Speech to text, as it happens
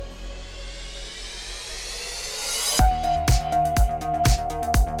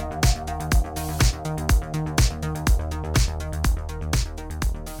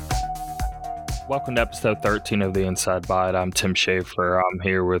Welcome to episode 13 of the Inside Bite. I'm Tim Schaefer. I'm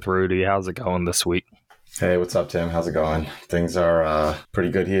here with Rudy. How's it going this week? Hey, what's up, Tim? How's it going? Things are pretty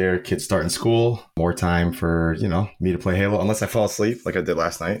good here. Kids starting school. More time for, me to play Halo, unless I fall asleep like I did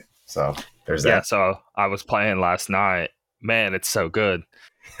last night. So there's that. Yeah, so I was playing last night. Man, it's so good.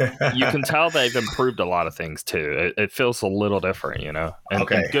 You can tell they've improved a lot of things, too. It feels a little different,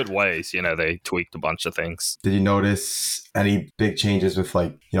 in good ways. They tweaked a bunch of things. Did you notice any big changes with,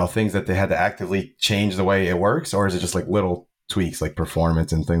 things that they had to actively change the way it works? Or is it just, little tweaks, like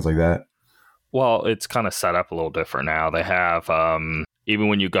performance and things like that? Well, it's kind of set up a little different now. They have, even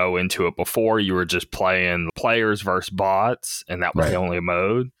when you go into it, before you were just playing players versus bots, and that was the only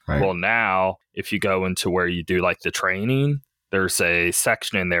mode. Right. Well, now, if you go into where you do, the training, there's a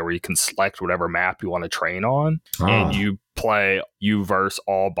section in there where you can select whatever map you want to train on, and you verse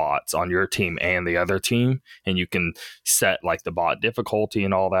all bots on your team and the other team, and you can set the bot difficulty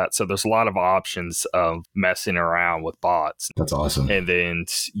and all that. So there's a lot of options of messing around with bots. That's awesome. And then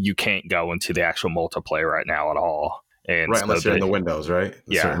you can't go into the actual multiplayer right now at all. And right, unless you're in the windows, right?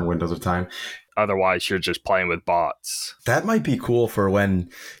 Certain windows of time. Otherwise, you're just playing with bots. That might be cool for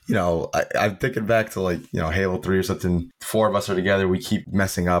when, I'm thinking back to Halo 3 or something. 4 of us are together. We keep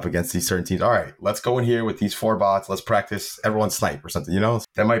messing up against these certain teams. All right, let's go in here with these 4 bots. Let's practice everyone snipe or something,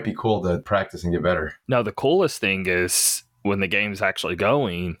 That might be cool to practice and get better. No, the coolest thing is when the game's actually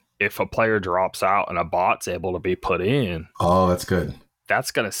going, if a player drops out and a bot's able to be put in. Oh, that's good.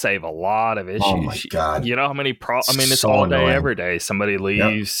 That's going to save a lot of issues. Oh my God. You know how many it's so all day, annoying. Every day. Somebody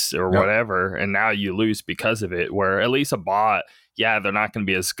leaves or whatever, and now you lose because of it, where at least a bot, they're not going to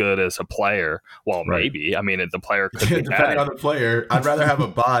be as good as a player. Well, maybe. The player could be depending on the player. I'd rather have a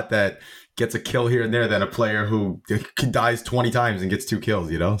bot that gets a kill here and there than a player who dies 20 times and gets 2 kills,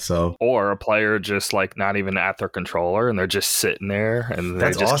 So or a player just not even at their controller and they're just sitting there and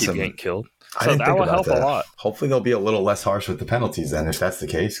they just keep getting killed. So that will help a lot. Hopefully they'll be a little less harsh with the penalties then, if that's the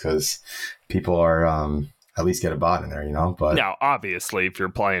case, because people are at least get a bot in there, But now, obviously, if you're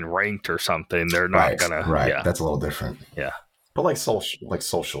playing ranked or something, they're not gonna. Right, yeah. That's a little different. Yeah, but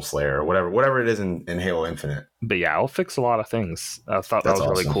social Slayer or whatever it is in Halo Infinite. But it'll fix a lot of things. I thought that was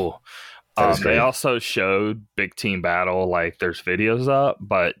awesome. Really cool. They also showed Big Team Battle, there's videos up,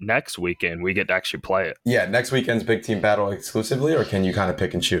 but next weekend we get to actually play it. Yeah, next weekend's Big Team Battle exclusively, or can you kind of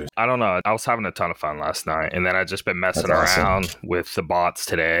pick and choose? I don't know. I was having a ton of fun last night, and then I just been messing around with the bots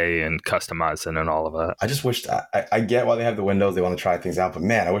today and customizing and all of that. I just wished, I get why they have the windows, they want to try things out, but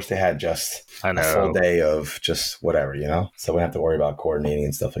man, I wish they had just a full day of just whatever, so we don't have to worry about coordinating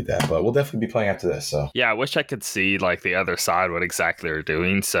and stuff like that, but we'll definitely be playing after this. So yeah, I wish I could see the other side, what exactly they're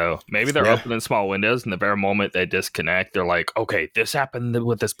doing. So maybe they're opening small windows, and the very moment they disconnect, they're like, okay, this happened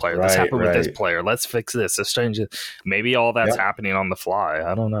with this player, this happened with this player, let's fix this, let's change it. Maybe all that's happening on the fly.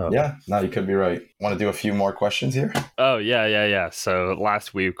 I don't know. Yeah, no, you could be right. Want to do a few more questions here? Oh, yeah. So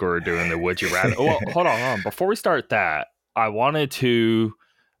last week we were doing the Would You Rather. Oh, hold on. Before we start that, I wanted to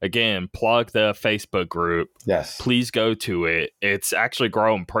again plug the Facebook group. Yes. Please go to it. It's actually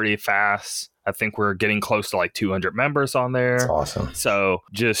growing pretty fast. I think we're getting close to 200 members on there. That's awesome. So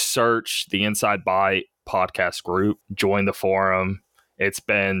just search the Inside Bite podcast group, join the forum. It's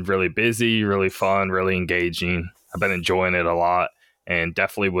been really busy, really fun, really engaging. I've been enjoying it a lot, and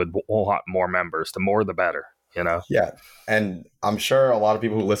definitely would want more members. The more, the better, Yeah. And I'm sure a lot of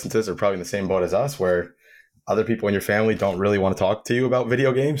people who listen to this are probably in the same boat as us, where other people in your family don't really want to talk to you about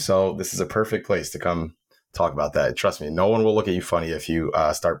video games. So this is a perfect place to come talk about that. Trust me, no one will look at you funny if you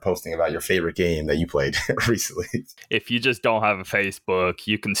start posting about your favorite game that you played recently. If you just don't have a Facebook,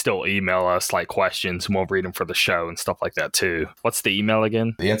 you can still email us questions, and we'll read them for the show and stuff like that too. What's the email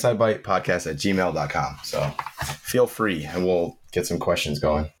again? The Inside Bite Podcast at gmail.com. So feel free and we'll get some questions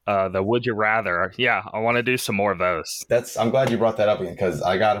going. The Would You Rather. Yeah, I want to do some more of those. I'm glad you brought that up again, because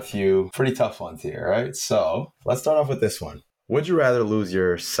I got a few pretty tough ones here. All right. So let's start off with this one. Would you rather lose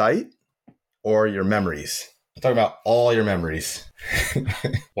your sight or your memories? I'm talking about all your memories.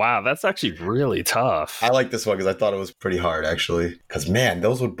 Wow, that's actually really tough. I like this one because I thought it was pretty hard, actually. Because, man,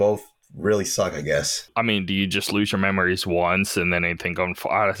 those would both really suck, I guess. Do you just lose your memories once and then anything going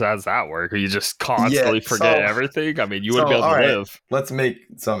forward? How does that work? Or you just constantly forget everything? You wouldn't be able to live. Let's make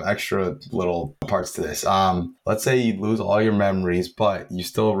some extra little parts to this. Let's say you lose all your memories, but you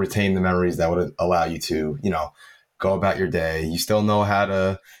still retain the memories that would allow you to, go about your day. You still know how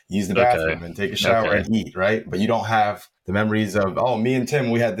to use the bathroom and take a shower and eat, right? But you don't have the memories of, me and Tim,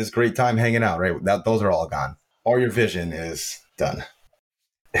 we had this great time hanging out, right? Those are all gone. Or your vision is done.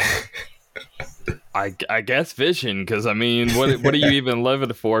 I guess vision, because what are you even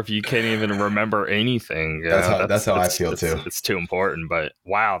living for if you can't even remember anything? That's how I feel too. It's too important. But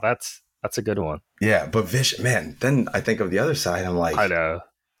wow, that's That's a good one. Yeah, but man, then I think of the other side. I'm like, I know.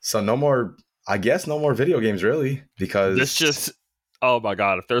 So no more, I guess no more video games really, because this just, oh my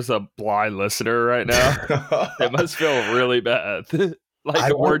God, if there's a blind listener right now, it must feel really bad.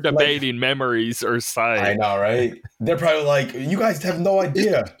 Like we're debating memories or sight. I know, right? They're probably like, you guys have no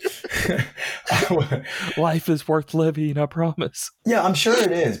idea. Life is worth living, I promise. Yeah, I'm sure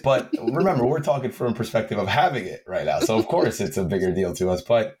it is. But remember, we're talking from a perspective of having it right now. So of course it's a bigger deal to us.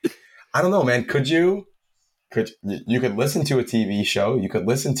 But I don't know, man. You could listen to a TV show, you could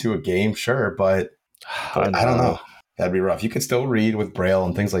listen to a game, sure, but I don't know. That'd be rough. You could still read with Braille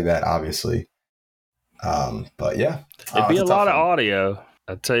and things like that, obviously. But yeah, it'd be a lot of audio.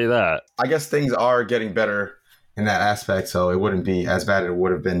 I'll tell you that. I guess things are getting better in that aspect, so it wouldn't be as bad as it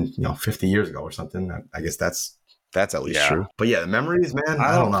would have been, 50 years ago or something. I guess that's at least true. But yeah, the memories, man.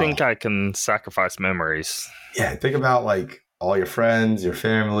 I don't think I can sacrifice memories. Yeah, think about like all your friends, your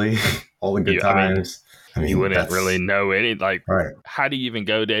family, all the good times. I mean, you wouldn't really know any. Like, how do you even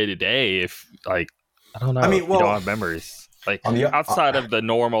go day to day if, like, I don't know. You don't have memories. Like outside of the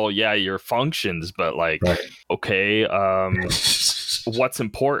normal, your functions, but like, okay, what's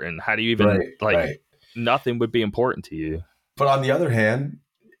important? How do you even nothing would be important to you. But on the other hand,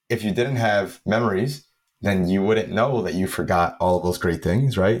 if you didn't have memories, then you wouldn't know that you forgot all of those great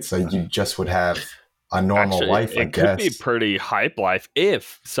things, right? So you just would have a normal life, I guess. It could be pretty hype life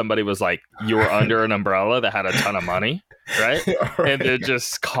if somebody was like, you were under an umbrella that had a ton of money. Right? And they're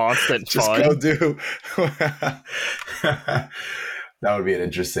just constant fun. Just go do. That would be an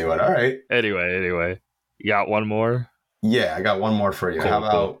interesting one. All right. Anyway. You got one more? Yeah, I got one more for you. Cool, How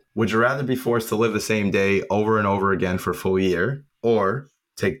about, would you rather be forced to live the same day over and over again for a full year, or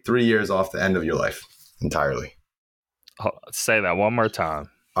take 3 years off the end of your life entirely? Say that one more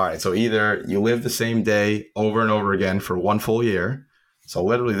time. All right. So either you live the same day over and over again for one full year. So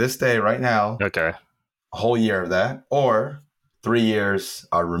literally this day right now. Okay. A whole year of that, or 3 years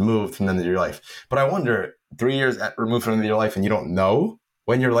are removed from the end of your life. But I wonder, 3 years removed from the end of your life and you don't know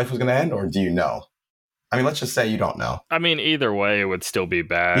when your life was going to end, or do you know? I mean, let's just say you don't know. I mean, either way, it would still be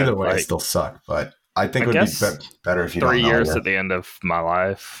bad. Either way, it still suck. But I think it would be better if you don't know. 3 years at the end of my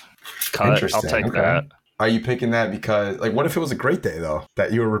life. Cut. I'll take that. Are you picking that because, like, what if it was a great day, though,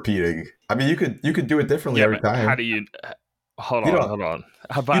 that you were repeating? I mean, you could do it differently every time. How do you... Hold on.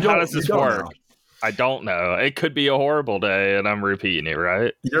 How does this work? I don't know. It could be a horrible day and I'm repeating it,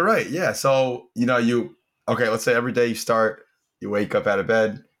 right? You're right. Yeah. So, let's say every day you wake up out of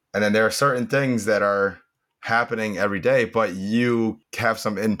bed, and then there are certain things that are happening every day, but you have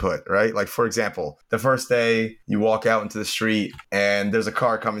some input, right? Like, for example, the first day you walk out into the street and there's a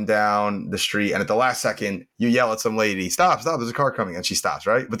car coming down the street, and at the last second you yell at some lady, stop, there's a car coming, and she stops,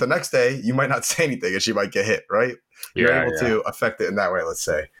 right? But the next day you might not say anything and she might get hit, right? You're able to affect it in that way, let's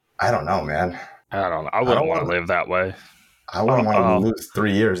say. I don't know, man. I don't know. I wouldn't want to live that way. I wouldn't want to lose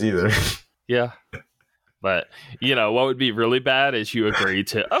 3 years either. Yeah. But, what would be really bad is you agree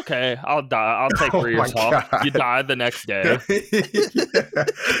to, okay, I'll die. I'll take 3 years off. You die the next day.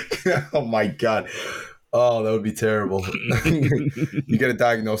 Oh, my God. Oh, that would be terrible. You get a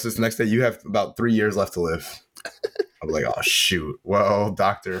diagnosis. The next day, you have about 3 years left to live. I'm like, oh, shoot. Well,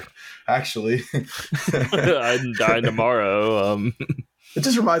 doctor, actually. I'm dying tomorrow. It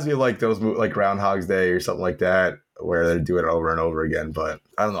just reminds me of like those like Groundhog's Day or something like that, where they do it over and over again. But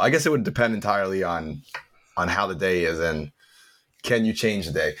I don't know. I guess it would depend entirely on how the day is, and can you change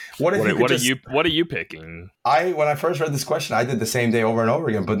the day? What are you picking? When I first read this question, I did the same day over and over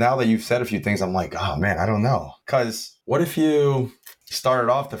again. But now that you've said a few things, I'm like, oh man, I don't know. Because what if you started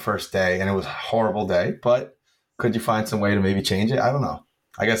off the first day and it was a horrible day, but could you find some way to maybe change it? I don't know.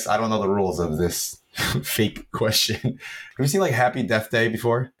 I guess I don't know the rules of this fake question. Have you seen like Happy Death Day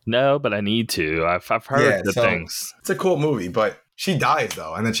before? No, but I need to. I've heard good things. It's a cool movie, but she dies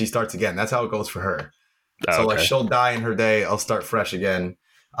though, and then she starts again. That's how it goes for her. So like she'll die in her day, I'll start fresh again.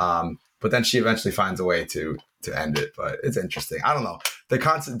 But then she eventually finds a way to end it. But it's interesting. I don't know.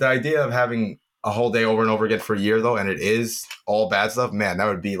 The idea of having a whole day over and over again for a year though, and it is all bad stuff, man, that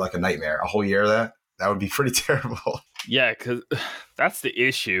would be like a nightmare. A whole year of that would be pretty terrible. Yeah, because that's the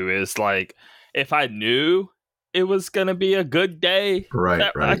issue is like, if I knew it was going to be a good day,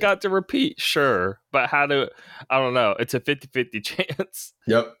 right. I got to repeat, sure. But I don't know. It's a 50-50 chance.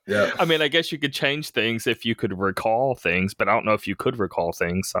 Yep. I mean, I guess you could change things if you could recall things, but I don't know if you could recall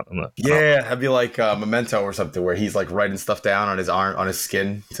things. It'd be like Memento or something where he's like writing stuff down on his arm, on his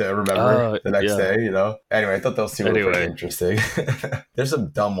skin to remember the next day, Anyway, I thought those two were pretty interesting. There's some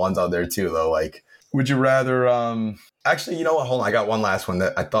dumb ones out there too, though. Like, would you rather... Actually, you know what? Hold on. I got one last one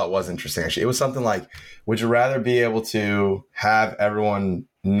that I thought was interesting. Actually, it was something like, would you rather be able to have everyone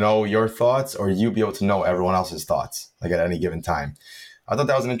know your thoughts or you be able to know everyone else's thoughts, like at any given time. I thought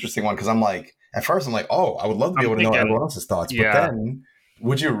that was an interesting one because I'm like, at first I'm like, oh, I would love to be able to know everyone else's thoughts. Yeah. But then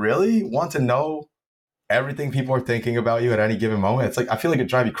would you really want to know everything people are thinking about you at any given moment? It's like, I feel like it'd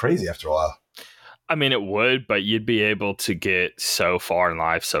drive you crazy after a while. I mean, it would, but you'd be able to get so far in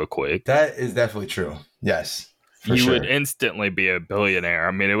life so quick. That is definitely true. Yes. You would instantly be a billionaire.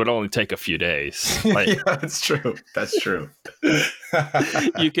 I mean, it would only take a few days. Like, yeah, that's true. That's true.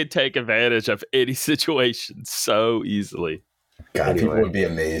 You could take advantage of any situation so easily. God, people would be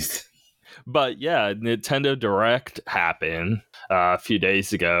amazed. But yeah, Nintendo Direct happened a few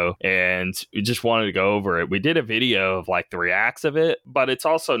days ago, and we just wanted to go over it. We did a video of like the reacts of it, but it's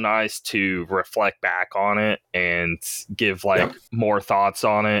also nice to reflect back on it and give like more thoughts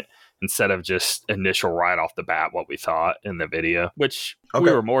on it instead of just initial right off the bat what we thought in the video, which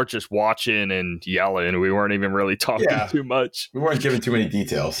we were more just watching and yelling. We weren't even really talking too much. We weren't giving too many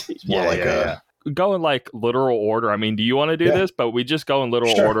details. It's more go in like literal order. I mean, do you want to do this? But we just go in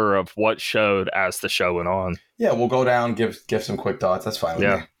literal order of what showed as the show went on. Yeah, we'll go down, give some quick thoughts. That's fine with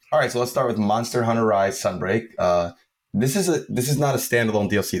me. All right, so let's start with Monster Hunter Rise Sunbreak. This is not a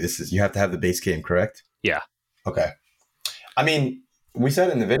standalone DLC. You have to have the base game, correct? Yeah. Okay. I mean, we said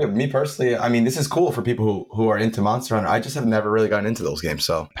in the video, me personally, I mean, this is cool for people who are into Monster Hunter. I just have never really gotten into those games.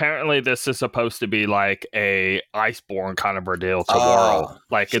 So apparently this is supposed to be like a Iceborne kind of ordeal to World.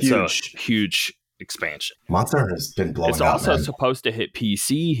 Like it's a huge expansion. Monster Hunter has been blowing up. It's also supposed to hit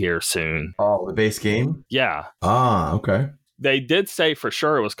PC here soon. Oh, the base game? Yeah. Okay. They did say for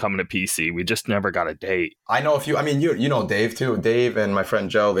sure it was coming to PC. We just never got a date. I know a few. I mean, you know Dave too. Dave and my friend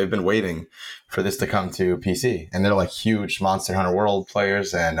Joe, they've been waiting for this to come to PC. And they're like huge Monster Hunter World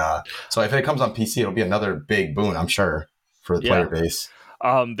players. And so if it comes on PC, it'll be another big boon, I'm sure, for the player base.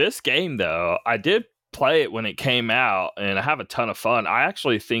 This game, though, I did play it when it came out, and I have a ton of fun. I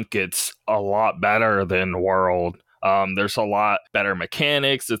actually think it's a lot better than World. There's a lot better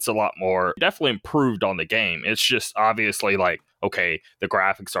mechanics. It's a lot more definitely improved on the game. It's just obviously like, okay, the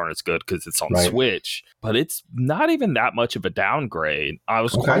graphics aren't as good because it's on Switch, but it's not even that much of a downgrade. I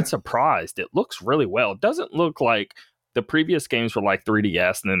was quite surprised. It looks really well. It doesn't look like the previous games were like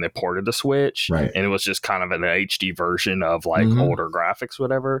 3DS and then they ported to Switch and it was just kind of an HD version of like older graphics,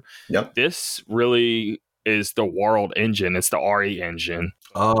 whatever. Yep. This really is the World engine. It's the RE engine.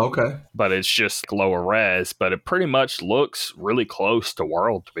 Oh, okay. But it's just lower res, but it pretty much looks really close to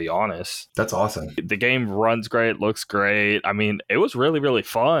World, to be honest. That's awesome. The game runs great, looks great. I mean, it was really, really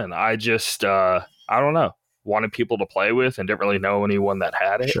fun. I just, I don't know, wanted people to play with and didn't really know anyone that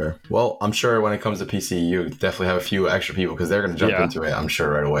had it. Sure. Well, I'm sure when it comes to PC, you definitely have a few extra people because they're going to jump into it, I'm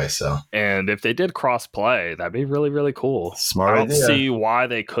sure, right away. So, and if they did cross-play, that'd be really, really cool. Smart idea. I don't see why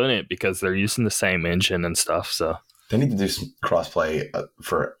they couldn't because they're using the same engine and stuff, so. They need to do some crossplay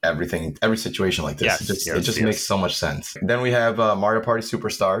for everything, every situation like this. It just makes so much sense. Then we have Mario Party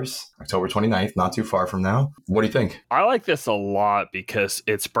Superstars, October 29th, not too far from now. What do you think? I like this a lot because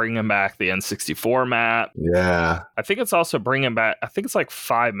it's bringing back the N64 map. Yeah. I think it's also bringing back, I think it's like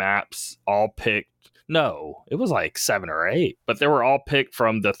 5 maps all picked. No, it was like 7 or 8, but they were all picked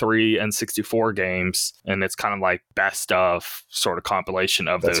from the 3 N64 games, and it's kind of like best of sort of compilation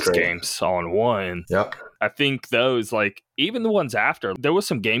of those games all in one. Yep. I think those, like, even the ones after, there was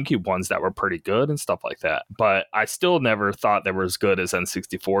some GameCube ones that were pretty good and stuff like that, but I still never thought they were as good as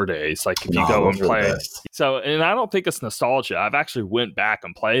N64 days. Like, if you go and play. So, and I don't think it's nostalgia. I've actually went back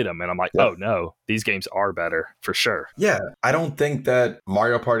and played them, and I'm like, oh, no, these games are better, for sure. Yeah, I don't think that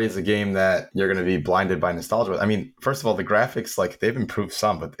Mario Party is a game that you're going to be blinded by nostalgia. I mean, first of all, the graphics, like, they've improved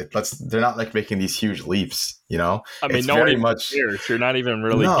some, but they're not, like, making these huge leaps. You know, I mean, no one cares. You're not even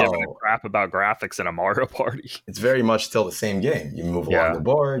really giving a crap about graphics in a Mario Party. It's very much still the same game. You move along the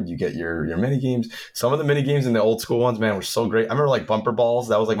board, you get your mini games. Some of the mini games in the old school ones, man, were so great. I remember like bumper balls.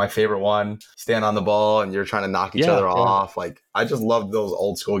 That was like my favorite one. Stand on the ball and you're trying to knock each other off. Like I just loved those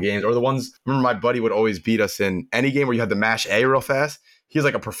old school games. Or the ones. Remember, my buddy would always beat us in any game where you had to mash A real fast. He was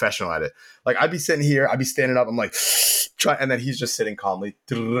like a professional at it. Like I'd be sitting here, I'd be standing up. I'm like, and then he's just sitting calmly.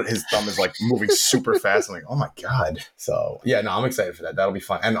 His thumb is like moving super fast. I'm like, oh my God. So yeah, no, I'm excited for that. That'll be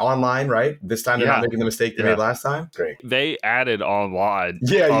fun. And online, right? This time they're not making the mistake they made last time. Great. They added online.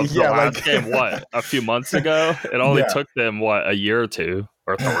 Yeah. Last game, what? A few months ago? It only took them, what, a year or 2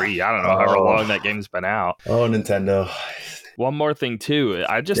 or 3. I don't know, however long that game's been out. Oh, Nintendo. One more thing, too.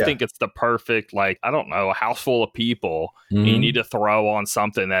 I just think it's the perfect, like, I don't know, a house full of people. Mm-hmm. And you need to throw on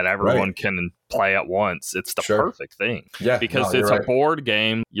something that everyone can play at once, it's the perfect thing. Yeah, because it's a board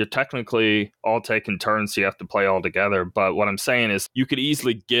game. You're technically all taking turns, so you have to play all together. But what I'm saying is you could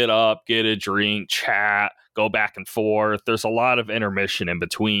easily get up, get a drink, chat, go back and forth. There's a lot of intermission in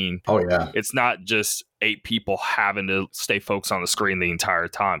between. Oh, yeah. It's not just 8 people having to stay focused on the screen the entire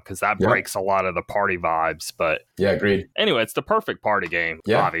time, because that breaks a lot of the party vibes. But yeah, agreed. Anyway, it's the perfect party game.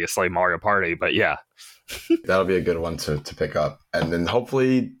 Yeah. Obviously, Mario Party, but yeah. That'll be a good one to pick up. And then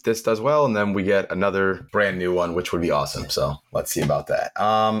hopefully this does well, and then we get another brand new one, which would be awesome. So let's see about that.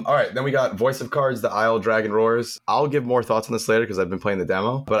 All right, then we got Voice of Cards, The Isle Dragon Roars. I'll give more thoughts on this later because I've been playing the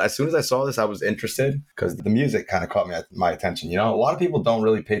demo. But as soon as I saw this, I was interested because the music kind of caught my attention. You know, a lot of people don't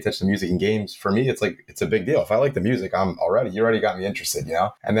really pay attention to music in games. For me, it's like, it's a big deal. If I like the music, you already got me interested, you know?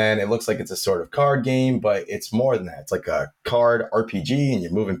 And then it looks like it's a sort of card game, but it's more than that. It's like a card RPG and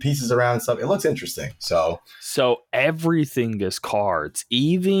you're moving pieces around and stuff. It looks interesting. So everything is cards,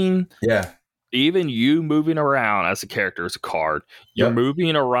 even you moving around as a character is a card. You're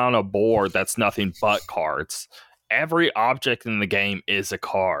moving around a board that's nothing but cards. Every object in the game is a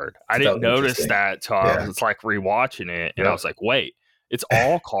card. I didn't notice that till I was like rewatching it, and I was like, wait, it's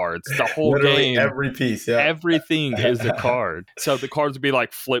all cards. The whole game, every piece, everything is a card. So the cards would be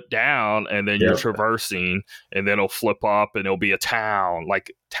like flipped down, and then you're traversing, and then it'll flip up, and it'll be a town.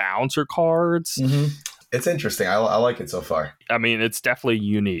 Like towns are cards. Mm-hmm. It's interesting. I like it so far. I mean, it's definitely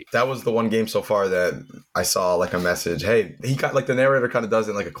unique. That was the one game so far that I saw like a message. Hey, he got like the narrator kind of does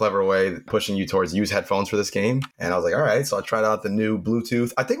it in like a clever way, pushing you towards use headphones for this game. And I was like, all right, so I tried out the new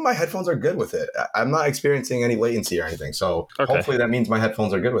Bluetooth. I think my headphones are good with it. I'm not experiencing any latency or anything. So hopefully that means my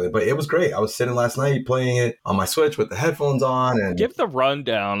headphones are good with it. But it was great. I was sitting last night playing it on my Switch with the headphones on. And give the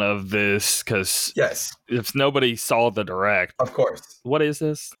rundown of this, because if nobody saw the direct. Of course. What is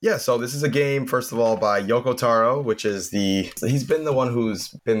this? Yeah, so this is a game, first of all, by Yoko Taro, which is he's been the one who's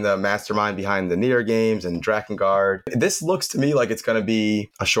been the mastermind behind the Nier games and Drakengard. This looks to me like it's going to be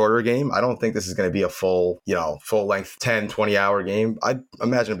a shorter game. I don't think this is going to be a full length 10, 20 hour game. I'd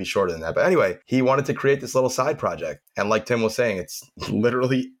imagine it'd be shorter than that. But anyway, he wanted to create this little side project. And like Tim was saying, it's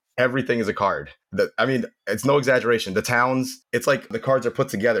literally everything is a card. I mean, it's no exaggeration. The towns, it's like the cards are put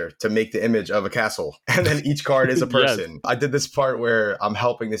together to make the image of a castle. And then each card is a person. I did this part where I'm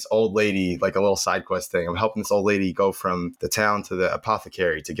helping this old lady, like a little side quest thing. I'm helping this old lady go from the town to the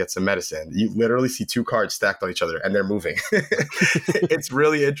apothecary to get some medicine. You literally see 2 cards stacked on each other and they're moving. It's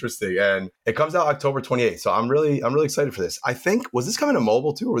really interesting. And it comes out October 28th. So I'm really excited for this. I think, was this coming to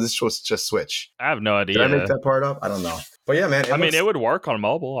mobile too, or was this just Switch? I have no idea. Did I make that part up? I don't know. But yeah, man. It would work on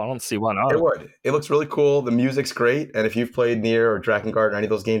mobile. I don't see why not. It would. It looks really cool. The music's great. And if you've played Nier or Drakengard or any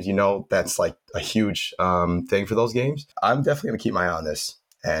of those games, you know that's like a huge thing for those games. I'm definitely going to keep my eye on this.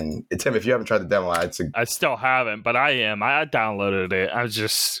 And Tim, if you haven't tried the demo, I still haven't, but I am. I downloaded it. I'm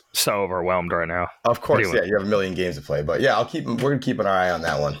just so overwhelmed right now. Of course, anyway. You have a million games to play. But yeah, we're going to keep an eye on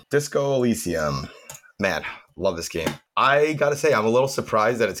that one. Disco Elysium. Man, love this game. I gotta say, I'm a little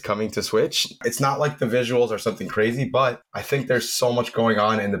surprised that it's coming to Switch. It's not like the visuals are something crazy, but I think there's so much going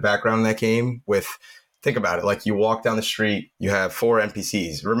on in the background in that game with... Think about it. Like you walk down the street, you have 4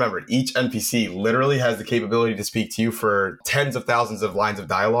 NPCs. Remember, each NPC literally has the capability to speak to you for tens of thousands of lines of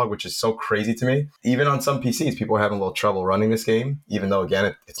dialogue, which is so crazy to me. Even on some PCs, people are having a little trouble running this game, even though,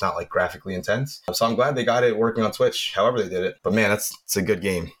 again, it's not like graphically intense. So I'm glad they got it working on Switch, however they did it. But man, it's a good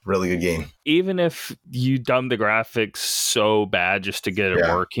game. Really good game. Even if you dumb the graphics so bad just to get it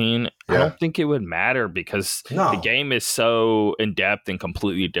working, I don't think it would matter because the game is so in-depth in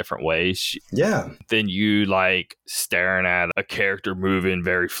completely different ways. Yeah. Than you like staring at a character moving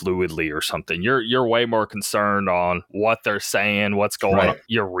very fluidly or something. You're way more concerned on what they're saying, what's going on.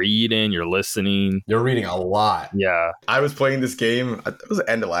 You're reading, you're listening. You're reading a lot. Yeah. I was playing this game, it was the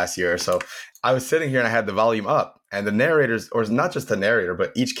end of last year, so I was sitting here and I had the volume up. And the narrators, or not just the narrator,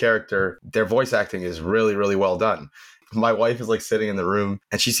 but each character, their voice acting is really, really well done. My wife is like sitting in the room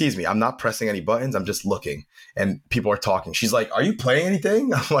and she sees me. I'm not pressing any buttons. I'm just looking and people are talking. She's like, "Are you playing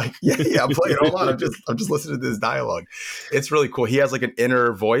anything?" I'm like, yeah, I'm playing. Hold on. I'm just listening to this dialogue. It's really cool. He has like an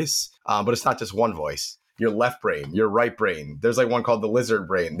inner voice, but it's not just one voice. Your left brain, your right brain. There's like one called the lizard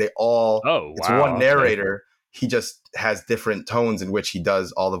brain. They all, it's one narrator. He just has different tones in which he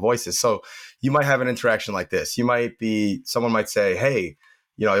does all the voices. So you might have an interaction like this. Someone might say, "Hey,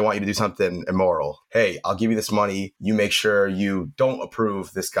 they want you to do something immoral. Hey, I'll give you this money. You make sure you don't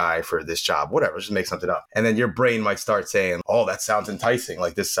approve this guy for this job," whatever, just make something up. And then your brain might start saying, "Oh, that sounds enticing,"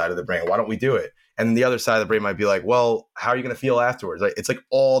 like this side of the brain. Why don't we do it? And then the other side of the brain might be like, "Well, how are you going to feel afterwards?" It's like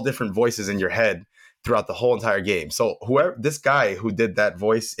all different voices in your head throughout the whole entire game. So this guy who did that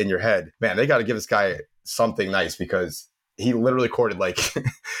voice in your head, man, they got to give this guy something nice because he literally recorded like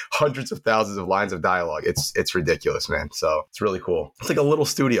hundreds of thousands of lines of dialogue. It's ridiculous, man. So it's really cool. It's like a little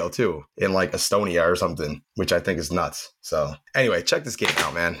studio too in like Estonia or something, which I think is nuts. So anyway, check this game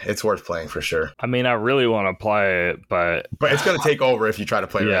out, man. It's worth playing for sure. I mean, I really want to play it, but it's going to take over if you try to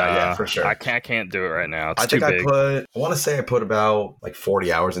play it right now. Yeah, for sure. I can't do it right now. It's I think too big. I want to say I put about like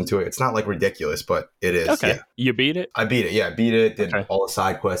 40 hours into it. It's not like ridiculous, but it is. Okay. Yeah. You beat it? I beat it. Yeah, I beat it. Did all the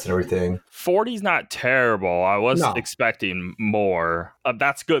side quests and everything. 40's not terrible. I was expecting more.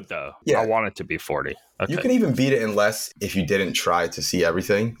 That's good though. Yeah. I want it to be 40. Okay. You can even beat it in less if you didn't try to see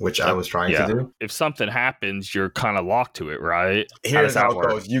everything, which I was trying to do. If something happens, you're kind of locked to it, right? Here's how it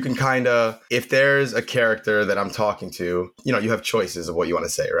goes. You can kind of, if there's a character that I'm talking to, you know, you have choices of what you want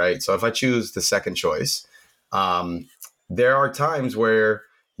to say, right? So if I choose the second choice, there are times where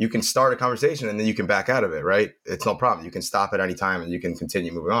you can start a conversation and then you can back out of it, right? It's no problem. You can stop at any time and you can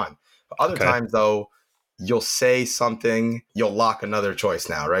continue moving on. But other times, though, you'll say something, you'll lock another choice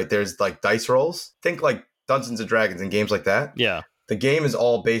now, right? There's like dice rolls. Think like Dungeons and Dragons and games like that. Yeah. The game is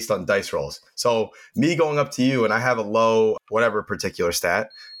all based on dice rolls. So me going up to you and I have a low whatever particular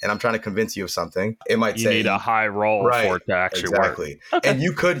stat and I'm trying to convince you of something, it might say you need a high roll for it to actually work. Okay. And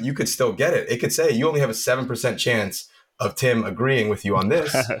you could still get it. It could say you only have a 7% chance of Tim agreeing with you on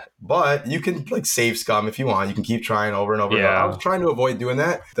this, but you can like save scum if you want. You can keep trying over and over. Yeah. I was trying to avoid doing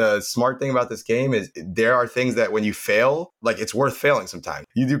that. The smart thing about this game is there are things that when you fail, like it's worth failing sometimes.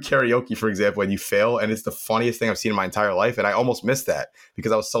 You do karaoke, for example, and you fail, and it's the funniest thing I've seen in my entire life. And I almost missed that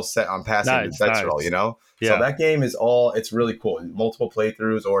because I was so set on passing the dice roll, you know? Yeah. So that game is it's really cool. Multiple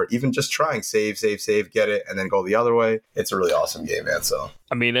playthroughs or even just trying save, get it, and then go the other way. It's a really awesome game, man. So,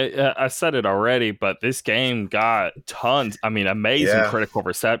 I mean, I said it already, but this game got tons, amazing critical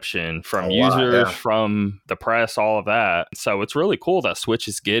reception from users, from the press, all of that. So it's really cool that Switch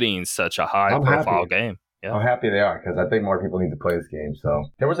is getting such a high profile game. Yeah. I'm happy they are because I think more people need to play this game.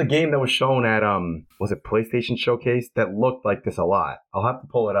 So there was a game that was shown at was it PlayStation Showcase that looked like this a lot. I'll have to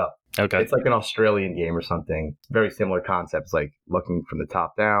pull it up. Okay. It's like an Australian game or something. Very similar concepts, like looking from the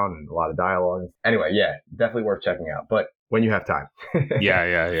top down and a lot of dialogue. Anyway, yeah, definitely worth checking out. But when you have time.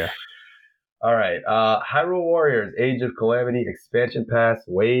 Yeah. All right. Hyrule Warriors Age of Calamity Expansion Pass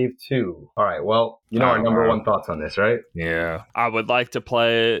Wave 2. All right. Well, you know our number one thoughts on this, right? Yeah. I would like to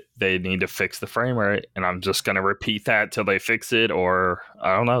play it. They need to fix the frame rate. And I'm just going to repeat that till they fix it. Or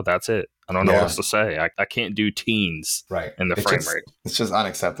I don't know. That's it. I don't know what else to say. I can't do teens in the frame rate. It's just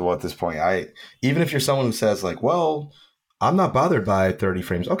unacceptable at this point. Even if you're someone who says like, well, I'm not bothered by 30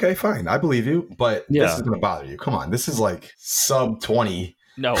 frames. Okay, fine. I believe you. But this is going to bother you. Come on. This is like sub 20.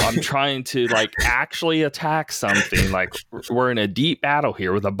 No, I'm trying to like actually attack something. Like we're in a deep battle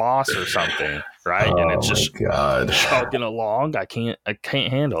here with a boss or something, right? And it's just chugging along. I can't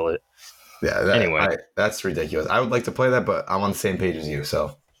handle it. Yeah. Anyway, that's ridiculous. I would like to play that, but I'm on the same page as you.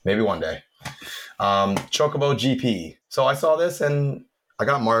 So maybe one day. Chocobo GP. So I saw this and I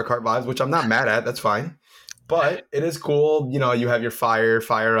got Mario Kart vibes, which I'm not mad at. That's fine. But it is cool. You know, you have your fire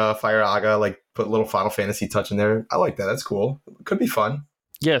aga, like put a little Final Fantasy touch in there. I like that. That's cool. It could be fun.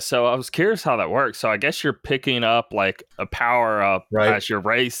 Yeah, so I was curious how that works. So I guess you're picking up like a power up as you're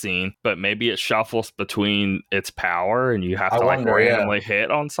racing, but maybe it shuffles between its power and you have to randomly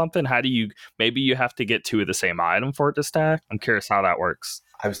hit on something. How do maybe you have to get two of the same item for it to stack? I'm curious how that works.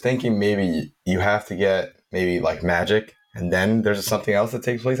 I was thinking maybe you have to get maybe like magic and then there's something else that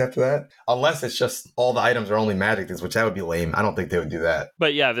takes place after that. Unless it's just all the items are only magic, which that would be lame. I don't think they would do that.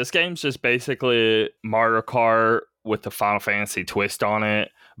 But yeah, this game's just basically Mario Kart with the Final Fantasy twist on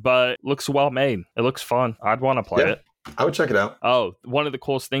it, but looks well made. It looks fun. I'd want to play it. I would check it out. Oh, one of the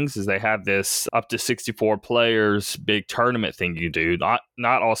coolest things is they have this up to 64 players big tournament thing you do. Not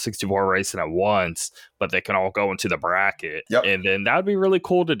all 64 racing at once, but they can all go into the bracket. Yep. And then that would be really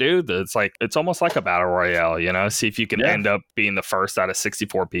cool to do. It's almost like a battle royale, you know? See if you can end up being the first out of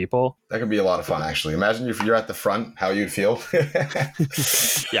 64 people. That could be a lot of fun, actually. Imagine if you're at the front, how you'd feel.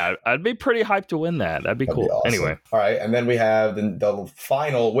 Yeah, I'd be pretty hyped to win that. That'd be cool. Awesome. Anyway. All right, and then we have the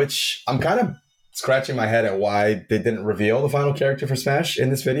final, which I'm kind of scratching my head at why they didn't reveal the final character for Smash in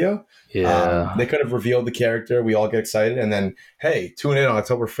this video. Yeah. They could have revealed the character. We all get excited. And then, hey, tune in on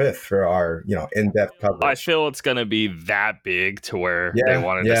October 5th for our, in-depth coverage. I feel it's going to be that big to where they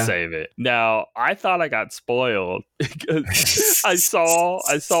wanted to save it. Now, I thought I got spoiled because I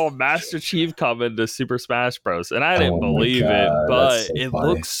saw Master Chief come into Super Smash Bros. And I didn't believe it, but it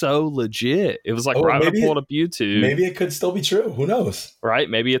looks so legit. It was like right when I pulled up YouTube. Maybe it could still be true. Who knows? Right?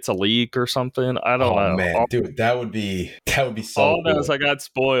 Maybe it's a leak or something. I don't know. Man, dude, that would be so all cool. Those I got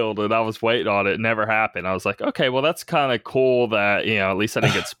spoiled and I was waiting on it. It never happened. I was like, okay, well, that's kind of cool that, at least I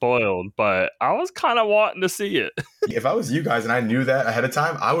didn't get spoiled, but I was kind of wanting to see it. If I was you guys and I knew that ahead of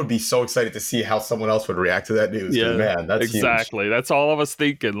time, I would be so excited to see how someone else would react to that news. Yeah, man, that's exactly. Huge. That's all I was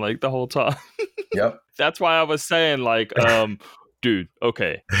thinking, like, the whole time. Yep. That's why I was saying, like, dude,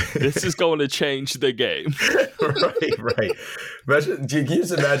 okay, this is going to change the game. right. Imagine, can you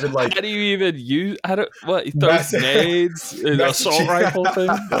just imagine, like, how do you even use? He throws grenades, an assault rifle thing.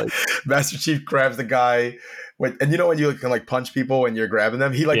 Like, Master Chief grabs the guy, and when you can like punch people when you're grabbing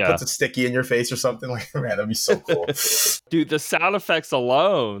them, he puts a sticky in your face or something. Like, man, that'd be so cool. Dude, the sound effects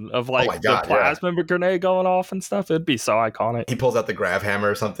alone of the plasma grenade going off and stuff, it'd be so iconic. He pulls out the grav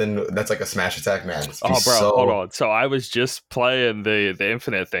hammer or something. That's like a smash attack, man. Hold on. So I was just playing the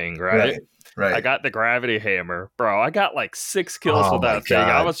Infinite thing, right? Right. I got the gravity hammer, bro. I got like 6 kills with that thing.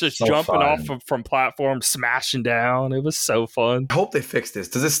 I was just jumping off from platforms, smashing down. It was so fun. I hope they fix this.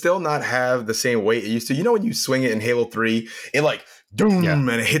 Does it still not have the same weight it used to? When you swing it in Halo 3, it like doom and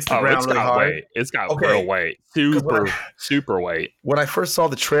it hits the ground really hard. Weight. It's got real weight. Super weight. When I first saw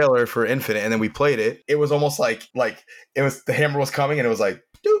the trailer for Infinite and then we played it, it was almost like it was the hammer was coming and it was like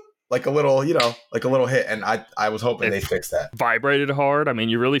doop. Like a little, like a little hit. And I was hoping they fixed that. Vibrated hard. I mean,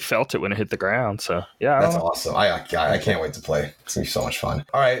 you really felt it when it hit the ground. So, yeah. That's awesome. I can't wait to play. It's going to be so much fun.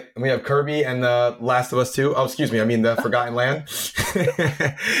 All right. And we have Kirby and The Last of Us 2. Oh, excuse me. I mean, The Forgotten Land.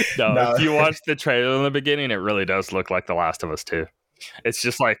 No, if you watch the trailer in the beginning, it really does look like The Last of Us 2. It's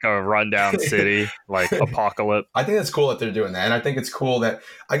just like a rundown city, like apocalypse. I think that's cool that they're doing that. And I think it's cool that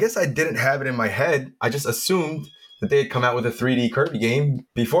I guess I didn't have it in my head. I just assumed that they had come out with a 3D Kirby game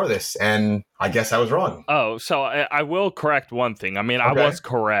before this, and I guess I was wrong. Oh, so I will correct one thing. I mean, I was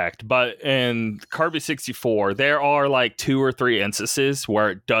correct, but in Kirby 64, there are like 2 or 3 instances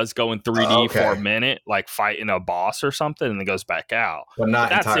where it does go in 3D for a minute, like fighting a boss or something, and it goes back out. But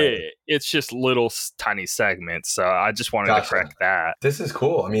that's entirely. It. It's just little tiny segments, so I just wanted to correct that. This is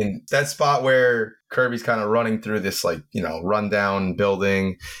cool. I mean, that spot where Kirby's kind of running through this, like, rundown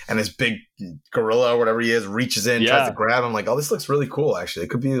building, and this big gorilla or whatever he is reaches in, tries to grab him. Like, oh, this looks really cool, actually. It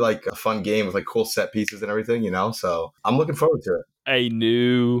could be like a fun game with like cool set pieces and everything, so I'm looking forward to it.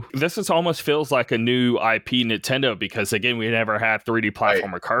 This almost feels like a new IP Nintendo, because again, we never had 3D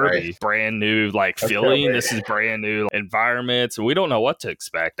platformer Kirby. Brand new feeling. This is brand new environments, and we don't know what to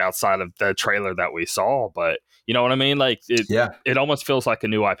expect outside of the trailer that we saw, but you know what I mean? Like, it almost feels like a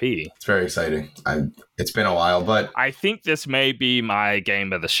new IP. It's very exciting. It's been a while, but I think this may be my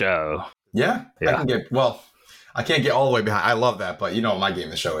game of the show. Yeah. I can't get all the way behind. I love that, but what my game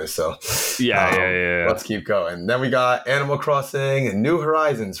of the show is, so yeah. Let's keep going. Then we got Animal Crossing and New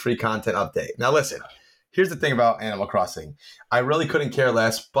Horizons free content update. Now listen, here's the thing about Animal Crossing. I really couldn't care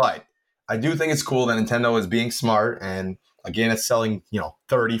less, but I do think it's cool that Nintendo is being smart, and again, it's selling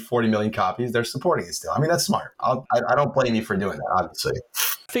 30, 40 million copies. They're supporting it still. I mean, that's smart. I don't blame you for doing that, obviously.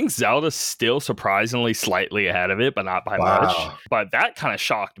 I think Zelda's still surprisingly slightly ahead of it, but not by much. But that kind of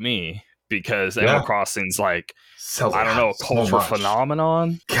shocked me, because Animal Crossing's like, I don't know, a cultural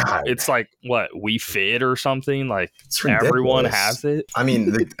phenomenon. God. It's like, what, We Fit or something? Like, everyone has it. I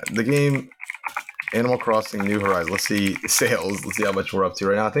mean, the game Animal Crossing New Horizons. Let's see sales. Let's see how much we're up to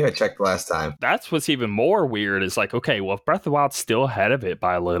right now. I think I checked last time. That's what's even more weird is like, okay, well, if Breath of the Wild's still ahead of it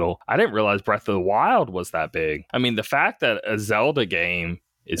by a little, I didn't realize Breath of the Wild was that big. I mean, the fact that a Zelda game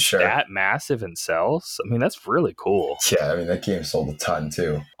is that massive in sales, I mean, that's really cool. Yeah, I mean, that game sold a ton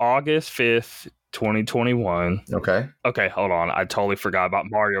too. August 5th, 2021. Okay, hold on. I totally forgot about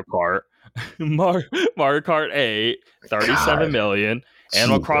Mario Kart. Mario Kart 8, 37 million.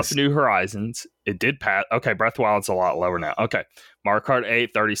 Animal Crossing New Horizons, it did pass. Okay, Breath of the Wild's a lot lower now. Okay, Mario Kart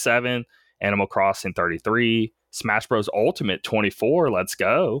 8, 37. Animal Crossing, 33. Smash Bros. Ultimate, 24. Let's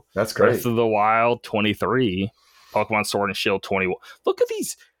go. That's great. Breath of the Wild, 23. Pokemon Sword and Shield, 21. Look at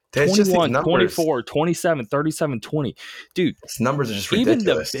these. 21, 24, 27, 37, 20. Dude, these numbers are just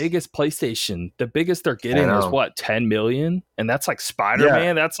ridiculous. Even the biggest PlayStation, the biggest they're getting is what, 10 million? And that's like Spider-Man.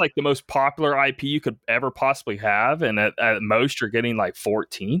 Yeah. That's like the most popular IP you could ever possibly have. And at most, you're getting like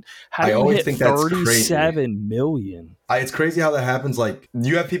 14. How do you hit 37 million? It's crazy how that happens. Like,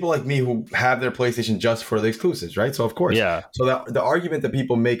 you have people like me who have their PlayStation just for the exclusives, right? So, of course. Yeah. So, the argument that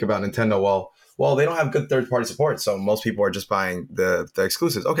people make about Nintendo, well, they don't have good third-party support, so most people are just buying the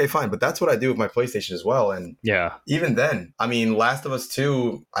exclusives. Okay, fine, but that's what I do with my PlayStation as well. And even then, I mean, Last of Us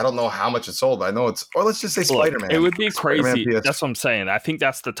 2, I don't know how much it sold. I know it's, or let's just say Spider-Man. It would be crazy. That's what I'm saying. I think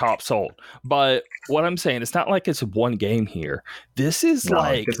that's the top sold. But what I'm saying, it's not like it's one game here. This is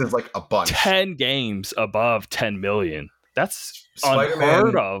like a bunch. 10 games above 10 million. That's Spider-Man,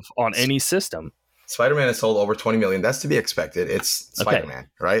 unheard of on any system. Spider-Man has sold over 20 million. That's to be expected. It's Spider-Man,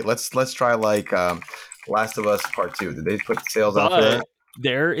 right? Let's try like Last of Us Part 2. Did they put sales out for that?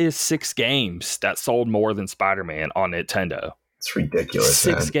 There is 6 games that sold more than Spider-Man on Nintendo. It's ridiculous.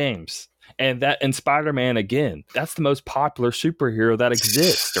 6 games. And Spider-Man, again, that's the most popular superhero that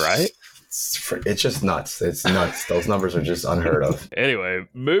exists, right? It's just nuts. It's nuts. Those numbers are just unheard of. Anyway,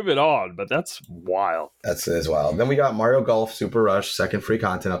 moving on, but that's wild. That's wild. Then we got Mario Golf Super Rush, second free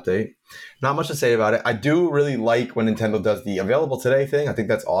content update. Not much to say about it. I do really like when Nintendo does the available today thing. I think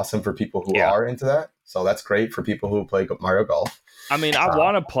that's awesome for people who are into that. So that's great for people who play Mario Golf. I mean, I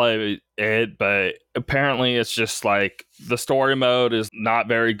want to play it, but apparently it's just like the story mode is not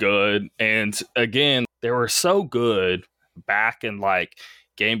very good. And again, they were so good back in like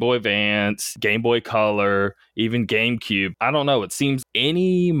Game Boy Advance, Game Boy Color, even GameCube. I don't know. It seems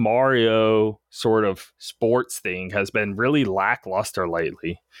any Mario sort of sports thing has been really lackluster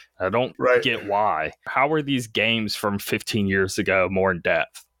lately. I don't get why. How are these games from 15 years ago more in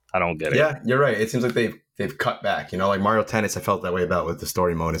depth? I don't get it. Yeah, you're right. It seems like they've cut back. You know, like Mario Tennis, I felt that way about with the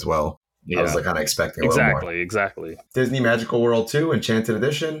story mode as well. Yeah. I was like kind of expecting a little more. Exactly. Disney Magical World 2 Enchanted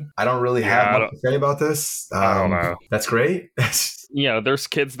Edition. I don't really have much to say about this. I don't know. That's great. There's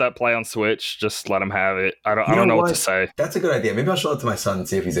kids that play on Switch. Just let them have it. I don't know what to say. That's a good idea. Maybe I'll show it to my son and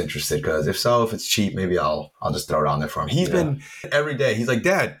see if he's interested. Because if it's cheap, maybe I'll just throw it on there for him. He's been every day. He's like,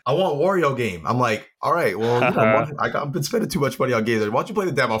 Dad, I want Wario game. I'm like, all right, well, I've been spending too much money on games. Why don't you play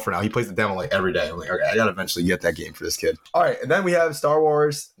the demo for now? He plays the demo like every day. I'm like, okay, I gotta eventually get that game for this kid. All right, and then we have Star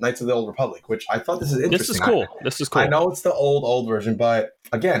Wars Knights of the Old Republic, which I thought this is interesting. This is cool. I know it's the old version, but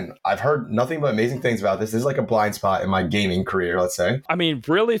again, I've heard nothing but amazing things about this. This is like a blind spot in my gaming career, let's say. I mean,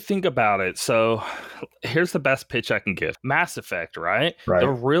 really think about it. So here's the best pitch I can give. Mass Effect, right?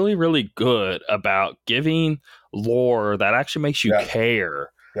 They're really, really good about giving lore that actually makes you care.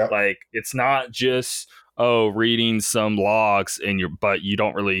 Yep. Like, it's not just reading some logs but you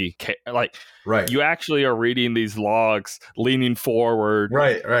don't really care. Like, you actually are reading these logs, leaning forward,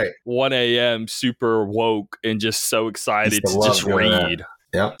 1 a.m. super woke and just so excited to just read.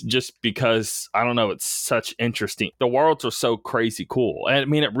 Yeah, just because I don't know, it's such interesting. The worlds are so crazy cool, and I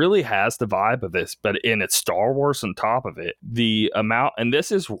mean, it really has the vibe of this, but in its Star Wars on top of it, the amount, and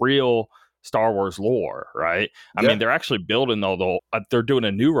this is real Star Wars lore, right? I mean, they're actually building they're doing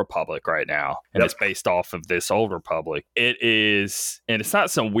a New Republic right now, and it's based off of this Old Republic. It is, and it's not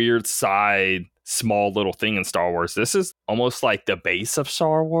some weird side small little thing in Star Wars. This is almost like the base of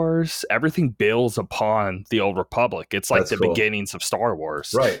Star Wars. Everything builds upon the Old Republic. It's like the beginnings of Star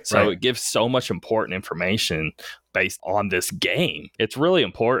Wars. So it gives so much important information based on this game. It's really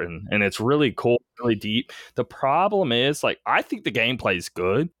important and it's really cool, really deep. The problem is, like, I think the gameplay is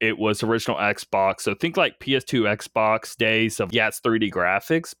good. It was original Xbox. So think like PS2, Xbox days of, it's 3D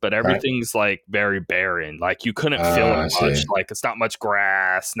graphics, but everything's like very barren. Like, you couldn't feel it much. Like, it's not much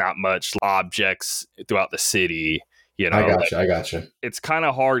grass, not much objects throughout the city. You know, I gotcha. It's kind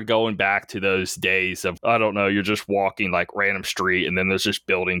of hard going back to those days of, I don't know, you're just walking like random street and then there's just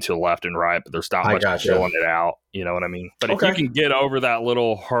building to the left and right, but there's not much filling it out. You know what I mean? But if you can get over that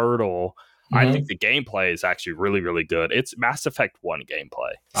little hurdle, I think the gameplay is actually really, really good. It's Mass Effect 1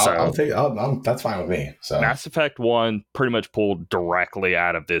 gameplay. That's fine with me. So Mass Effect 1 pretty much pulled directly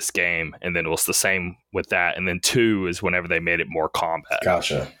out of this game, and then it was the same with that. And then 2 is whenever they made it more combat.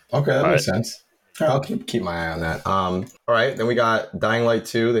 Gotcha. Okay, that makes sense. I'll keep my eye on that. All right, then we got Dying Light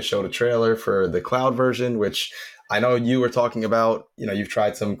 2. They showed a trailer for the cloud version, which I know you were talking about. You know, you've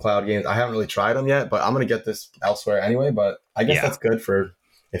tried some cloud games. I haven't really tried them yet, but I'm going to get this elsewhere anyway. But I guess that's good for,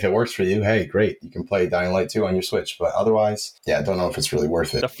 if it works for you, hey, great. You can play Dying Light 2 on your Switch. But otherwise, I don't know if it's really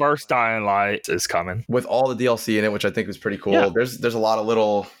worth it. The first Dying Light is coming. With all the DLC in it, which I think was pretty cool. Yeah. There's a lot of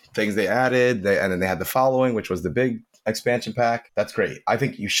little things they added. And then they had the following, which was the big expansion pack. That's great. I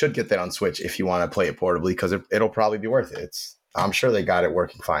think you should get that on Switch if you want to play it portably, because it'll probably be worth it. I'm sure they got it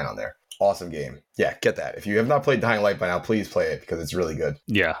working fine on there. Awesome game. Yeah, get that. If you have not played Dying Light by now, please play it because it's really good.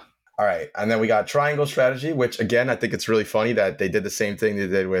 Yeah. All right. And then we got Triangle Strategy, which again, I think it's really funny that they did the same thing they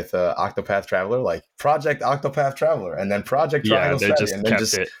did with Octopath Traveler, like Project Octopath Traveler and then Project Triangle Strategy. And then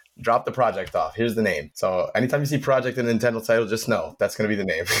just drop the project off. Here's the name. So anytime you see project in a Nintendo title, just know that's going to be the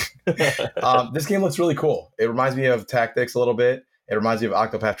name. This game looks really cool. It reminds me of Tactics a little bit. It reminds me of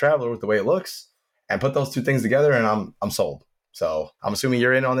Octopath Traveler with the way it looks. And put those two things together and I'm sold. So I'm assuming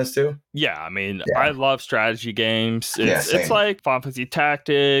you're in on this too? Yeah, I mean, I love strategy games. It's like Final Fantasy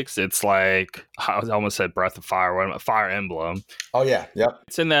Tactics. It's like, I almost said Breath of Fire, Fire Emblem. Oh, yeah. Yep.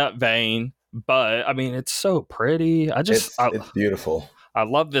 It's in that vein. But, I mean, it's so pretty. It's beautiful. I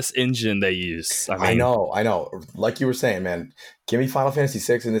love this engine they use. I know. Like you were saying, man, give me Final Fantasy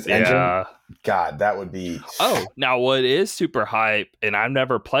VI in this engine. God, that would be... Oh, now what is super hype, and I've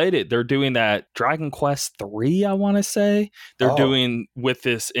never played it, they're doing that Dragon Quest 3, I want to say. They're doing with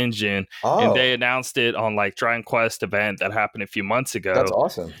this engine, and they announced it on like Dragon Quest event that happened a few months ago. That's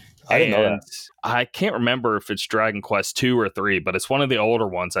awesome. I didn't know that. I can't remember if it's Dragon Quest 2 or 3, but it's one of the older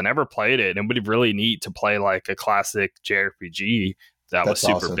ones. I never played it, and it would be really neat to play like a classic JRPG that was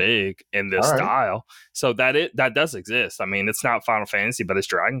super big in this style. So that does exist. I mean, it's not Final Fantasy, but it's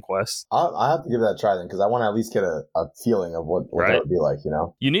Dragon Quest. I have to give that a try then, because I want to at least get a feeling of what that would be like, you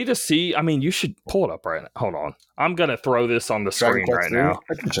know? You need to see, I mean, you should pull it up right now. Hold on. I'm going to throw this on the screen right now.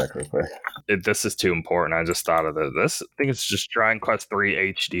 I can check real quick. This is too important. I just thought of this. I think it's just Dragon Quest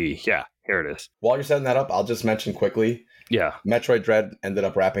 3 HD. Yeah, here it is. While you're setting that up, I'll just mention quickly. Yeah. Metroid Dread ended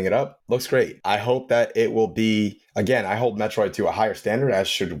up wrapping it up. Looks great. I hope that it will be, again, I hold Metroid to a higher standard,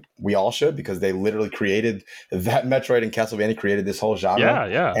 as we all should, because they literally created that. Metroid and Castlevania created this whole genre.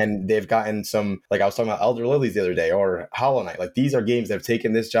 Yeah. And they've gotten some, like I was talking about Elder Lilies the other day, or Hollow Knight. Like, these are games that have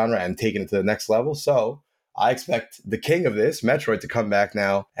taken this genre and taken it to the next level. So I expect the king of this, Metroid, to come back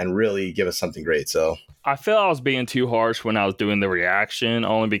now and really give us something great. So I feel I was being too harsh when I was doing the reaction,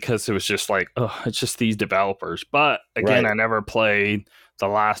 only because it was just like, oh, it's just these developers. But again, I never played the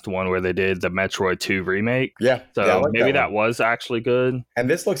last one where they did the Metroid 2 remake. Yeah. So I like maybe that was actually good. And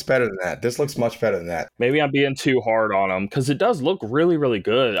this looks better than that. This looks much better than that. Maybe I'm being too hard on them, because it does look really, really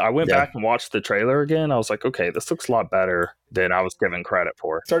good. I went back and watched the trailer again. I was like, okay, this looks a lot better than I was given credit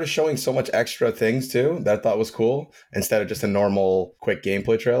for. Started showing so much extra things too that I thought was cool, instead of just a normal quick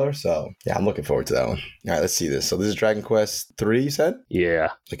gameplay trailer. So yeah, I'm looking forward to that one. All right, let's see this. So this is Dragon Quest 3, you said?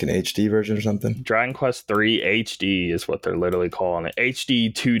 Yeah. Like an HD version or something? Dragon Quest 3 HD is what they're literally calling it.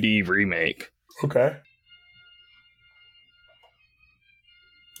 HD 2D remake. Okay.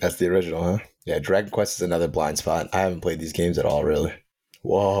 That's the original, huh? Yeah, Dragon Quest is another blind spot. I haven't played these games at all, really.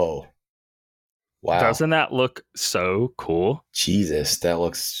 Whoa. Wow. Doesn't that look so cool? Jesus, that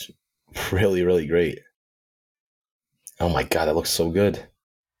looks really, really great. Oh my God, that looks so good.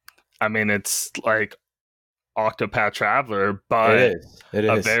 I mean, it's like Octopath Traveler, but it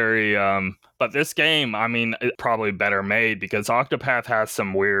is. But this game, I mean, it's probably better made, because Octopath has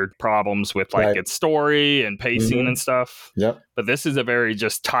some weird problems with like its story and pacing and stuff. Yep. But this is a very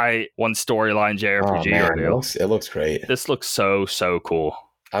just tight one storyline JRPG. It looks great. This looks so cool.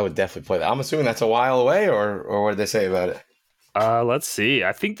 I would definitely play that. I'm assuming that's a while away, or what did they say about it? Let's see.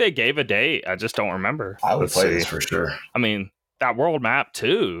 I think they gave a date. I just don't remember. I would play this for sure. I mean, that world map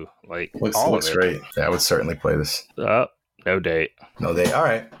too. Like, looks great. Yeah, I would certainly play this. No date. No date. All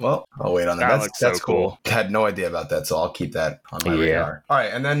right. Well, I'll wait on that. That's cool. I had no idea about that, so I'll keep that on my radar. All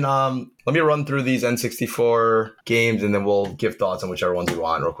right, and then let me run through these N64 games, and then we'll give thoughts on whichever ones we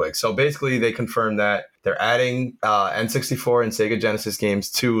want real quick. So basically, they confirmed that they're adding N64 and Sega Genesis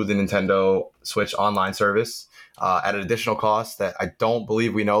games to the Nintendo Switch online service at an additional cost that I don't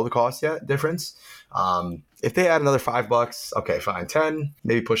believe we know the cost yet, difference. If they add another $5, okay, fine. 10,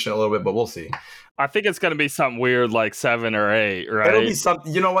 maybe pushing it a little bit, but we'll see. I think it's going to be something weird like 7 or 8, right? It'll be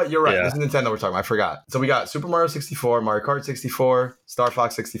something. You know what? You're right. Yeah. This is Nintendo we're talking about. I forgot. So we got Super Mario 64, Mario Kart 64, Star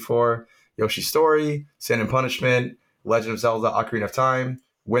Fox 64, Yoshi's Story, Sin and Punishment, Legend of Zelda Ocarina of Time,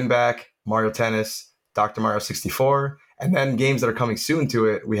 Winback, Mario Tennis, Dr. Mario 64, and then games that are coming soon to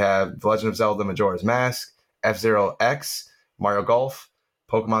it. We have The Legend of Zelda Majora's Mask, F-Zero X, Mario Golf,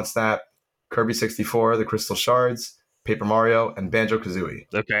 Pokemon Snap, Kirby 64, The Crystal Shards, Paper Mario, and Banjo-Kazooie.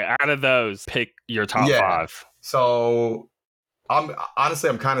 Okay, out of those, pick your top 5. So, I'm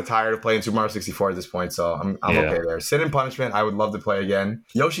kind of tired of playing Super Mario 64 at this point, so I'm okay there. Sin and Punishment, I would love to play again.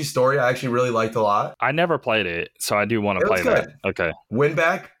 Yoshi's Story, I actually really liked a lot. I never played it, so I do want to play that. Okay.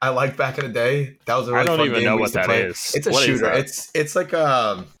 Winback, I liked back in the day. That was a really fun game. I don't even know what that is. It's a shooter. It's like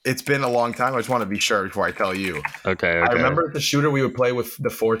it's been a long time. I just want to be sure before I tell you. Okay. I remember the shooter we would play with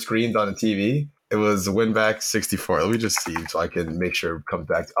the 4 screens on the TV. It was Winback 64. Let me just see so I can make sure it comes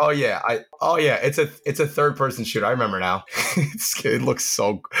back. It's a third person shooter. I remember now. It looks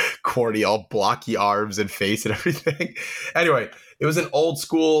so corny, all blocky arms and face and everything. Anyway, it was an old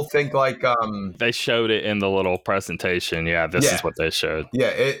school think like they showed it in the little presentation. Yeah, this is what they showed. Yeah,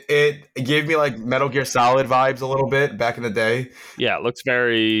 it gave me like Metal Gear Solid vibes a little bit back in the day. Yeah, it looks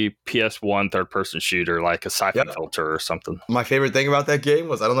very PS1 third person shooter, like a siphon filter or something. My favorite thing about that game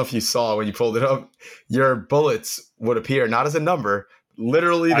was, I don't know if you saw when you pulled it up, your bullets would appear not as a number.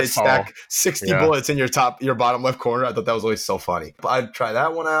 Literally, they stack 60 bullets in your bottom left corner. I thought that was always so funny. But I'd try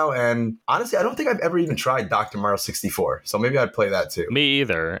that one out. And honestly, I don't think I've ever even tried Dr. Mario 64. So maybe I'd play that too. Me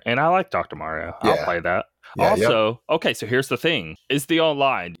either. And I like Dr. Mario. I'll play that. Also, okay, so here's the thing. Is the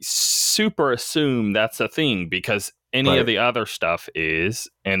online super assume that's a thing because any of the other stuff is,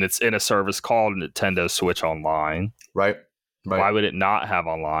 and it's in a service called Nintendo Switch Online. Right. Why would it not have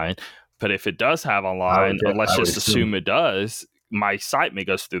online? But if it does have online, let's just assume it does. My excitement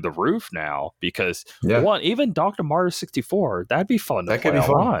goes through the roof now because even Dr. Mario 64, that'd be fun to play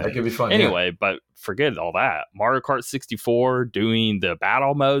online. That could be fun. Anyway, but forget all that. Mario Kart 64 doing the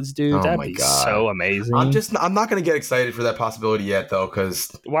battle modes, dude, that'd be so amazing. I'm not going to get excited for that possibility yet, though, because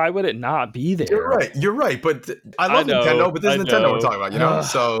why would it not be there? You're right. But I love Nintendo, but this is Nintendo we're talking about, you know?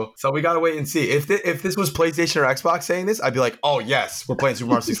 So we got to wait and see. If this was PlayStation or Xbox saying this, I'd be like, oh, yes, we're playing Super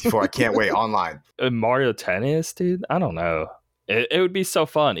Mario 64. I can't wait online. Mario Tennis, dude? I don't know. It would be so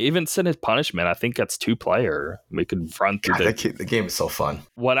fun. Even Sin is Punishment, I think that's 2-player. We could run through the game is so fun.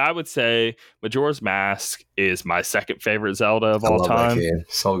 What I would say, Majora's Mask is my second favorite Zelda of all time. That game.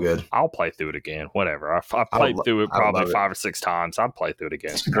 So good. I'll play through it again. Whatever. I've played through it probably 5 or 6 times. I'd play through it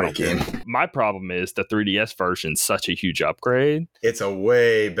again. It's a great game. My problem is the 3DS version is such a huge upgrade. It's a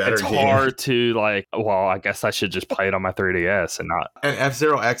way better game. It's hard to I guess I should just play it on my 3DS and not. And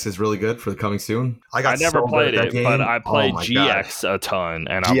F-Zero X is really good for coming soon. I never played it, but I played GX a ton,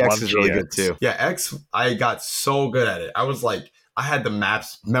 and I love GX. Is really good too. Yeah, X, I got so good at it. I was like, I had the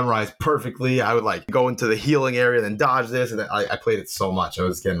maps memorized perfectly. I would like go into the healing area, then dodge this, and then I played it so much. I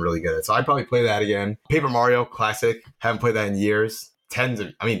was getting really good at it. So I'd probably play that again. Paper Mario, classic. Haven't played that in years.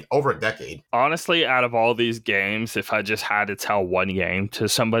 Over a decade. Honestly, out of all these games, if I just had to tell one game to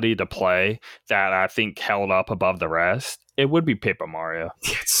somebody to play that I think held up above the rest, it would be Paper Mario.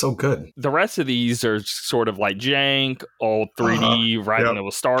 Yeah, it's so good. The rest of these are sort of like jank, old 3D, when it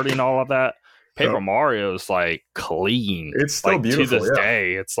was starting, all of that. Paper Mario is like clean. It's still beautiful. To this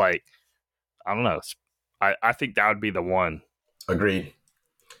day, it's like, I don't know. I think that would be the one. Agreed.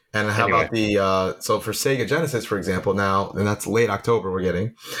 And how about so for Sega Genesis, for example, now, and that's late October we're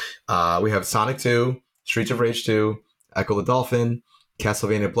getting, we have Sonic 2, Streets of Rage 2, Echo the Dolphin,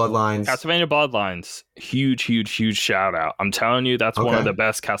 Castlevania Bloodlines. Huge shout out. I'm telling you, that's one of the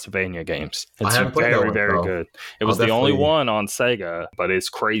best Castlevania games. It's very good. It was the only one on Sega, but it's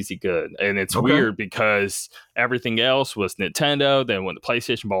crazy good. And it's weird because everything else was Nintendo, then went to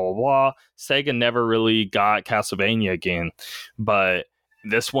PlayStation, blah, blah, blah. Sega never really got Castlevania again, but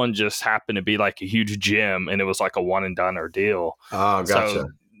this one just happened to be like a huge gem, and it was like a one and done ordeal. Oh, gotcha. So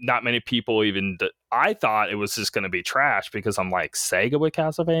not many people even. I thought it was just going to be trash because I'm like, Sega with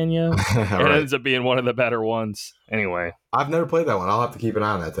Castlevania. It ends up being one of the better ones. Anyway, I've never played that one. I'll have to keep an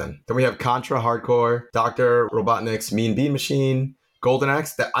eye on that then. Then we have Contra Hardcore, Dr. Robotnik's Mean Bean Machine, Golden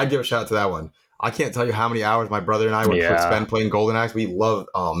Axe. I give a shout out to that one. I can't tell you how many hours my brother and I would spend playing Golden Axe. We love.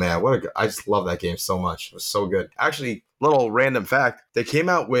 Oh man, I just love that game so much. It was so good. Actually, little random fact: they came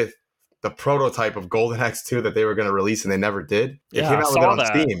out with the prototype of Golden Axe 2 that they were going to release, and they never did. It came out with it on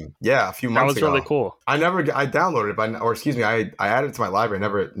Steam. Yeah, a few months ago. That was really cool. I downloaded it, I added it to my library.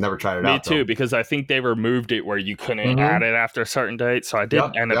 Never tried it out. Me too, because I think they removed it where you couldn't add it after a certain date, so I did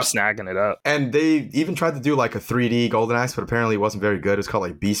end up snagging it up. And they even tried to do like a 3D Golden Axe, but apparently it wasn't very good. It was called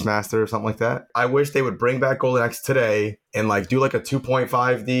like Beastmaster or something like that. I wish they would bring back Golden Axe today and like do like a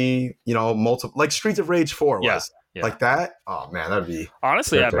 2.5D, like Streets of Rage 4 was. Yeah. Like that? Oh, man, that'd be...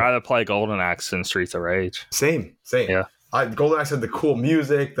 Honestly, perfect. I'd rather play Golden Axe than Streets of Rage. Same. Yeah. Golden Axe had the cool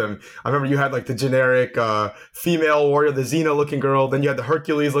music. I remember you had like the generic female warrior, the Xena looking girl. Then you had the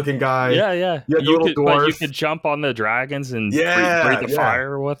Hercules looking guy. Yeah. You had the little dwarf. But you could jump on the dragons and breathe the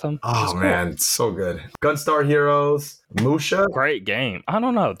fire with them. Oh, man, it's so good. Gunstar Heroes, Musha. Great game. I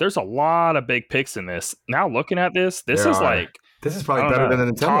don't know. There's a lot of big picks in this. Now looking at this is like... This is probably better than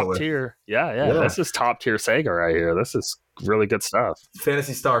the Nintendo top tier. Yeah. This is top tier Sega right here. This is really good stuff.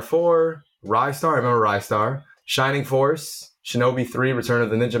 Phantasy Star 4, Rystar. I remember Rystar. Shining Force, Shinobi 3, Return of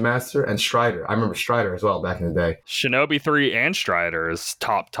the Ninja Master, and Strider. I remember Strider as well back in the day. Shinobi 3 and Strider is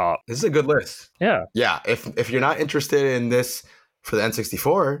top. This is a good list. Yeah. Yeah. If you're not interested in this for the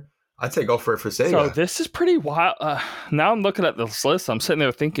N64, I'd say go for it for Sega. So this is pretty wild. Now I'm looking at this list. I'm sitting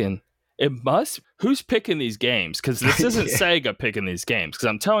there thinking, who's picking these games? Because this isn't Sega picking these games. Because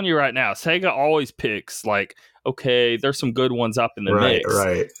I'm telling you right now, Sega always picks like, okay, there's some good ones up in the mix.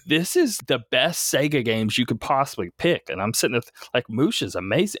 Right. This is the best Sega games you could possibly pick. And I'm sitting there like, Musha's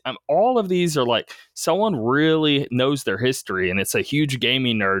amazing. All of these are like, someone really knows their history, and it's a huge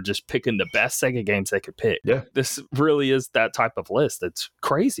gaming nerd just picking the best Sega games they could pick. Yeah. This really is that type of list. It's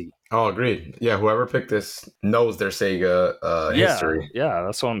crazy. Oh, agreed. Yeah, whoever picked this knows their Sega history. Yeah,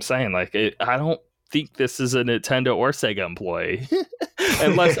 that's what I'm saying. Like, I don't think this is a Nintendo or Sega employee.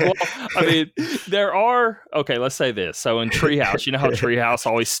 Unless, well, I mean, there are, okay, let's say this. So in Treehouse, you know how Treehouse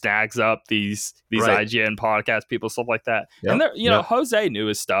always snags up these IGN podcast people, stuff like that. Yep, and you know, Jose knew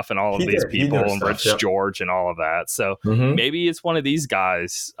his stuff and all of these people, and Rich George and all of that. So maybe it's one of these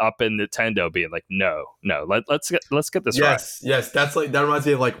guys up in Nintendo being like, no, let's get this right. Yes, that's like, that reminds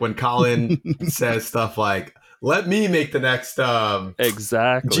me of like when Colin says stuff like, let me make the next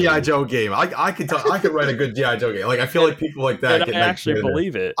exactly G.I. Joe game. I could write a good G.I. Joe game. Like, I feel like people like that. I actually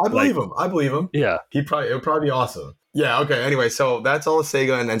believe it. I believe him. Yeah. It would probably be awesome. Yeah. Okay. Anyway, so that's all the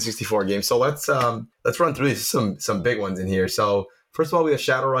Sega and N64 games. So let's run through these. Some big ones in here. So first of all, we have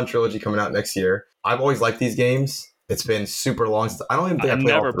Shadowrun Trilogy coming out next year. I've always liked these games. It's been super long. I don't even think I've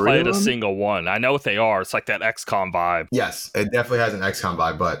never played a single one. I know what they are. It's like that XCOM vibe. Yes, it definitely has an XCOM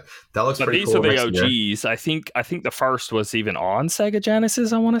vibe, but that looks pretty cool. But these are the OGs. I think the first was even on Sega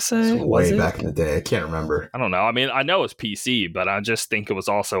Genesis, I want to say. So way back in the day. I can't remember. I don't know. I mean, I know it's PC, but I just think it was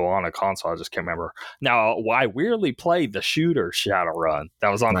also on a console. I just can't remember. Now, I weirdly played the shooter Shadowrun. That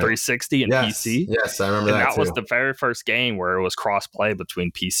was on 360 and PC. Yes, I remember that too. That was the very first game where it was cross-play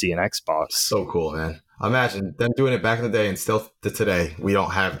between PC and Xbox. So cool, man. Imagine them doing it back in the day and still to today. We don't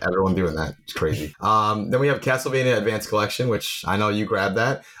have everyone doing that. It's crazy. Then we have Castlevania Advanced Collection, which I know you grabbed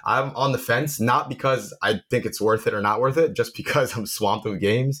that. I'm on the fence, not because I think it's worth it or not worth it, just because I'm swamped with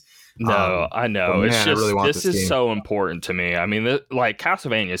games. No, I know. It's just, this is so important to me. I mean, like,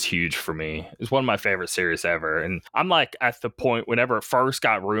 Castlevania is huge for me. It's one of my favorite series ever. And I'm like at the point whenever it first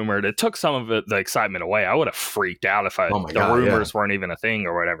got rumored, it took some of the excitement away. I would have freaked out if the rumors weren't even a thing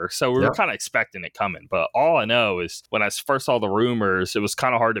or whatever. So we were kind of expecting it coming. But all I know is when I first saw the rumors, it was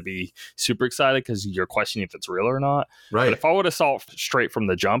kind of hard to be super excited because you're questioning if it's real or not. Right. But if I would have saw it straight from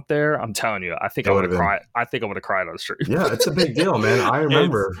the jump there, I'm telling you, I think I would have cried. I think I would have cried on the street. Yeah, it's a big deal, man. I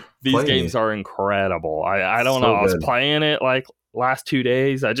remember. These games are incredible. I don't know. I was playing it like last 2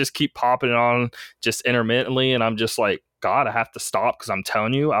 days. I just keep popping it on just intermittently, and I'm just like, God, I have to stop because I'm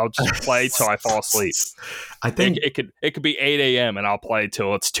telling you, I'll just play till I fall asleep. I think it could be 8 a.m. and I'll play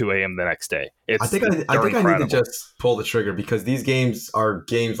till it's 2 a.m. the next day. I think I need to just pull the trigger because these games are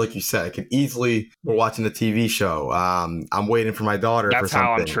games, like you said, I could easily, we're watching the TV show. I'm waiting for my daughter for something. That's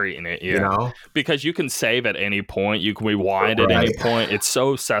how I'm treating it, yeah. You know? Because you can save at any point. You can rewind at any point. It's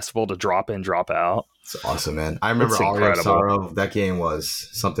so accessible to drop in, drop out. It's awesome, man. I remember Aria of Sorrow. That game was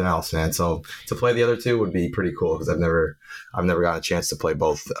something else, man. So to play the other two would be pretty cool because I've never gotten a chance to play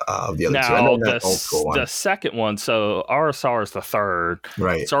both of the other two. I know that old school one. The second one, so Aria Sorrow is the third.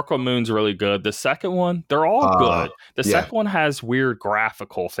 Right. Circle of Moon's really good. The second one, they're all good. The second one has weird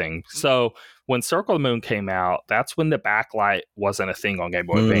graphical things. So when Circle of the Moon came out, that's when the backlight wasn't a thing on Game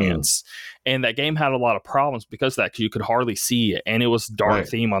Boy Advance. And that game had a lot of problems because of that, because you could hardly see it. And it was dark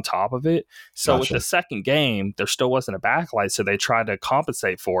theme on top of it. So with the second game, there still wasn't a backlight. So they tried to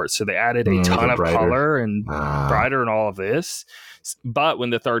compensate for it. So they added a ton of color and brighter and all of this. But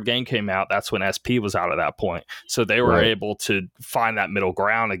when the third game came out, that's when SP was out at that point. So they were able to find that middle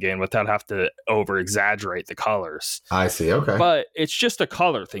ground again without having to over exaggerate the colors. I see. Okay. But it's just a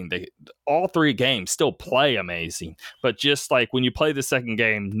color thing. All three games still play amazing. But just like when you play the second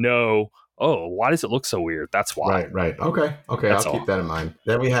game, why does it look so weird? That's why. Right. Okay. I'll keep that in mind.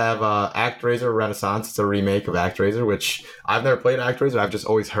 Then we have ActRaiser Renaissance. It's a remake of ActRaiser, which I've never played ActRaiser. I've just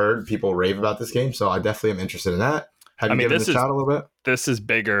always heard people rave about this game. So I definitely am interested in that. Have you given this a shot a little bit? This is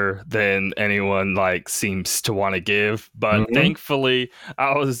bigger than anyone seems to want to give, but thankfully,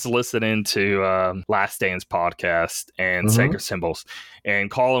 I was listening to Last Dance podcast and Sacred Symbols, and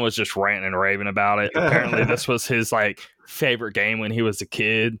Colin was just ranting and raving about it. Apparently, this was his favorite game when he was a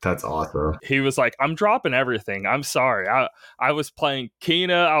kid. That's awesome. He was like, "I'm dropping everything. I'm sorry. I was playing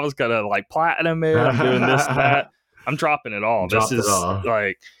Kena. I was gonna platinum it. I'm doing this and that. I'm dropping it all. This is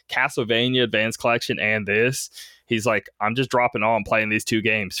Castlevania Advanced Collection and this." He's like, I'm just dropping all and playing these two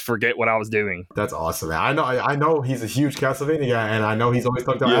games. Forget what I was doing. That's awesome, man. I know he's a huge Castlevania guy, and I know he's always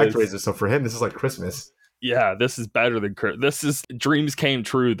talked about ActRaiser. So for him, this is like Christmas. Yeah, this is better than this is dreams came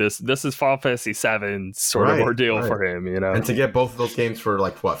true. This is Final Fantasy VII sort of ordeal for him, you know. And to get both of those games for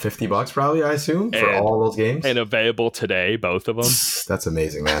 $50 probably, I assume, for all those games, and available today, both of them. That's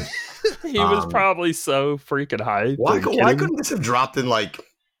amazing, man. He was probably so freaking hyped. Why couldn't this have dropped in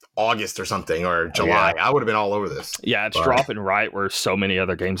August or something, or July? I would have been all over this. Yeah, it's dropping right where so many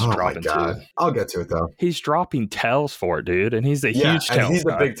other games are dropping too. I'll get to it though. He's dropping Tails for it, dude, and he's a huge Tails and he's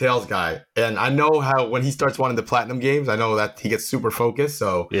guy. A big Tails guy. And I know how when he starts wanting the platinum games, I know that he gets super focused.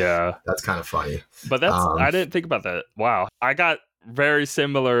 So yeah, that's kind of funny. But that's I didn't think about that. Wow, I got very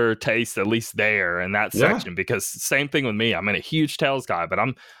similar taste, at least there in that section, because same thing with me. I'm a huge Tails guy, but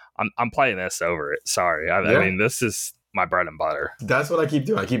I'm I'm playing this over it. Sorry. I mean, this is my bread and butter. That's what I keep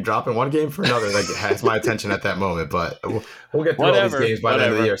doing. I keep dropping one game for another that has my attention at that moment. But we'll get through all these games by the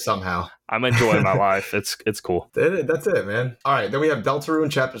end of the year somehow. I'm enjoying my life. It's cool. That's it, man. All right, then we have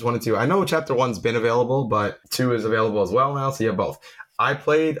Deltarune chapters 1 and 2. I know chapter 1's been available, but 2 is available as well now, so you have both. I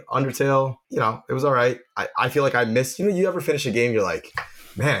played Undertale. It was all right. I feel like I missed. You ever finish a game, you're like,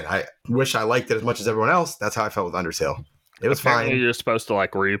 man, I wish I liked it as much as everyone else. That's how I felt with Undertale. It was fine. You're supposed to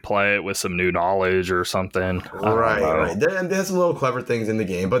replay it with some new knowledge or something. Right. There's some little clever things in the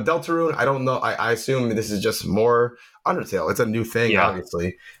game. But Deltarune, I don't know. I assume this is just more Undertale. It's a new thing,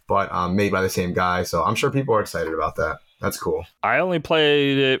 obviously, but made by the same guy. So I'm sure people are excited about that. That's cool. I only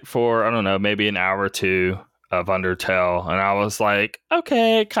played it for, I don't know, maybe an hour or two of Undertale. And I was like,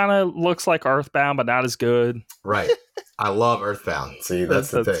 okay, it kind of looks like Earthbound, but not as good. Right. I love Earthbound. See,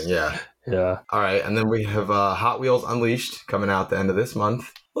 that's the thing. Yeah. Yeah. All right. And then we have Hot Wheels Unleashed coming out the end of this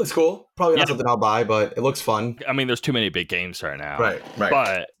month. Looks cool. Probably not something I'll buy, but it looks fun. I mean, there's too many big games right now. Right.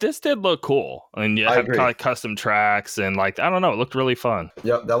 But this did look cool. And you have kind of custom tracks and I don't know, it looked really fun.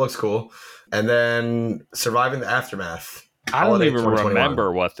 Yep, that looks cool. And then Surviving the Aftermath. I don't even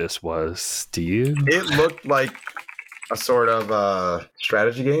remember what this was. Do you? It looked like a sort of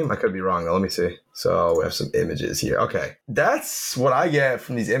strategy game. I could be wrong, though. Let me see. So we have some images here. Okay. That's what I get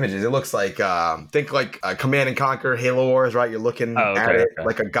from these images. It looks like, think like Command and Conquer, Halo Wars, right? You're looking at it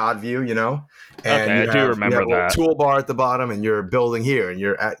like a god view, And I do remember that. A toolbar at the bottom, and you're building here, and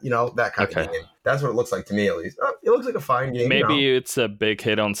you're at, that kind of game. That's what it looks like to me, at least. It looks like a fine game. Maybe it's a big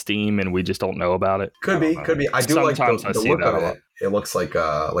hit on Steam, and we just don't know about it. Could be. I do Sometimes like the look of it. It looks like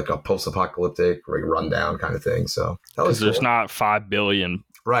a post-apocalyptic rundown kind of thing. So because there's not 5 billion.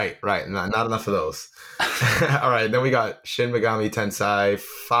 Right. Not enough of those. All right. Then we got Shin Megami Tensei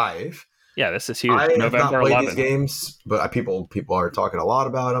 5. Yeah, this is huge. I November have not played 11th. these games, but people are talking a lot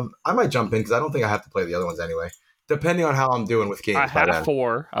about them. I might jump in because I don't think I have to play the other ones anyway. Depending on how I'm doing with games. I have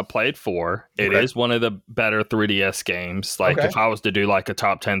 4. I played 4. It is one of the better 3DS games. If I was to do a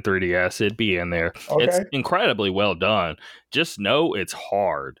top 10 3DS, it'd be in there. Okay. It's incredibly well done. Just know it's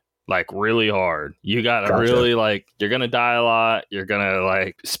hard. Really hard. You gotta really you're gonna die a lot. You're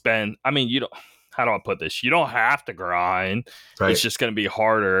gonna spend. I mean, you don't. How do I put this? You don't have to grind. Right. It's just gonna be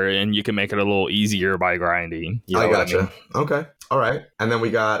harder, and you can make it a little easier by grinding. I gotcha. Okay. All right. And then we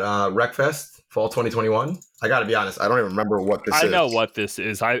got Wreckfest Fall 2021. I gotta be honest. I don't even remember what this is. I know what this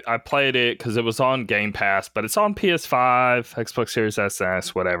is. I played it because it was on Game Pass, but it's on PS5, Xbox Series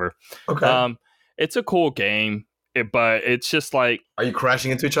S, whatever. Okay. It's a cool game. But it's just Are you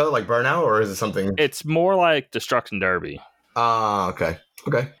crashing into each other like Burnout, or is it something? It's more like Destruction Derby. Okay.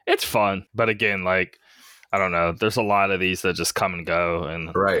 It's fun, but again, I don't know. There's a lot of these that just come and go,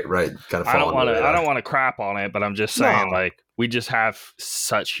 and right. Kind of. I don't want to crap on it, but I'm just saying, we just have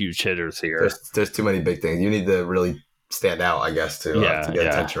such huge hitters here. There's too many big things. You need to really stand out, I guess, to get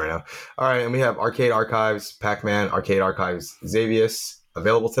attention right now. All right, and we have Arcade Archives, Pac-Man, Arcade Archives, Xavius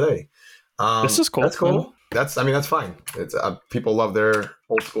available today. This is cool. That's cool. That's fine. It's people love their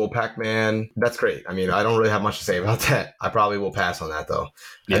old school Pac-Man. That's great. I mean, I don't really have much to say about that. I probably will pass on that though.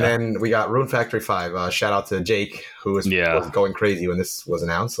 Yeah. And then we got Rune Factory 5. Shout out to Jake, who was going crazy when this was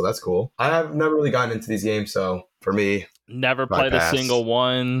announced. So that's cool. I have never really gotten into these games, so for me, never played a single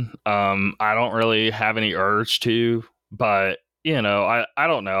one. I don't really have any urge to, but I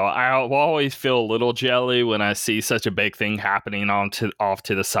don't know. I will always feel a little jelly when I see such a big thing happening off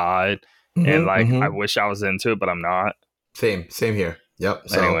to the side. And I wish I was into it, but I'm not. Same here. Yep.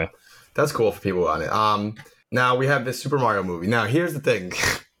 So anyway, that's cool for people on it. Now we have this Super Mario movie. Now here's the thing.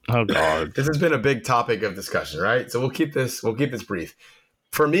 Oh God, this has been a big topic of discussion, right? So we'll keep this brief.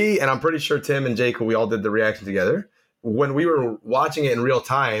 For me, and I'm pretty sure Tim and Jake, we all did the reaction together. When we were watching it in real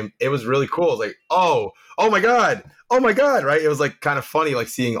time, it was really cool. It was like, oh my God, right? It was kind of funny,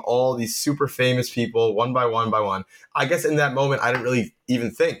 seeing all these super famous people one by one. I guess in that moment, I didn't really even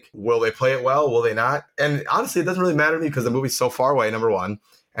think, will they play it well? Will they not? And honestly, it doesn't really matter to me because the movie's so far away, number one.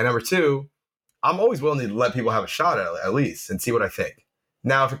 And number two, I'm always willing to let people have a shot at least and see what I think.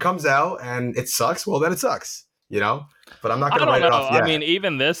 Now, if it comes out and it sucks, well, then it sucks, But I'm not going to write it off yet. I mean,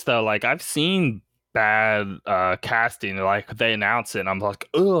 even this, though, I've seen bad casting, they announce it and I'm like,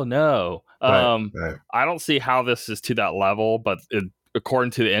 oh no. Right. I don't see how this is to that level, but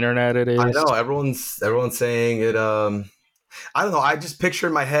according to the internet, it is. I know everyone's saying it. I don't know. I just picture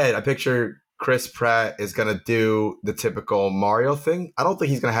in my head. I picture Chris Pratt is going to do the typical Mario thing. I don't think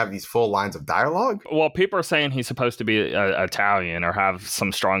he's going to have these full lines of dialogue. Well, people are saying he's supposed to be Italian or have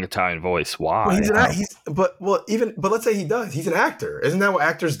some strong Italian voice. Why? But let's say he does. He's an actor. Isn't that what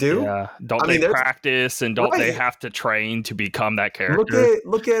actors do? Yeah. Don't they practice and don't they have to train to become that character?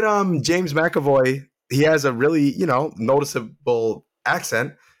 Look at James McAvoy. He has a really, noticeable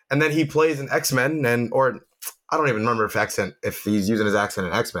accent, and then he plays an X-Men or I don't even remember if he's using his accent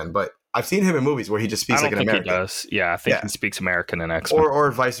in X-Men, but I've seen him in movies where he just speaks like an American. He does. Yeah, I think he speaks American in X-Men. Or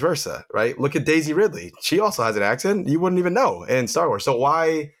vice versa, right? Look at Daisy Ridley. She also has an accent. You wouldn't even know in Star Wars. So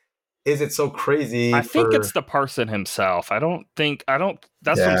why is it so crazy? I think it's the person himself. That's what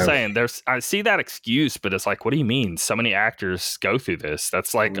I'm saying. I see that excuse, but it's like, what do you mean? So many actors go through this.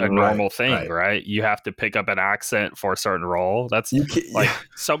 That's like a normal thing, right? You have to pick up an accent for a certain role.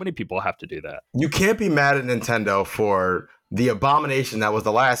 So many people have to do that. You can't be mad at Nintendo for the abomination that was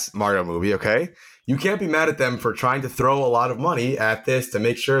the last Mario movie, okay? You can't be mad at them for trying to throw a lot of money at this to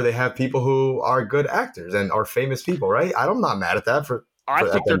make sure they have people who are good actors and are famous people, right? I'm not mad at that. I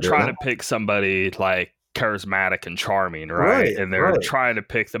think they're trying to pick somebody like charismatic and charming, right? And they're trying to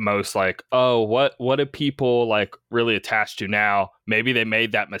pick the most like, oh, what do people like really attach to now? Maybe they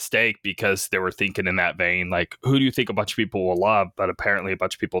made that mistake because they were thinking in that vein, like, who do you think a bunch of people will love? But apparently a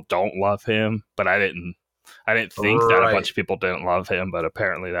bunch of people don't love him. But I didn't think that a bunch of people didn't love him, but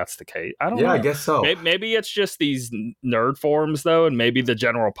apparently that's the case. I don't know. I guess so. Maybe it's just these nerd forums, though, and maybe the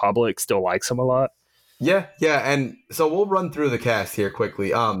general public still likes him a lot. Yeah, and so we'll run through the cast here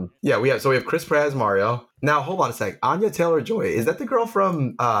quickly. We have Chris Pratt as Mario. Now, hold on a sec. Anya Taylor-Joy, is that the girl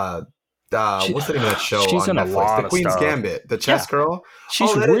from what's the name of that show she's on in Netflix? A lot the Queen's Gambit, the chess girl.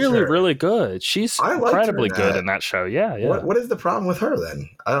 She's really, really good. She's incredibly good in that show. Yeah. What is the problem with her then?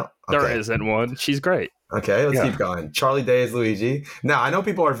 There isn't one. She's great. Okay, let's keep going. Charlie Day is Luigi. Now, I know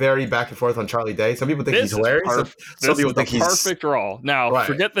people are very back and forth on Charlie Day. Some people think he's hilarious. Some people think he's perfect role. Now,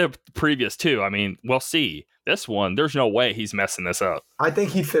 forget the previous two. I mean, we'll see. This one, there's no way he's messing this up. I think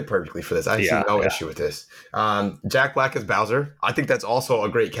he'd fit perfectly for this. I see no issue with this. Jack Black as Bowser. I think that's also a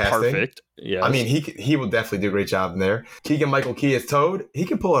great casting. Perfect. Yeah. I mean, he will definitely do a great job in there. Keegan-Michael Key as Toad. He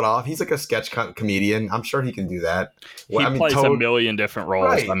can pull it off. He's like a sketch comedian. I'm sure he can do that. He plays Toad, a million different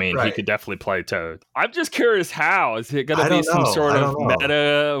roles. He could definitely play Toad. I'm just curious how. Is it going to be some sort of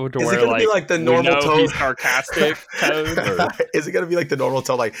meta? Is it going to be like the normal Toad? He's sarcastic Toad? Is it going to be like the normal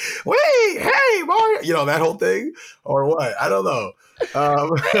Toad? Like, wait, hey, Mario. That whole thing? Or what? I don't know. There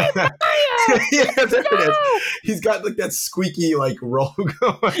it is. He's got like that squeaky like roll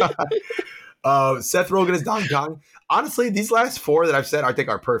going on. Seth Rogen is Donkey Kong. Honestly, these last four that I've said I think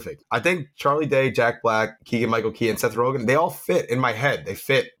are perfect. I think Charlie Day, Jack Black, Keegan-Michael Key, and Seth Rogen, they all fit in my head. They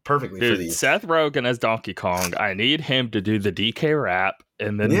fit perfectly for these. Seth Rogen as Donkey Kong. I need him to do the DK rap,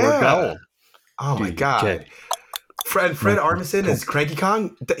 and then we're going. Oh my God. Fred Armisen is Cranky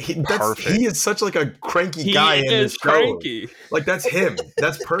Kong. He is such like a cranky guy in this show. Cranky. Like that's him.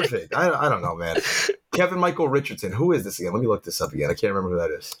 That's perfect. I don't know, man. Kevin Michael Richardson. Who is this again? Let me look this up again. I can't remember who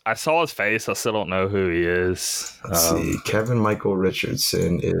that is. I saw his face. I still don't know who he is. Let's see. Kevin Michael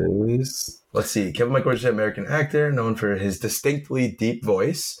Richardson is. Let's see. Kevin Michael Richardson, American actor, known for his distinctly deep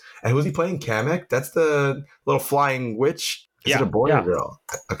voice. And who's he playing? Kamek. That's the little flying witch. Is it a boy or a girl?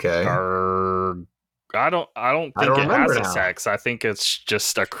 Okay. I don't think it has a sex. I think it's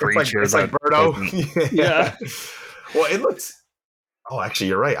just a creature. It's like Birdo. Yeah. Well, it looks. Oh, actually,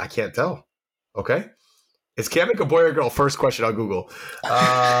 you're right. I can't tell. Okay. Is Kamek a boy or girl? First question on Google.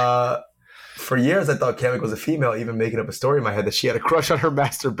 For years, I thought Kamek was a female, even making up a story in my head that she had a crush on her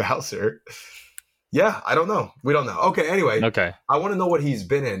master Bowser. Yeah, I don't know. We don't know. Okay, anyway. Okay. I want to know what he's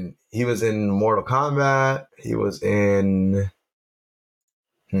been in. He was in Mortal Kombat. He was in.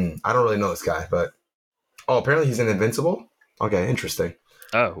 I don't really know this guy, but. Oh, apparently he's in Invincible? Okay, interesting.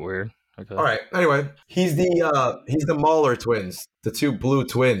 Oh, weird. Okay. All right. Anyway, he's the Mauler twins, the two blue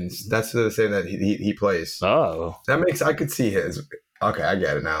twins. That's the same that he plays. Oh. I could see his. Okay, I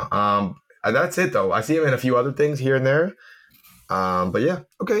get it now. That's it though. I see him in a few other things here and there. But yeah,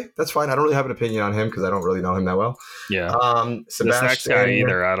 okay, that's fine. I don't really have an opinion on him because I don't really know him that well. Yeah. Sebastian, this next guy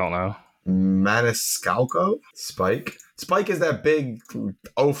either, I don't know. Maniscalco? Spike? Spike is that big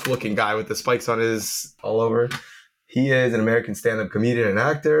oaf-looking guy with the spikes on his all over. He is an American stand-up comedian and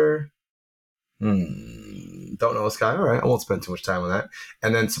actor. Don't know this guy. All right, I won't spend too much time on that.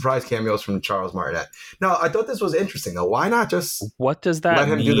 And then surprise cameos from Charles Martinet. Now, I thought this was interesting, though. Why not just what does that let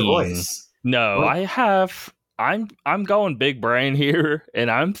him mean? Do the voice? No, I'm going big brain here,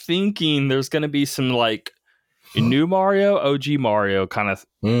 and I'm thinking there's going to be some like new Mario, OG Mario kind of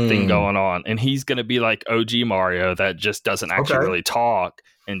thing going on, and he's going to be like OG Mario that just doesn't actually really talk,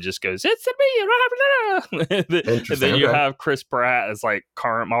 and just goes, "It's me," and then you have Chris Pratt as like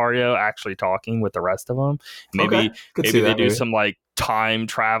current Mario actually talking with the rest of them. Maybe they do some like time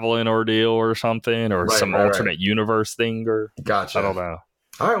traveling ordeal or something, or some alternate universe thing, or gotcha. I don't know.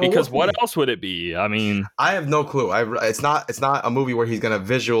 All right, well, because what else would it be? I mean, I have no clue. It's not a movie where he's going to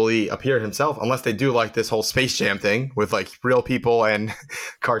visually appear himself, unless they do like this whole Space Jam thing with like real people and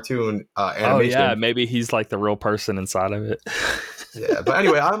cartoon animation. Oh yeah, maybe he's like the real person inside of it. Yeah, but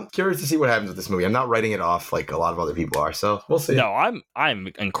anyway, I'm curious to see what happens with this movie. I'm not writing it off like a lot of other people are, so we'll see. No, I'm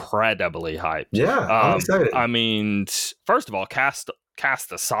incredibly hyped. Yeah, I'm excited. I mean, first of all, cast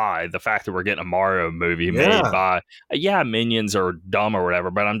aside the fact that we're getting a Mario movie made by Minions are dumb or whatever,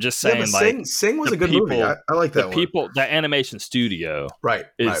 but I'm just saying like Sing was a good movie. I like that one. The animation studio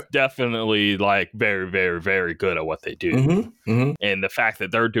is definitely like very, very, very good at what they do. And the fact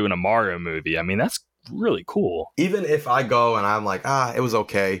that they're doing a Mario movie, I mean, that's really cool. Even if I go and I'm like, it was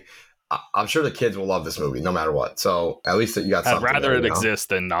okay, I'm sure the kids will love this movie no matter what. So at least that you got something. I'd rather it exist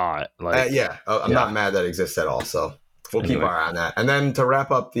than not. Like, I'm not mad that it exists at all. So we'll keep our eye on that. And then to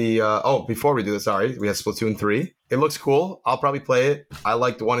wrap up the before we do this, we have Splatoon 3. It looks cool. I'll probably play it. I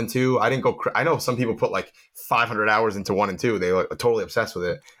liked 1 and 2. I didn't go. I know some people put like 500 hours into 1 and 2. They were totally obsessed with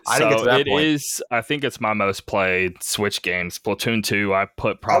it. I didn't get to that point. I think it's my most played Switch game. Splatoon 2. I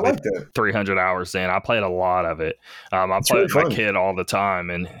put probably 300 hours in. I played a lot of it. I play with my kid all the time,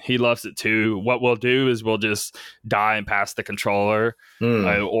 and he loves it too. What we'll do is we'll just die and pass the controller,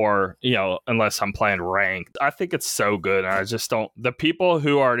 or unless I'm playing ranked. I think it's so good, and I just don't. The people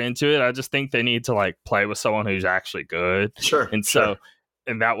who aren't into it, I just think they need to like play with someone who's actually good. So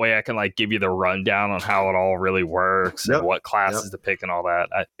and that way I can like give you the rundown on how it all really works and what classes to pick and all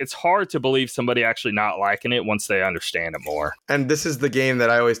that. It's hard to believe somebody actually not liking it once they understand it more. And this is the game that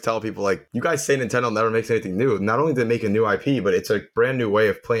I always tell people, like, you guys say Nintendo never makes anything new. Not only did they make a new IP, but it's a brand new way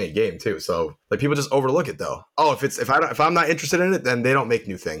of playing a game too. So like people just overlook it though. Oh, if I'm not interested in it, then they don't make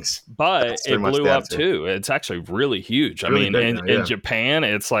new things. But it blew up too. It's actually really huge. Really in Japan,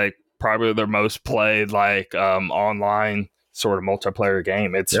 it's like probably their most played like online sort of multiplayer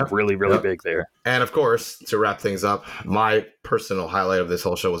game. It's really big there. And of course, to wrap things up, my personal highlight of this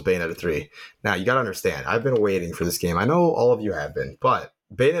whole show was Bayonetta 3. Now, you got to understand, I've been waiting for this game. I know all of you have been, but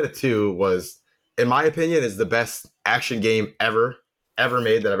Bayonetta 2 was, in my opinion, is the best action game ever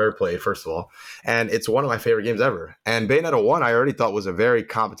made that I've ever played, first of all. And it's one of my favorite games ever. And Bayonetta 1, I already thought was a very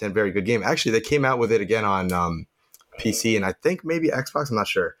competent, very good game. Actually, they came out with it again on PC and I think maybe Xbox, I'm not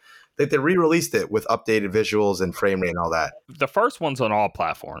sure. They re-released it with updated visuals and frame rate and all that. The first one's on all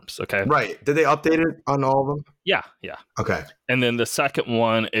platforms, okay? Right. Did they update it on all of them? Yeah. Okay. And then the second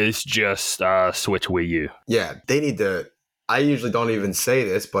one is just Switch Wii U. Yeah, they need to... I usually don't even say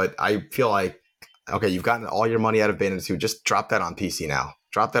this, but I feel like, okay, you've gotten all your money out of Bayonetta 2. Just drop that on PC now.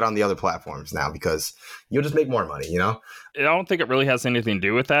 Drop that on the other platforms now because you'll just make more money, I don't think it really has anything to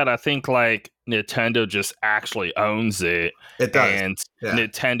do with that. I think like Nintendo just actually owns it. It does. And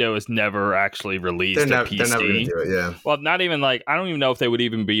Nintendo has never actually released a PC. They're never going to do it, yeah. Well, not even like, I don't even know if they would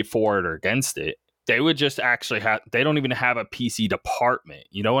even be for it or against it. They would just actually they don't even have a PC department.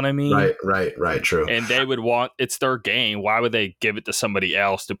 You know what I mean? Right, true. And they would it's their game. Why would they give it to somebody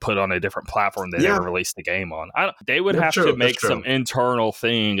else to put on a different platform they never released the game on? They would have to make some internal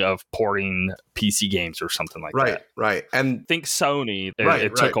thing of porting PC games or something like that. Right. And I think Sony,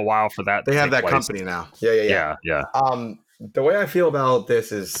 it took a while for that. They have that company now. Yeah. The way I feel about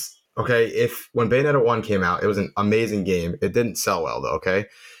this is, okay, when Bayonetta 1 came out, it was an amazing game. It didn't sell well though, okay?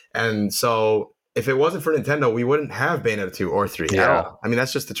 And so if it wasn't for Nintendo, we wouldn't have Bayonetta 2 or 3 at all. I mean,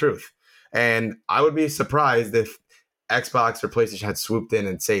 that's just the truth. And I would be surprised if Xbox or PlayStation had swooped in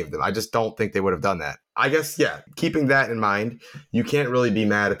and saved them. I just don't think they would have done that. I guess, keeping that in mind, you can't really be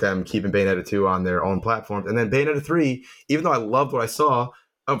mad at them keeping Bayonetta 2 on their own platforms. And then Bayonetta 3, even though I loved what I saw,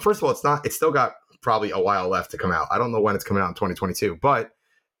 first of all, it's still got probably a while left to come out. I don't know when it's coming out in 2022, but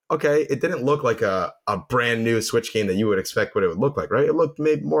okay, it didn't look like a brand new Switch game that you would expect what it would look like, right? It looked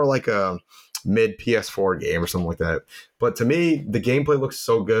maybe more like a mid PS4 game or something like that. But to me, the gameplay looks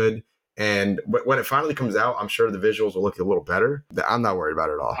so good. And when it finally comes out, I'm sure the visuals will look a little better. I'm not worried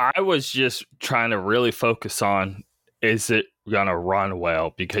about it at all. I was just trying to really focus on, is it going to run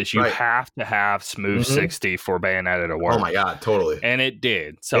well? Because you have to have smooth 60 for Bayonetta to work. Oh my God, totally. And it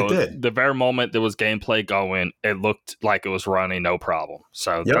did. So the very moment there was gameplay going, it looked like it was running no problem.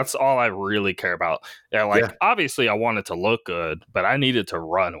 So that's all I really care about. Obviously I want it to look good, but I need it to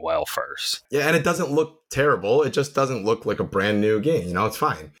run well first. Yeah, and it doesn't look terrible. It just doesn't look like a brand new game. It's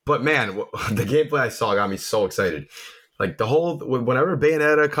fine. But man, the gameplay I saw got me so excited. Like whenever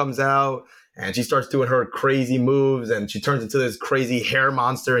Bayonetta comes out, and she starts doing her crazy moves, and she turns into this crazy hair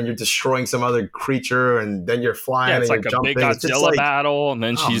monster, and you're destroying some other creature, and then you're flying. Yeah, it's and like you're a big jumping. Godzilla battle, and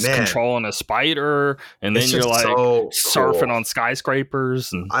then she's controlling a spider, and then you're like surfing on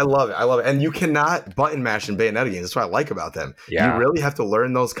skyscrapers. And I love it. And you cannot button mash in Bayonetta games. That's what I like about them. Yeah. You really have to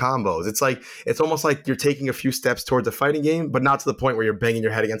learn those combos. It's almost like you're taking a few steps towards a fighting game, but not to the point where you're banging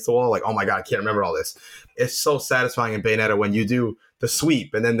your head against the wall. Like, oh my God, I can't remember all this. It's so satisfying in Bayonetta when you do the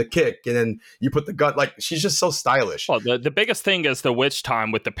sweep and then the kick and then you put the gun. Like, she's just so stylish. Well, the biggest thing is the witch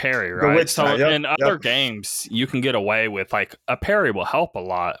time with the parry, right? In other games, you can get away with like a parry will help a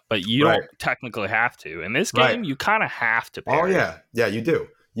lot, but you don't technically have to. In this game, you kind of have to parry. Oh, yeah, you do.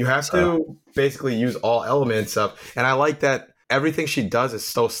 You have to basically use all elements of, and I like that everything she does is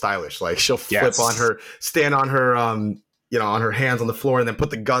so stylish. Like, she'll flip on her, stand on her, on her hands on the floor, and then put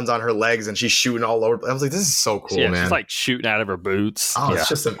the guns on her legs, and she's shooting all over. I was like, this is so cool, man. She's like shooting out of her boots. Oh, it's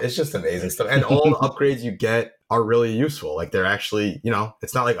just amazing stuff. And all the upgrades you get are really useful. Like, they're actually,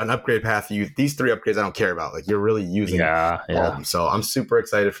 it's not like an upgrade path. These 3 upgrades I don't care about. Like, you're really using all of them. So I'm super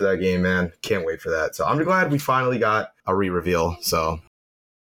excited for that game, man. Can't wait for that. So I'm glad we finally got a re-reveal. So.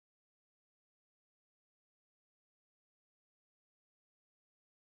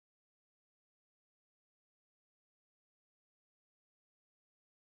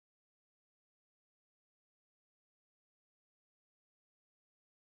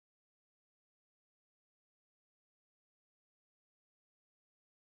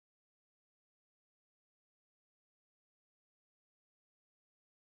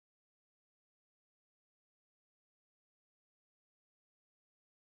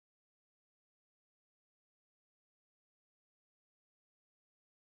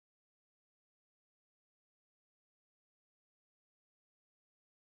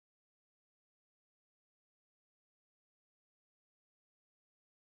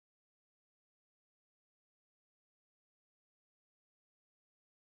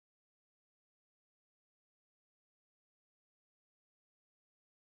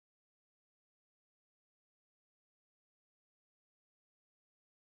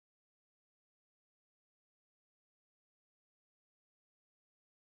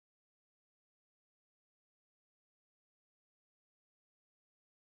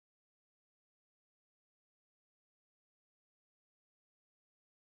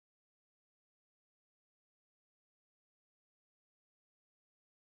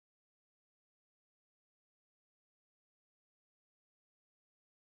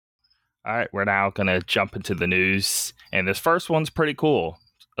 All right, we're now going to jump into the news. And this first one's pretty cool.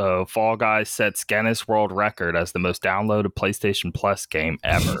 Fall Guys sets Guinness World Record as the most downloaded PlayStation Plus game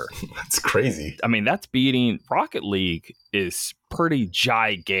ever. That's crazy. I mean, that's beating Rocket League is pretty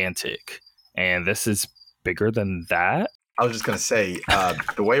gigantic. And this is bigger than that. I was just going to say,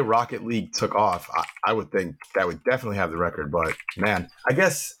 the way Rocket League took off, I would think that would definitely have the record. But, man, I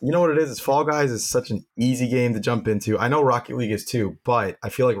guess, you know what it is? Fall Guys is such an easy game to jump into. I know Rocket League is too, but I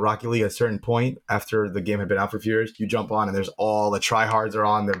feel like Rocket League at a certain point, after the game had been out for a few years, you jump on and there's all the tryhards are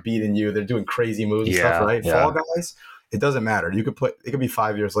on, they're beating you, they're doing crazy moves and stuff, right? Yeah. Fall Guys, it doesn't matter. It could be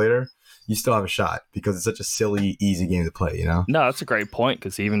 5 years later. You still have a shot because it's such a silly, easy game to play, No, that's a great point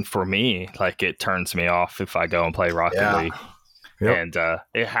because even for me, like it turns me off if I go and play Rocket League. Yep. And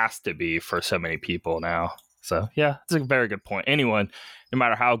it has to be for so many people now. So, yeah, it's a very good point. Anyone, no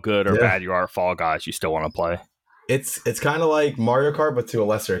matter how good or bad you are at Fall Guys, you still want to play. It's kind of like Mario Kart, but to a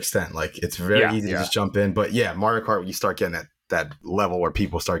lesser extent. Like, it's very easy to just jump in. But, Mario Kart, you start getting that level where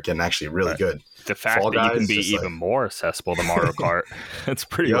people start getting actually really good. The fact that you can be even more accessible to Mario Kart, it's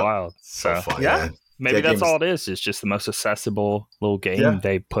pretty wild. So fun, man. Maybe that's all it is. It's just the most accessible little game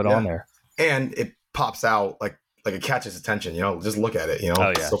they put on there. And it pops out like it catches attention, just look at it,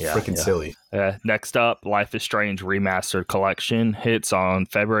 it's so freaking silly. Next up, Life is Strange Remastered Collection hits on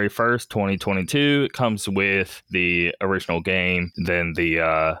February 1st, 2022. It comes with the original game, then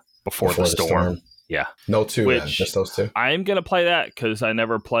the Before the Storm. Yeah. No two, just those two. I am going to play that because I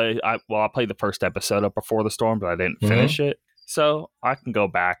never played, I played the first episode of Before the Storm, but I didn't finish it. So I can go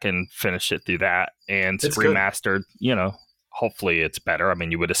back and finish it through that. And it's remastered, hopefully it's better. I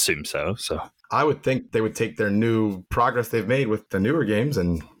mean, you would assume so. I would think they would take their new progress they've made with the newer games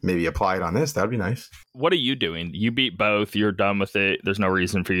and maybe apply it on this. That would be nice. What are you doing? You beat both. You're done with it. There's no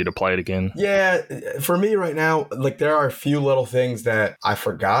reason for you to play it again. Yeah. For me right now, like there are a few little things that I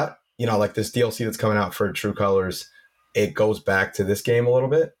forgot, like this DLC that's coming out for True Colors. It goes back to this game a little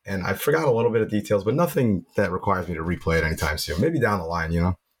bit. And I forgot a little bit of details, but nothing that requires me to replay it anytime soon. Maybe down the line,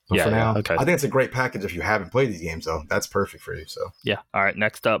 But for now, okay. I think it's a great package if you haven't played these games, though. That's perfect for you. So yeah. All right.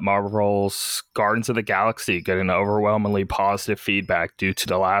 Next up, Marvel's Guardians of the Galaxy getting overwhelmingly positive feedback due to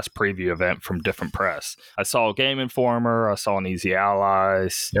the last preview event from different press. I saw Game Informer. I saw an Easy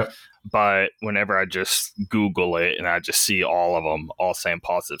Allies. Yep. But whenever I just Google it and I just see all of them all saying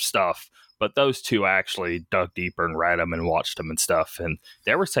positive stuff. But those two actually dug deeper and read them and watched them and stuff. And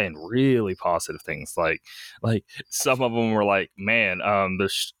they were saying really positive things. Like some of them were like, man,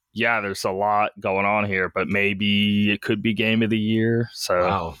 there's a lot going on here, but maybe it could be game of the year.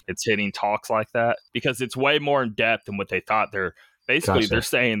 So It's hitting talks like that because it's way more in depth than what they thought. They're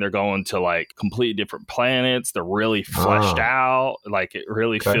saying they're going to like completely different planets. They're really fleshed out. Like it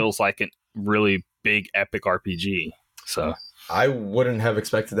really feels like a really big epic RPG. So I wouldn't have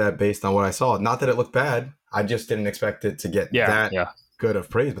expected that based on what I saw. Not that it looked bad. I just didn't expect it to get that good of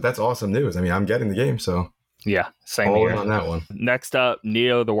praise, but that's awesome news. I mean, I'm getting the game, so yeah, same all here in on that one. Next up,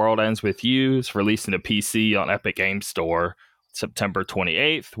 Neo: The World Ends With You is releasing a PC on Epic Games Store September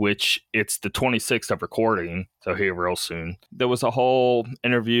 28th, which it's the 26th of recording, so here real soon. There was a whole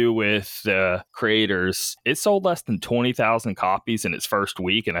interview with the creators. It sold less than 20,000 copies in its first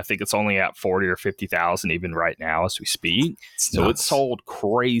week, and I think it's only at 40 or 50,000 even right now as we speak. So it sold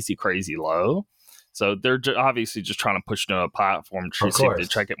crazy low. So they're obviously just trying to push it on a platform to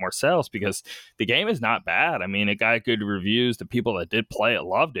try to get more sales because the game is not bad. I mean, it got good reviews. The people that did play it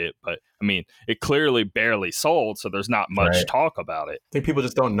loved it, but I mean, it clearly barely sold, so there's not much talk about it. I think people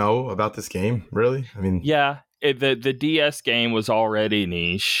just don't know about this game, really. I mean, the DS game was already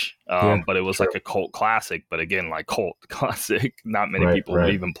niche, but it was like a cult classic. But again, like cult classic, not many people have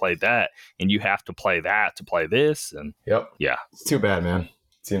even played that, and you have to play that to play this. And it's too bad, man.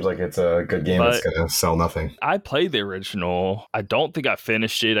 Seems like it's a good game that's going to sell nothing. I played the original. I don't think I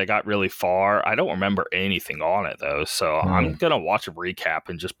finished it. I got really far. I don't remember anything on it, though. So I'm going to watch a recap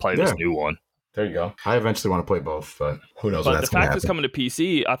and just play this new one. There you go. I eventually want to play both, but who knows when that's going to happen. The fact it's coming to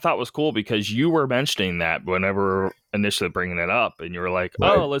PC, I thought was cool because you were mentioning that whenever initially bringing it up. And you were like,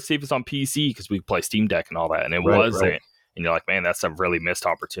 let's see if it's on PC because we play Steam Deck and all that. And it wasn't. And you're like, man, that's a really missed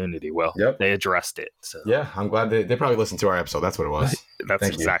opportunity. Well, they addressed it. So. Yeah, I'm glad they probably listened to our episode. That's what it was. That's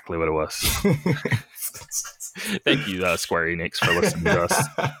exactly what it was. Thank you, Square Enix, for listening to us.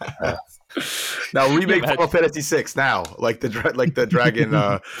 Now remake Final Fantasy VI now, like the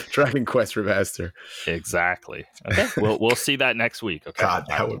Dragon Quest remaster. Exactly. Okay, we'll see that next week. Okay, God,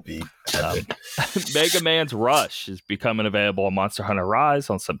 that would be epic. Mega Man's Rush is becoming available on Monster Hunter Rise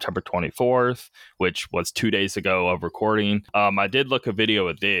on September 24th, which was 2 days ago of recording. I did look a video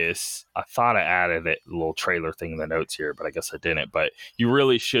of this. I thought I added a little trailer thing in the notes here, but I guess I didn't. But you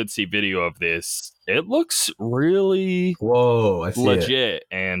really should see video of this. It looks really legit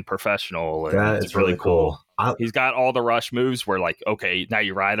and professional. And that is really cool. He's got all the Rush moves where, like, okay, now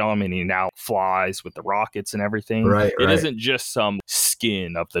you ride on him and he now flies with the rockets and everything. It isn't just some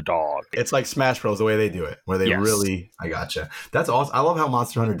skin of the dog. It's like Smash Bros. The way they do it, where they really, I gotcha. That's awesome. I love how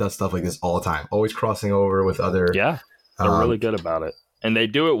Monster Hunter does stuff like this all the time, always crossing over with other. Yeah, they're really good about it. And they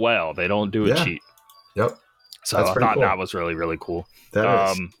do it well. They don't do it cheap. Yep. So I thought that was really, really cool.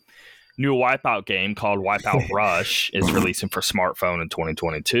 That is. New Wipeout game called Wipeout Rush is releasing for smartphone in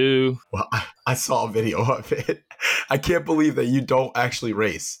 2022. Well, I saw a video of it. I can't believe that you don't actually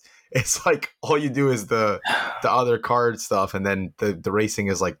race. It's like all you do is the other card stuff, and then the racing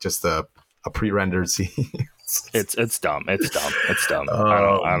is like just a pre-rendered scene. It's dumb. It's dumb.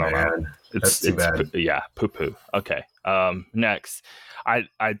 Oh, I don't know. That's too bad. Yeah, poo. Okay. Next. I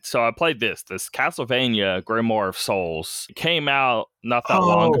played this Castlevania Grimoire of Souls. It came out not that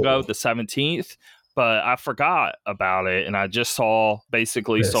long ago, the 17th, but I forgot about it, and I just saw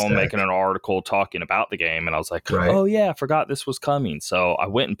someone making an article talking about the game, and I was like, oh yeah, I forgot this was coming. So I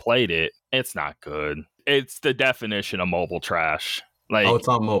went and played it. It's not good. It's the definition of mobile trash. Like, it's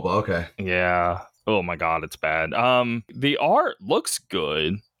on mobile. Okay. Yeah. Oh my God, it's bad. The art looks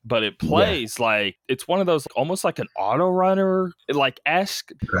good, but it plays like it's one of those almost like an auto runner like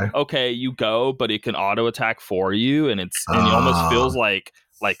esque. Okay, you go, but it can auto attack for you, and it almost feels like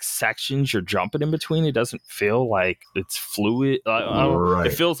sections you're jumping in between. It doesn't feel like it's fluid.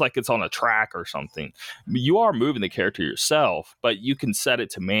 It feels like it's on a track or something. You are moving the character yourself, but you can set it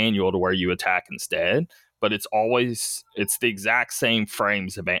to manual to where you attack instead. But it's the exact same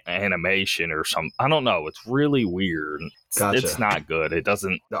frames of animation or something. I don't know. It's really weird. Gotcha. It's not good. It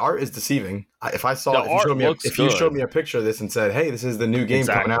doesn't. The art is deceiving. If you showed me a picture of this and said, "Hey, this is the new game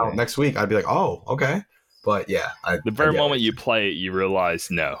coming out next week," I'd be like, "Oh, okay." But yeah, the very moment you play it, you realize,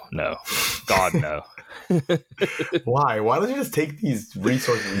 no, God, no. Why? Why don't you just take these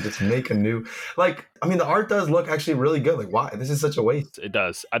resources and just make a new? Like, I mean, the art does look actually really good. Like, why? This is such a waste. It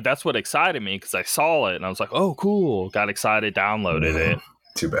does. That's what excited me because I saw it and I was like, oh, cool. Got excited, downloaded it.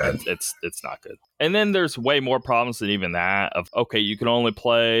 Too bad. It's not good. And then there's way more problems than even that. Of okay, you can only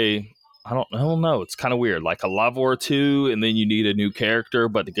play. I don't know. It's kind of weird. Like a level or two, and then you need a new character.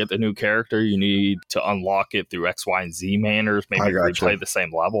 But to get the new character, you need to unlock it through X, Y, and Z manners. Maybe replay the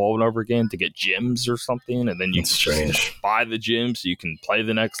same level over and over again to get gems or something. And then you can buy the gems so you can play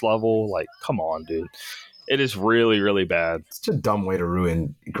the next level. Like, come on, dude. It is really, really bad. It's just a dumb way to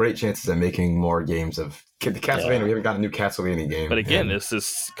ruin great chances at making more games of the Castlevania. Yeah. We haven't got a new Castlevania game. But again, this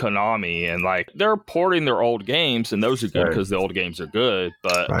is Konami, and like they're porting their old games, and those are good because the old games are good.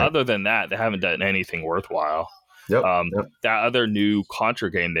 But other than that, they haven't done anything worthwhile. That other new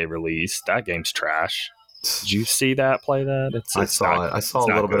Contra game they released, that game's trash. Did you see that? Play that? I saw it. I saw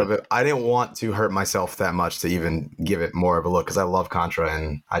a little bit of it. I didn't want to hurt myself that much to even give it more of a look because I love Contra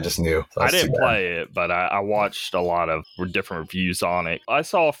and I just knew. So I didn't play it, but I watched a lot of different reviews on it. I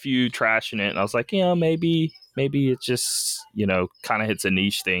saw a few trashing it, and I was like, maybe it just, kind of hits a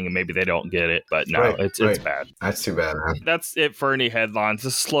niche thing and maybe they don't get it. But no, it's bad. That's too bad, man. That's it for any headlines.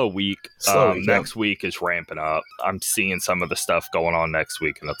 It's a slow week. Next week is ramping up. I'm seeing some of the stuff going on next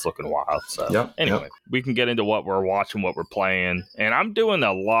week and it's looking wild. So anyway, we can get into what we're watching, what we're playing. And I'm doing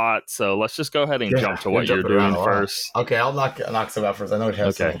a lot. So let's just go ahead and jump to what you're doing first. Okay, I'll knock some out first. I know it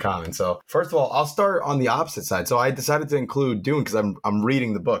has something in common. So first of all, I'll start on the opposite side. So I decided to include Dune because I'm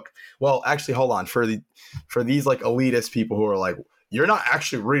reading the book. Well, actually, hold on. For these like elitist people who are like, you're not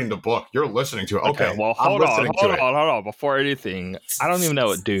actually reading the book, you're listening to it. Okay, well, hold on. Before anything, I don't even know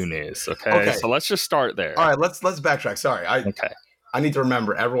what Dune is. Okay, so let's just start there. All right, let's backtrack. Sorry, I need to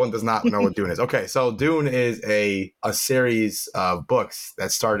remember. Everyone does not know what Dune is. Okay, so Dune is a series of books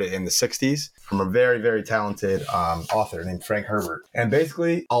that started in the 60s from a very, very talented author named Frank Herbert. And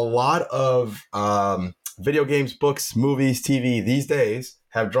basically, a lot of video games, books, movies, TV these days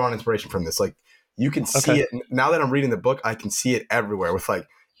have drawn inspiration from this. Like, you can see it. Now that I'm reading the book, I can see it everywhere with like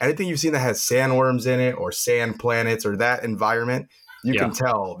anything you've seen that has sandworms in it or sand planets or that environment. You can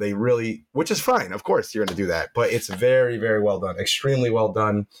tell they really, which is fine. Of course, you're going to do that. But it's very, very well done. Extremely well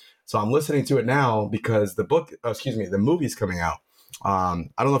done. So I'm listening to it now because the movie's coming out. I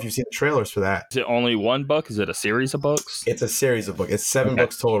don't know if you've seen the trailers for that. Is it only one book? Is it a series of books? It's a series of books. It's 7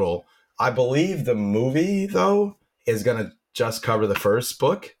 books total. I believe the movie, though, is going to just cover the first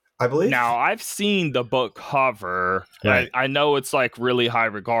book, I believe. Now, I've seen the book cover. Right. I know it's like really high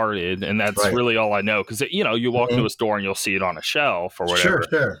regarded, and that's really all I know. Because, you walk to a store and you'll see it on a shelf or whatever.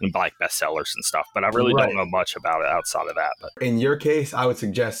 Sure. And like bestsellers and stuff. But I really don't know much about it outside of that. But in your case, I would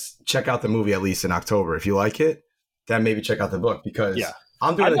suggest check out the movie at least in October. If you like it, then maybe check out the book because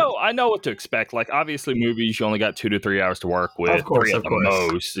I know what to expect. Like, obviously, movies, you only got 2 to 3 hours to work with. Of course, 3 at the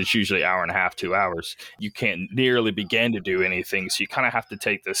most. It's usually an hour and a half, 2 hours. You can't nearly begin to do anything. So you kind of have to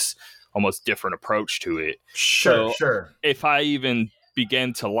take this almost different approach to it. Sure. If I even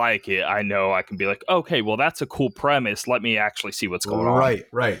begin to like it, I know I can be like, okay, well, that's a cool premise. Let me actually see what's going on.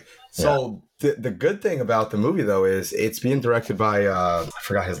 Right. So the good thing about the movie, though, is it's being directed by, I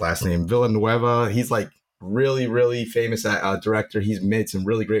forgot his last name, Villanueva. He's like, really, really famous director. He's made some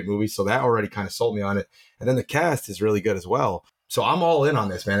really great movies. So that already kind of sold me on it. And then the cast is really good as well. So I'm all in on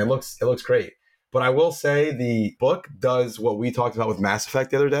this, man. It looks great. But I will say the book does what we talked about with Mass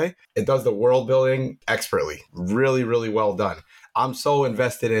Effect the other day. It does the world building expertly. Really, really well done. I'm so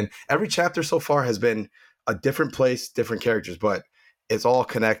invested in every chapter so far has been a different place, different characters, but it's all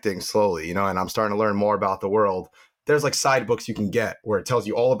connecting slowly, and I'm starting to learn more about the world. There's like side books you can get where it tells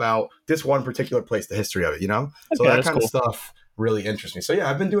you all about this one particular place, the history of it, So that kind of stuff really interests me. So yeah,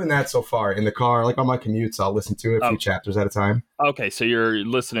 I've been doing that so far in the car, like on my commutes. I'll listen to it a few chapters at a time. Okay, so you're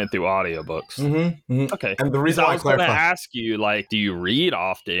listening through audiobooks. Mm-hmm. Okay. And the reason I was going to ask you, like, do you read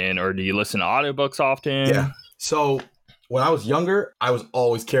often or do you listen to audiobooks often? Yeah. So when I was younger, I was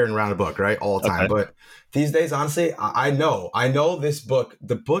always carrying around a book, right? All the time. But these days, honestly, I know this book,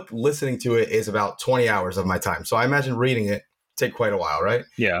 the book listening to it is about 20 hours of my time. So I imagine reading it take quite a while, right?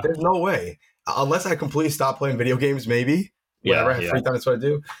 Yeah. There's no way. Unless I completely stop playing video games, maybe. Whenever I have free time, that's what I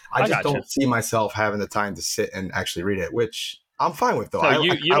do. I just don't see myself having the time to sit and actually read it, which I'm fine with, though. So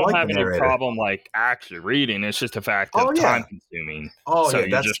you don't have any problem like actually reading. It's just a fact of time consuming. So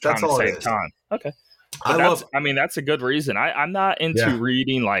you're just trying to save time. Okay. That's a good reason. I'm not into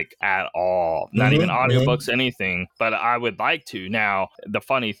reading like at all. Not even audiobooks, anything. But I would like to. Now, the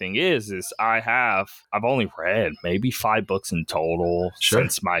funny thing is I've only read maybe 5 books in total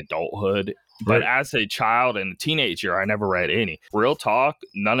since my adulthood. But as a child and a teenager, I never read any. Real talk,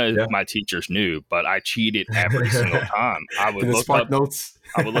 none of my teachers knew, but I cheated every single time. I would look up notes.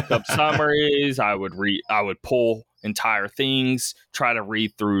 I would look up summaries. I would pull entire things, try to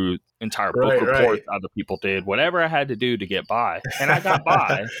read through entire book reports other people did, whatever I had to do to get by. And I got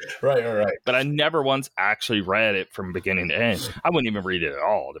by. Right. But I never once actually read it from beginning to end. I wouldn't even read it at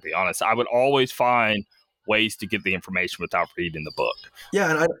all, to be honest. I would always find ways to get the information without reading the book.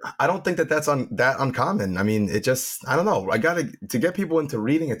 Yeah, and I don't think that's that uncommon. I mean, it just, I don't know. To get people into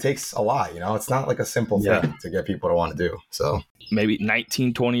reading, it takes a lot, It's not like a simple thing to get people to want to do. So maybe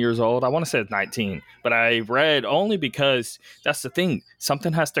 19, 20 years old. I want to say it's 19, but I read only because that's the thing.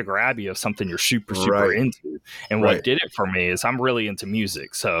 Something has to grab you of something you're super into. And what did it for me is I'm really into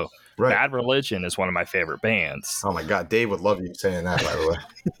music. So Bad Religion is one of my favorite bands. Oh my God. Dave would love you saying that, by the way.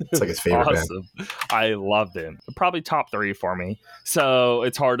 It's like his favorite band. I love them. Probably top 3 for me. So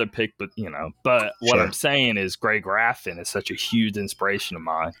it's hard to pick, but what I'm saying is Gray Graffin is such a huge inspiration of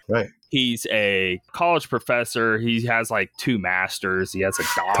mine. Right. He's a college professor. He has like 2 masters. He has a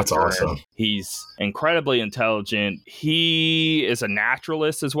doctorate. That's awesome. He's incredibly intelligent. He is a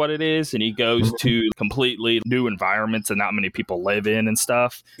naturalist is what it is. And he goes to completely new environments that not many people live in and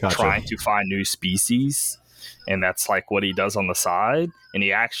stuff, trying to find new species. And that's like what he does on the side. And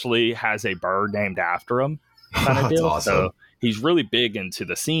he actually has a bird named after him. Kind of deal. Awesome. So he's really big into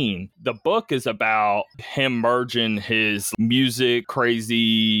the scene. The book is about him merging his music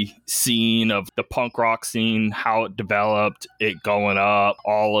crazy scene of the punk rock scene, how it developed, it going up,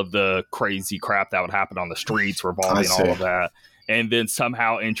 all of the crazy crap that would happen on the streets revolving all of that. And then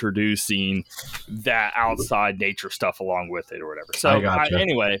somehow introducing that outside nature stuff along with it or whatever. So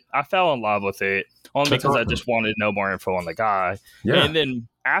anyway, I fell in love with it only because I just wanted to know more info on the guy. Yeah. And then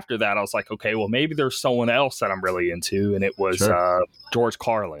after that, I was like, okay, well, maybe there's someone else that I'm really into. And it was George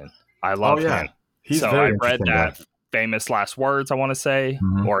Carlin. I love him. He's I read that famous last words, I want to say,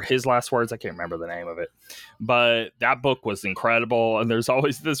 or his last words. I can't remember the name of it. But that book was incredible. And there's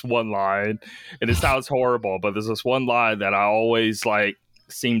always this one line, and it sounds horrible, but there's this one line that I always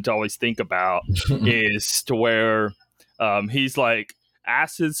seem to always think about is to where he's like,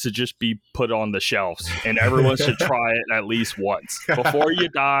 acids should just be put on the shelves and everyone should try it at least once before you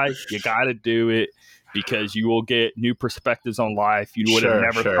die. You got to do it because you will get new perspectives on life you would have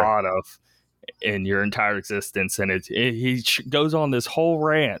never thought of in your entire existence. And he goes on this whole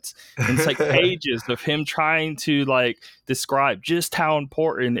rant, and it's like pages of him trying to describe just how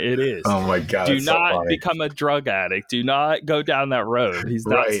important it is. Oh my God. Do not become a drug addict. Do not go down that road. He's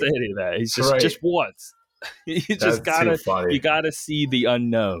not saying that. He's just once. You just gotta see the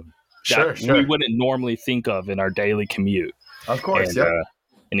unknown that we wouldn't normally think of in our daily commute. Of course,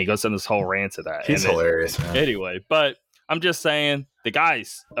 and he goes on this whole rant to that. He's hilarious, man. Anyway, but I'm just saying the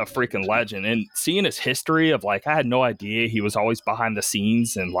guy's a freaking legend, and seeing his history of I had no idea he was always behind the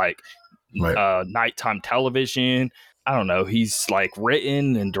scenes and nighttime television. I don't know. He's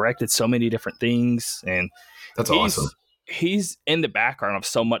written and directed so many different things, and that's awesome. He's in the background of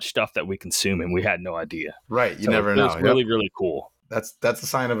so much stuff that we consume and we had no idea. Right. You never know. It's really, really cool. That's a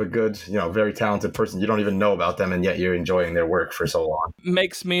sign of a good, very talented person. You don't even know about them, and yet you're enjoying their work for so long.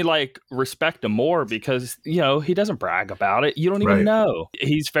 Makes me respect him more because, he doesn't brag about it. You don't even know.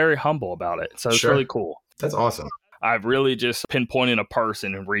 He's very humble about it. So it's really cool. That's awesome. I've really just pinpointed a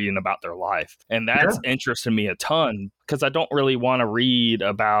person and reading about their life. And that's interested me a ton because I don't really want to read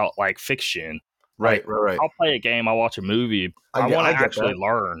about fiction. Right. I'll play a game. I'll watch a movie. I want to actually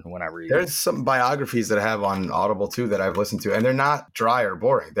learn when I read. There's some biographies that I have on Audible too that I've listened to, and they're not dry or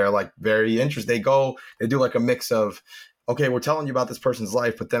boring. They're very interesting. They do a mix of, okay, we're telling you about this person's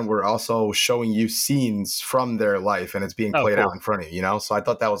life, but then we're also showing you scenes from their life, and it's being played out in front of you. So I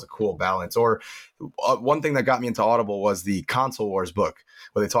thought that was a cool balance. Or one thing that got me into Audible was the Console Wars book,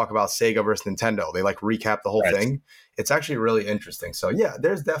 where they talk about Sega versus Nintendo. They recap the whole thing. It's actually really interesting. So yeah,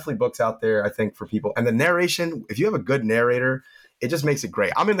 there's definitely books out there, I think, for people. And the narration, if you have a good narrator, it just makes it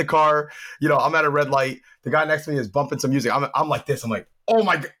great. I'm in the car, I'm at a red light. The guy next to me is bumping some music. I'm like this. I'm like, oh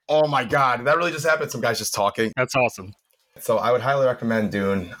my God, that really just happened. Some guy's just talking. That's awesome. So I would highly recommend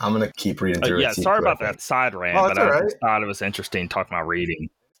Dune. I'm going to keep reading through it. Sorry about that side rant, but I just thought it was interesting talking about reading.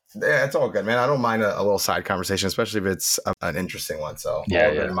 Yeah, it's all good, man. I don't mind a little side conversation, especially if it's an interesting one. So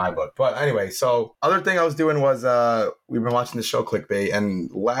in my book. But anyway, so other thing I was doing was we've been watching the show Clickbait,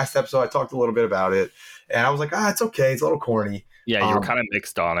 and last episode I talked a little bit about it, and I was like, it's okay. It's a little corny. Yeah, you were kind of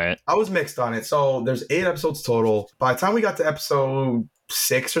mixed on it. I was mixed on it. So there's 8 episodes total. By the time we got to episode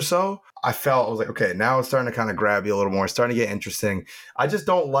 6 or so, I was like, okay, now it's starting to kind of grab you a little more. It's starting to get interesting. I just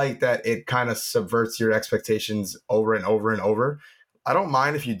don't like that it kind of subverts your expectations over and over and over. I don't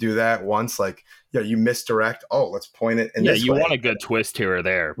mind if you do that once, like, you misdirect. Oh, let's point it in this way. Yeah, you want a good twist here or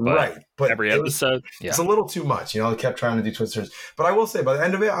there, but right. But every episode, it's a little too much. They kept trying to do twisters. But I will say, by the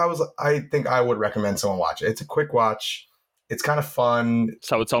end of it, I think I would recommend someone watch it. It's a quick watch. It's kind of fun.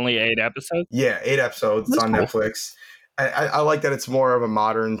 So it's only 8 episodes? Yeah, 8 episodes. It's on Netflix. I like that it's more of a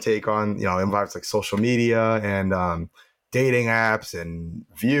modern take on, involves like social media and dating apps and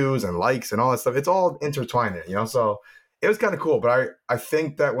views and likes and all that stuff. It's all intertwined in, so it was kind of cool. But I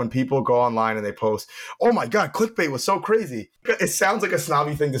think that when people go online and they post, oh my God, clickbait was so crazy. It sounds like a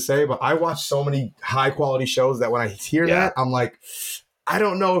snobby thing to say, but I watch so many high quality shows that when I hear that, I'm like, I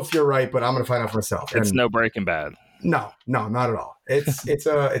don't know if you're right, but I'm going to find out for myself. It's no Breaking Bad. No, not at all. It's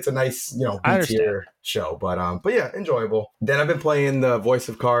a nice, B-tier show, but yeah, enjoyable. Then I've been playing the Voice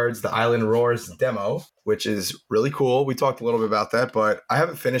of Cards, the Island Roars demo, which is really cool. We talked a little bit about that, but I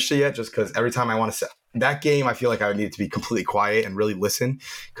haven't finished it yet just because every time I want to set that game, I feel like I would need it to be completely quiet and really listen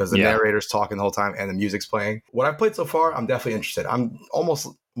because the narrator's talking the whole time and the music's playing. What I've played so far, I'm definitely interested. I'm almost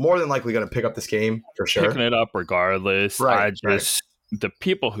more than likely going to pick up this game for sure. Picking it up regardless. Right. The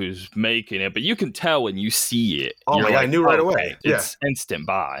people who's making it, but you can tell when you see it. Oh my God, I knew right away. It's instant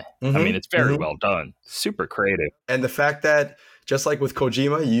buy. I mean, it's very well done. Super creative. And the fact that just like with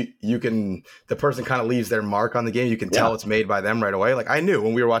Kojima, you can, the person kind of leaves their mark on the game. You can tell it's made by them right away. Like I knew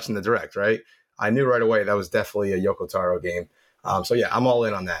when we were watching the direct, right? I knew right away that was definitely a Yoko Taro game. So yeah, I'm all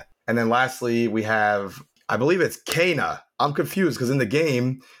in on that. And then lastly, we have, I believe it's Kena. I'm confused because in the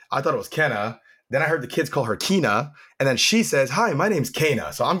game, I thought it was Kenna. Then I heard the kids call her Kina, and then she says, "Hi, my name's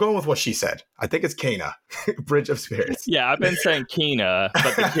Kena." So I'm going with what she said. I think it's Kena, Bridge of Spirits. Yeah, I've been saying Kina,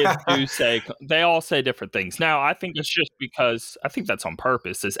 but the kids do say, they all say different things. Now, I think it's just because, I think that's on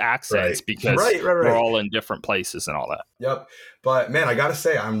purpose, it's accents, because we're all in different places and all that. Yep. But man, I got to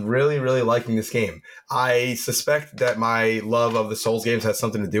say, I'm really, really liking this game. I suspect that my love of the Souls games has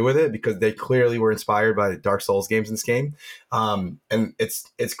something to do with it because they clearly were inspired by Dark Souls games in this game. And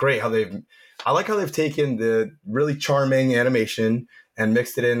it's great how I like how they've taken the really charming animation and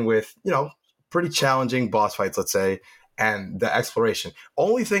mixed it in with, pretty challenging boss fights, let's say, and the exploration.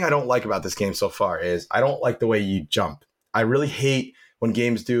 Only thing I don't like about this game so far is I don't like the way you jump. I really hate when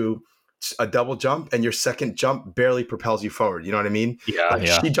games do a double jump and your second jump barely propels you forward. You know what I mean?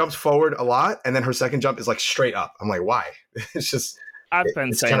 Yeah. She jumps forward a lot and then her second jump is like straight up. I'm like, why? It's just... I've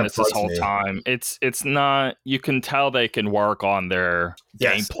been saying this whole time. It's not, you can tell they can work on their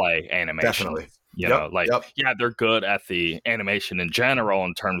gameplay animation. Definitely. They're good at the animation in general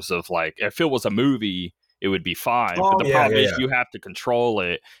in terms of like, if it was a movie, it would be fine. But the problem is you have to control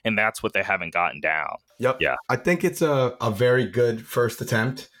it, and that's what they haven't gotten down. Yep. Yeah. I think it's a very good first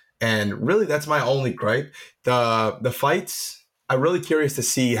attempt, and really that's my only gripe. The fights, I'm really curious to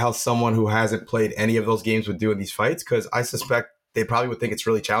see how someone who hasn't played any of those games would do in these fights, because I suspect they probably would think it's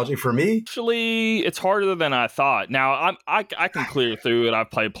really challenging. For me, actually, it's harder than I thought. Now, I can clear through it. I've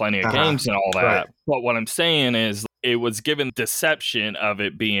played plenty of games and all that. Right. But what I'm saying is it was given deception of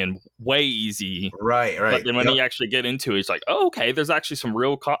it being way easy. Right. But then when you actually get into it, it's like, oh, okay, there's actually some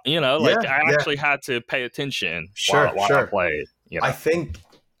real, I actually had to pay attention while I played. I think...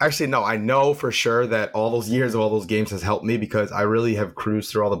 Actually, no, I know for sure that all those years of all those games has helped me because I really have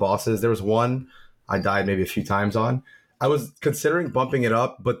cruised through all the bosses. There was one I died maybe a few times on. I was considering bumping it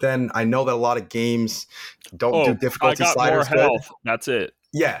up, but then I know that a lot of games don't do difficulty sliders. More health. That's it.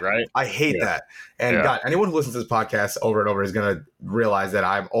 Yeah. Right. I hate that. And God, anyone who listens to this podcast over and over is going to realize that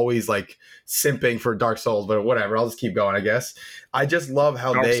I'm always like simping for Dark Souls, but whatever. I'll just keep going, I guess. I just love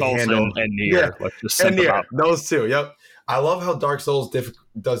how Dark they Souls handle and Nier. Let's just simp about those two. Yep. I love how Dark Souls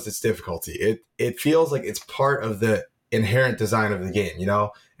does this difficulty. It feels like it's part of the inherent design of the game,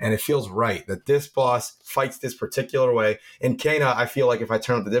 and it feels right that this boss fights this particular way. In Kena, I feel like if I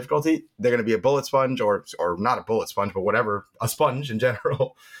turn up the difficulty, they're going to be a bullet sponge or not a bullet sponge, but whatever, a sponge in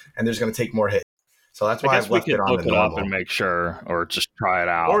general, and they're just going to take more hits. So that's why I've left it on the normal. Look it up and make sure, or just try it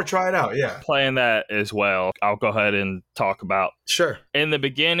out. Yeah. Playing that as well, I'll go ahead and talk about. Sure. In the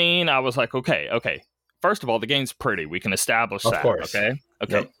beginning, I was like, okay. First of all, the game's pretty. We can establish that. Of course. Okay.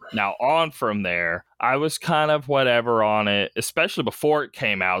 Yep. Now on from there, I was kind of whatever on it, especially before it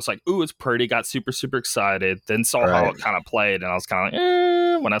came out. I was like, ooh, it's pretty. Got super, super excited. Then saw how it kind of played, and I was kind of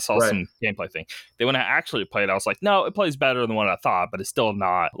like, when I saw some gameplay thing. Then when I actually played, I was like, no, it plays better than what I thought, but it's still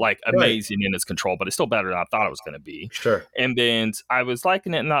not like amazing in its control, but it's still better than I thought it was going to be. Sure. And then I was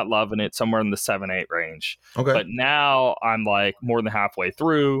liking it and not loving it, somewhere in the 7-8 range. Okay. But now I'm like more than halfway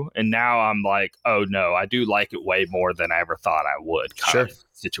through, and now I'm like, oh no, I do like it way more than I ever thought I would. Kind of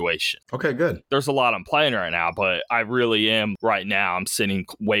situation. Okay, good. There's a lot I'm playing right now, but I really am right now. I'm sitting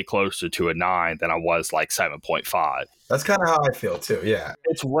way closer to a 9 than I was like 7.5. That's kind of how I feel too. Yeah.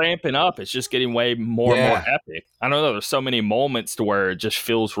 It's ramping up. It's just getting way more and more epic. I don't know. There's so many moments to where it just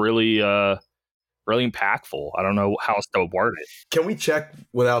feels really, really impactful. I don't know how else to word it. Can we check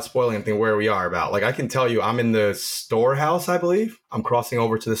without spoiling anything where we are about? Like, I can tell you I'm in the storehouse, I believe. I'm crossing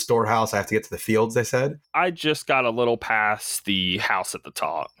over to the storehouse. I have to get to the fields, they said. I just got a little past the house at the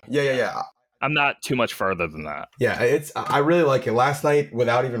top. Yeah. I'm not too much further than that. Yeah, I really like it. Last night,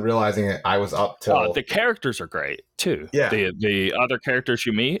 without even realizing it, I was up till... the characters are great, too. Yeah. The other characters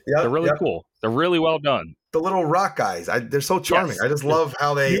you meet, they're really cool. They're really well done. The little rock guys, they're so charming. Yes. I just love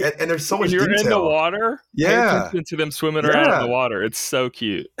how they... And there's so much detail. You're in the water, pay attention to them swimming around in the water. It's so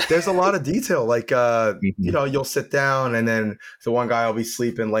cute. There's a lot of detail. Like, you'll sit down, and then the one guy will be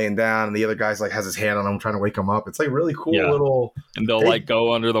sleeping, laying down, and the other guy's like has his hand on him, trying to wake him up. It's like really cool little... And they'll like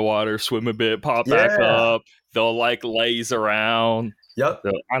go under the water, swim a bit, pop back up. They'll like laze around. Yep.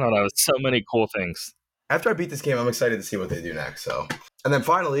 So, I don't know. It's so many cool things. After I beat this game, I'm excited to see what they do next. So, and then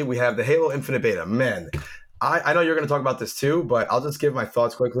finally, we have the Halo Infinite Beta. Man, I know you're going to talk about this too, but I'll just give my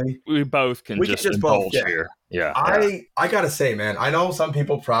thoughts quickly. We both can just indulge here. Yeah. I got to say, man, I know some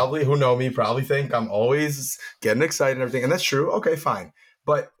people who know me probably think I'm always getting excited and everything, and that's true. Okay, fine.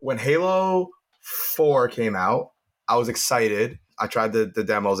 But when Halo 4 came out, I was excited. I tried the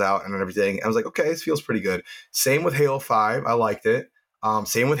demos out and everything. I was like, okay, this feels pretty good. Same with Halo 5. I liked it.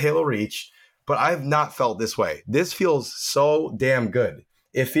 Same with Halo Reach. But I have not felt this way. This feels so damn good.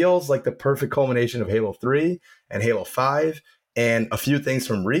 It feels like the perfect culmination of Halo 3 and Halo 5 and a few things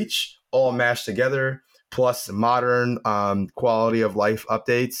from Reach all mashed together, plus modern quality of life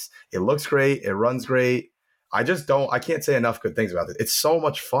updates. It looks great. It runs great. I can't say enough good things about it. It's so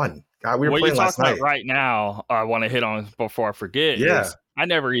much fun. God, we were playing last night. Right now, I want to hit on before I forget. Yeah. I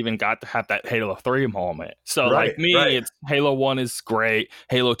never even got to have that Halo 3 moment. So like me, it's Halo 1 is great.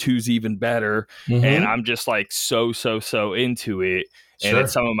 Halo 2 is even better. Mm-hmm. And I'm just like so into it. And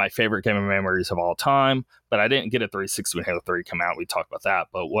it's some of my favorite gaming memories of all time. But I didn't get a 360 when Halo 3 came out. We talked about that.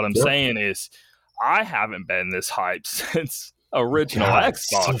 But what I'm saying is I haven't been this hyped since original Xbox.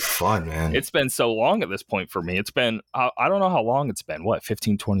 It's so fun, man. It's been so long at this point for me. It's been, I don't know how long it's been. What,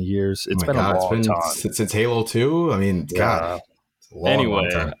 15, 20 years? It's been a long time. Since Halo 2? I mean, God. Anyway,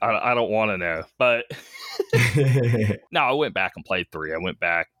 I don't want to know. But no, I went back and played 3. I went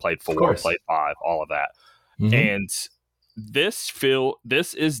back, played 4, played 5, all of that. Mm-hmm. And this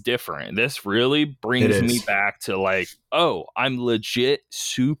is different. This really brings me back to like, oh, I'm legit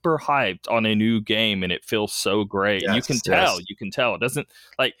super hyped on a new game and it feels so great. Yes, you can tell. It doesn't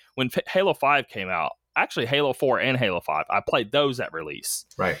like when Halo 5 came out, actually Halo 4 and Halo 5, I played those at release.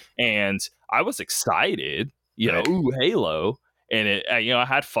 Right. And I was excited, ooh, Halo. And it, I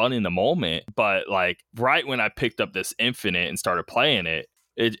had fun in the moment, but like right when I picked up this Infinite and started playing it,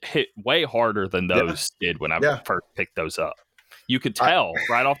 it hit way harder than those did when I first picked those up. You could tell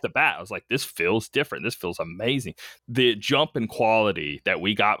right off the bat. I was like, this feels different. This feels amazing. The jump in quality that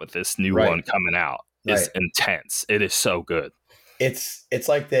we got with this new one coming out is intense. It is so good. It's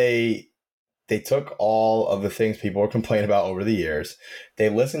like they took all of the things people were complaining about over the years. They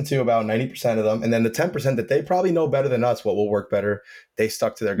listened to about 90% of them. And then the 10% that they probably know better than us what will work better, they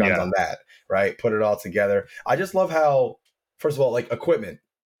stuck to their guns on that, right? Put it all together. I just love how, first of all, like equipment.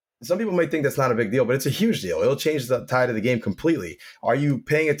 Some people might think that's not a big deal, but it's a huge deal. It'll change the tide of the game completely. Are you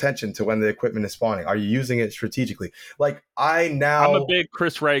paying attention to when the equipment is spawning? Are you using it strategically? Like I'm a big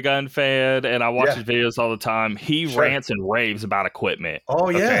Chris Ray Gun fan, and I watch his videos all the time. He rants and raves about equipment. Oh,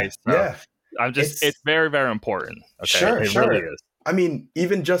 yeah. It's very, very important. Okay? Sure. Really is. I mean,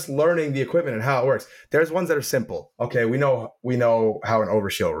 even just learning the equipment and how it works. There's ones that are simple. Okay, we know how an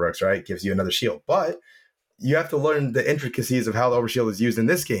overshield works, right? It gives you another shield. But you have to learn the intricacies of how the overshield is used in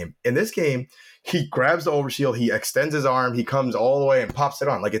this game. In this game, he grabs the overshield, he extends his arm, he comes all the way and pops it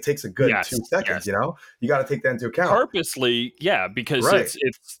on. Like it takes a good 2 seconds, You got to take that into account. Purposely, because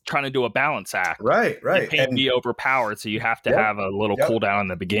it's trying to do a balance act. Right. It can't be overpowered, so you have to have a little cooldown in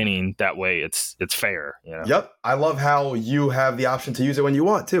the beginning. That way it's fair. Yep. I love how you have the option to use it when you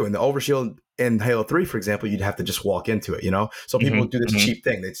want to. And the overshield in Halo 3, for example, you'd have to just walk into it, So people do this cheap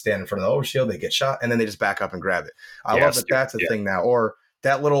thing. They'd stand in front of the overshield, they get shot, and then they just back up and grab it. I love that that's a thing now. Or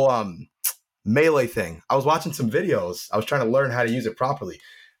that little melee thing. I was watching some videos. I was trying to learn how to use it properly.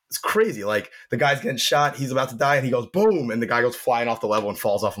 It's crazy. Like the guy's getting shot, he's about to die, and he goes boom, and the guy goes flying off the level and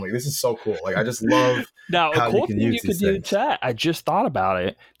falls off. I'm like, this is so cool. Like I just love now how a cool thing you could do in chat. I just thought about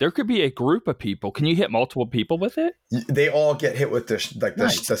it. There could be a group of people. Can you hit multiple people with it? They all get hit with the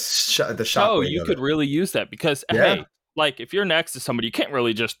shot. Oh, you could really use that because hey, like if you're next to somebody, you can't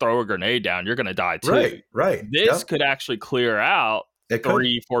really just throw a grenade down. You're going to die too. Right. This could actually clear out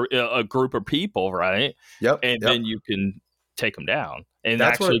 3-4 a group of people, right? And then you can take them down and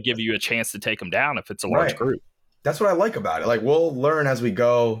actually give you a chance to take them down if it's a large group. That's what I like about it. Like, we'll learn as we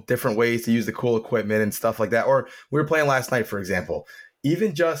go different ways to use the cool equipment and stuff like that. Or we were playing last night, for example,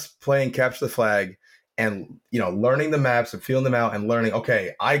 even just playing Capture the Flag and, you know, learning the maps and feeling them out and learning,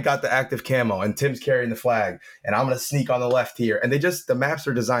 okay, I got the active camo and Tim's carrying the flag and I'm going to sneak on the left here. And the maps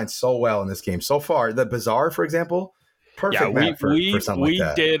are designed so well in this game so far. The Bazaar, for example, perfect map for something like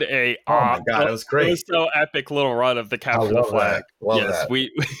that. We did a oh my god, it was great. It was so epic little run of the Capture the Flag. Love that. We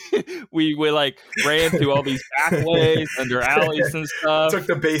like ran through all these back ways under alleys and stuff. Took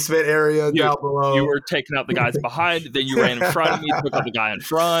the basement area down below. You were taking out the guys behind, then you ran in front of me, took out the guy in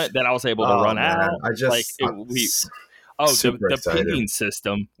front, then I was able to run out. The pinging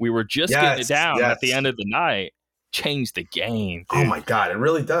system, we were just getting it down at the end of the night. Changed the game, dude. Oh my god, it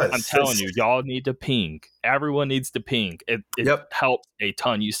really does. I'm telling you, y'all need to ping. Everyone needs to ping. It helps a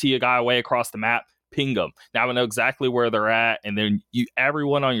ton. You see a guy way across the map, ping them. Now I know exactly where they're at, and then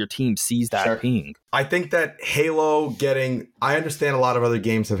everyone on your team sees that ping. I think that Halo I understand a lot of other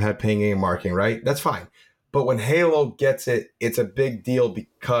games have had pinging and marking, right? That's fine. But when Halo gets it, it's a big deal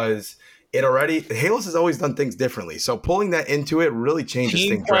because Halos has always done things differently. So pulling that into it really changes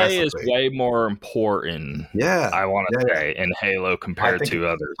things drastically. Team play is way more important. I want to say in Halo compared to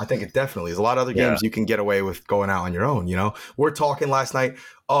others. I think it definitely is. A lot of other games you can get away with going out on your own. You know, we're talking last night.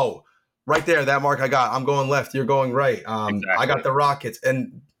 Oh, right there, that mark I got. I'm going left. You're going right. Exactly. I got the rockets,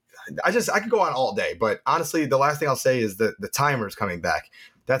 and I could go on all day. But honestly, the last thing I'll say is the timer's coming back.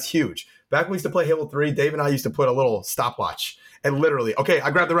 That's huge. Back when we used to play Halo 3, Dave and I used to put a little stopwatch. And literally, okay, I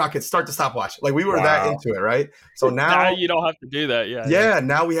grabbed the rockets, start the stopwatch. Like, we were that into it, right? So now you don't have to do that. Yeah,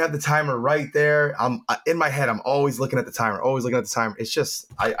 now we have the timer right there. In my head, I'm always looking at the timer, It's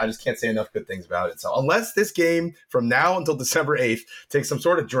just, I just can't say enough good things about it. So unless this game from now until December 8th takes some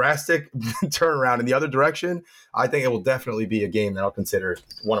sort of drastic turnaround in the other direction, I think it will definitely be a game that I'll consider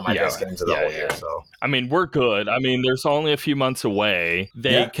one of my best games of the whole year. So I mean, we're good. I mean, there's only a few months away.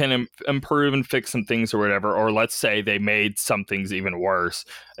 They can improve and fix some things or whatever. Or let's say they made some things even worse.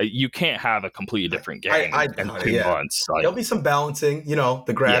 You can't have a completely different game in 2 months. Like, there'll be some balancing, you know,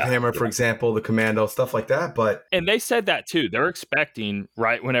 the grab hammer, for example, the commando, stuff like that. And they said that too. They're expecting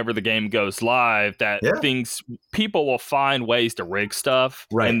right whenever the game goes live that people will find ways to rig stuff,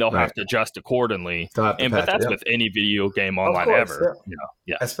 and they'll have to adjust accordingly. But that's with any video game online ever.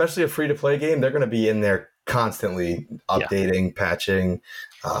 Especially a free-to-play game, they're going to be in there constantly updating, patching.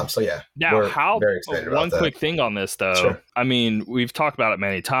 Now, very excited about that. Quick thing on this, though. Sure. I mean, we've talked about it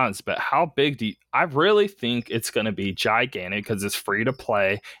many times, but how big I really think it's going to be gigantic because it's free to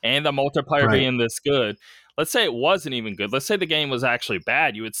play and the multiplayer being this good. Let's say it wasn't even good. Let's say the game was actually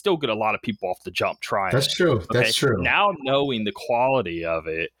bad. You would still get a lot of people off the jump trying. That's true. Okay? That's true. Now knowing the quality of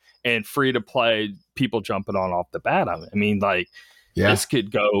it and free to play, people jumping off the bat. I mean, like, this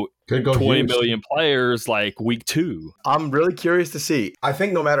could go 20 million players like week 2. I'm really curious to see. I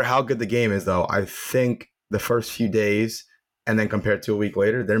think no matter how good the game is, though, I think the first few days and then compared to a week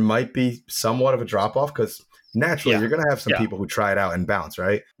later, there might be somewhat of a drop off because naturally you're going to have some people who try it out and bounce,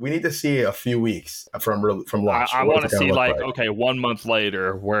 right? We need to see a few weeks from launch. I want to see okay, 1 month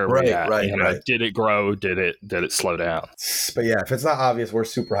later, where we're at. Right. Did it grow? Did it slow down? But yeah, if it's not obvious, we're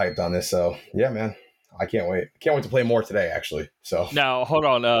super hyped on this. So yeah, man. I can't wait. Can't wait to play more today, actually. So now, hold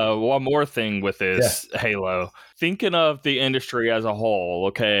on. One more thing with this Halo. Thinking of the industry as a whole,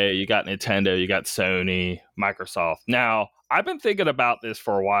 okay, you got Nintendo, you got Sony, Microsoft. Now, I've been thinking about this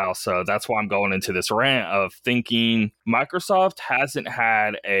for a while, so that's why I'm going into this rant of thinking Microsoft hasn't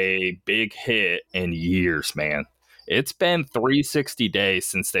had a big hit in years, man. It's been 360 days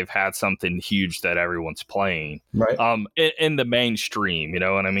since they've had something huge that everyone's playing. Right. In the mainstream, you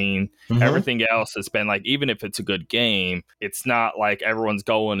know what I mean? Mm-hmm. Everything else has been like, even if it's a good game, it's not like everyone's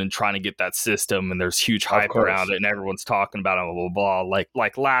going and trying to get that system and there's huge hype around it and everyone's talking about it, blah, blah, blah.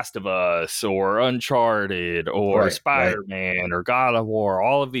 Like Last of Us or Uncharted or Spider-Man or God of War,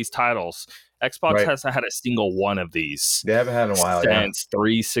 all of these titles. Xbox hasn't had a single one of these. They haven't had in a while. Since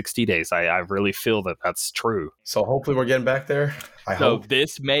 360 days. I really feel that that's true. So hopefully we're getting back there. I hope.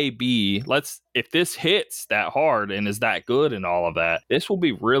 This may be, if this hits that hard and is that good and all of that, this will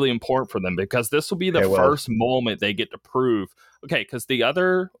be really important for them because this will be the first moment they get to prove. Okay, because the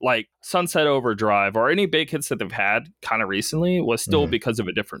other, like Sunset Overdrive or any big hits that they've had kind of recently was still because of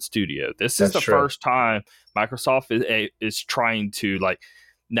a different studio. This is the first time Microsoft is trying to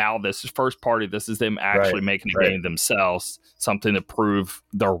now this is first party. This is them actually making a game themselves, something to prove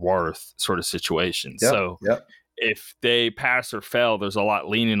their worth sort of situation. So if they pass or fail, there's a lot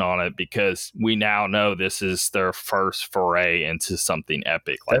leaning on it because we now know this is their first foray into something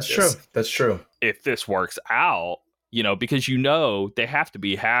epic like this. That's true. That's true. If this works out, because they have to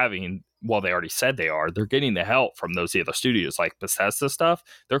be having, well, they already said they're getting the help from those other studios like Bethesda stuff.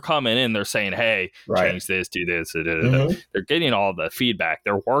 They're coming in, they're saying, hey, change this, do this. Mm-hmm. They're getting all the feedback.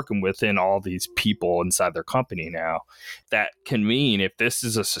 They're working within all these people inside their company now. That can mean if this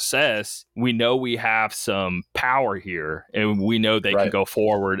is a success, we know we have some power here, and we know they can go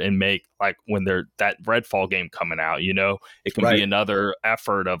forward and make, like, when they're that Redfall game coming out, it can be another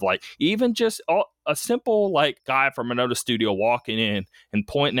effort of, like, even just a simple, like, guy from another studio walking in and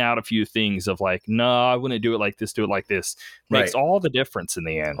pointing out a few things of, like, no, I wouldn't do it like this, do it like this, makes all the difference in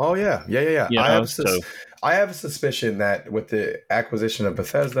the end. Oh yeah. I have a suspicion that with the acquisition of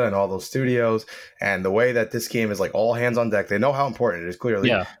Bethesda and all those studios and the way that this game is, like, all hands on deck, they know how important it is, clearly.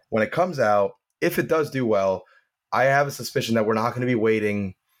 Yeah. When it comes out, if it does do well, I have a suspicion that we're not going to be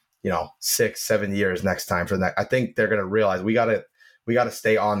waiting 6-7 years next time for that. I think they're going to realize we got to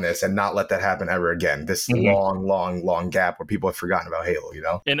stay on this and not let that happen ever again. This long gap where people have forgotten about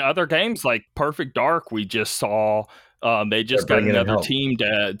Halo, In other games like Perfect Dark, we just saw they just got another team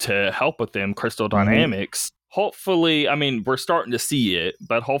to help with them, Crystal Dynamics. Hopefully, I mean, we're starting to see it,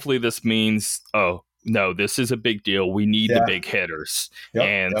 but hopefully this means, no, this is a big deal. We need the big hitters.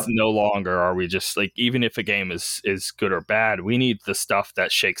 No longer are we just, like, even if a game is good or bad, we need the stuff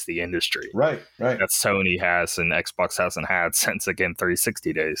that shakes the industry. Right. That Sony has and Xbox hasn't had since, again,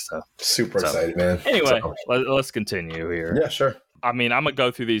 360 days. So super excited, man. Anyway, let's continue here. Yeah, sure. I mean, I'm going to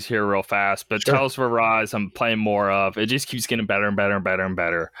go through these here real fast, but Tales of Arise, I'm playing more of. It just keeps getting better and better and better and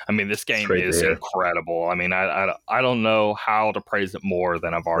better. I mean, this game is incredible. I mean, I don't know how to praise it more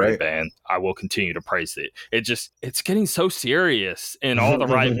than I've already been. I will continue to praise it. It's getting so serious in all the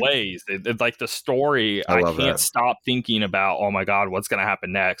right ways. Like the story, I can't stop thinking about, oh my God, what's going to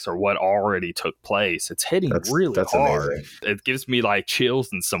happen next or what already took place. It's hitting really hard. Amazing. It gives me, like, chills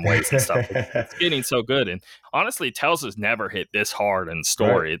in some ways and stuff. It's getting so good. And honestly, Tales has never hit this hard in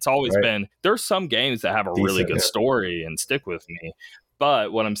story. It's always been, there's some games that have a really good story and stick with me.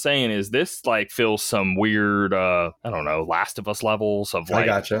 But what I'm saying is this, like, feels some weird, I don't know, Last of Us levels of, like,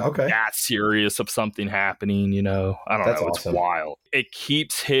 that serious of something happening, I don't know. Awesome. It's wild. It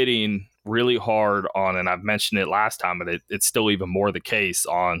keeps hitting really hard on, and I've mentioned it last time, but it's still even more the case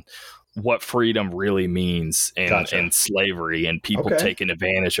on what freedom really means and slavery and people taking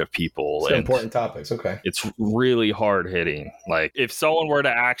advantage of people. And important topics. It's really hard hitting. Like, if someone were to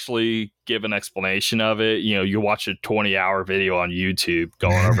actually give an explanation of it, you watch a 20-hour video on YouTube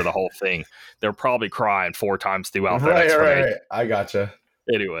going over the whole thing, they're probably crying 4 times throughout that explanation. Right. I gotcha.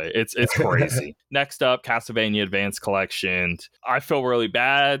 Anyway, it's crazy. Next up, Castlevania Advanced Collection. I feel really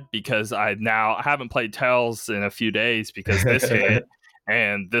bad because I haven't played Tales in a few days because this hit.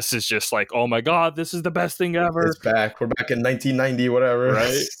 And this is just like, oh my God, this is the best thing ever. It's back. We're back in 1990, whatever.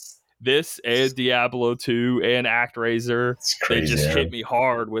 Right? This and Diablo 2 and ActRaiser, they just hit me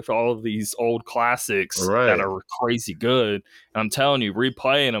hard with all of these old classics that are crazy good. And I'm telling you,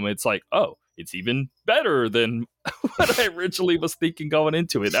 replaying them, it's like, oh, it's even better than what I originally was thinking going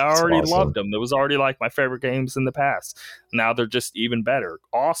into it. I already loved them. That was already, like, my favorite games in the past. Now they're just even better.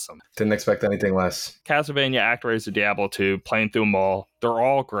 Awesome. Didn't expect anything less. Castlevania, ActRaiser, Diablo 2, playing through them all. They're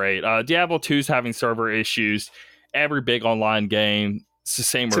all great. Diablo 2's having server issues. Every big online game, it's the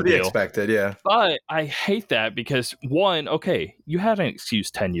same ordeal. To be expected, yeah. But I hate that because, one, you had an excuse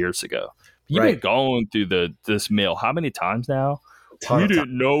 10 years ago. You've been going through this mill how many times now? You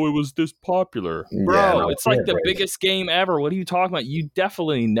didn't know it was this popular. Bro, it's like the biggest game ever. What are you talking about? You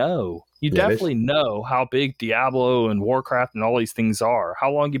definitely know. You definitely know how big Diablo and Warcraft and all these things are. How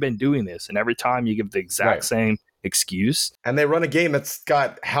long you been doing this? And every time you give the exact same excuse. And they run a game that's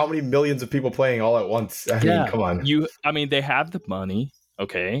got how many millions of people playing all at once? I mean, come on. They have the money,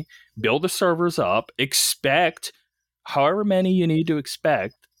 okay? Build the servers up. Expect however many you need to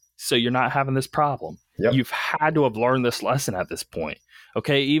expect so you're not having this problem. Yep. You've had to have learned this lesson at this point.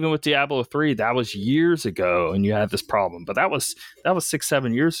 Okay, even with Diablo 3, that was years ago and you had this problem. But that was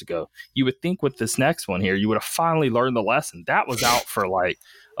 6-7 years ago. You would think with this next one here, you would have finally learned the lesson. That was out for like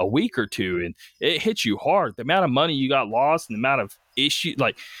a week or two and it hit you hard. The amount of money you got lost and the amount of issue,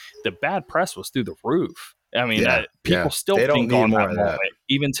 like the bad press was through the roof. I mean, people still think on that moment,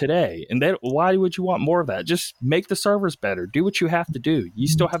 even today. And why would you want more of that? Just make the servers better. Do what you have to do. You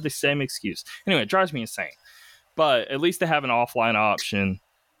still have the same excuse. Anyway, it drives me insane. But at least they have an offline option.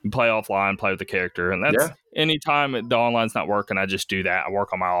 You play offline, play with the character, and that's anytime the online's not working, I just do that. I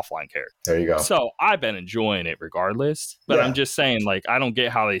work on my offline character. There you go. So I've been enjoying it regardless, but I'm just saying, like, I don't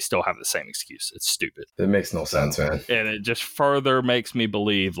get how they still have the same excuse. It's stupid. It makes no sense, man. And it just further makes me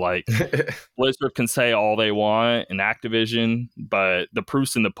believe, like, Blizzard can say all they want in Activision, but the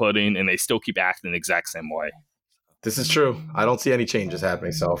proof's in the pudding, and they still keep acting the exact same way. This is true. I don't see any changes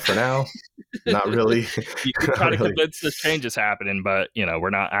happening. So for now, not really. You can try to convince this change is happening, but we're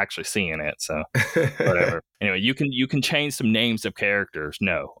not actually seeing it. So whatever. Anyway, you can change some names of characters.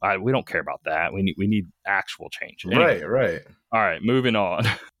 No, we don't care about that. We need actual change. Anyway, Right. All right, moving on.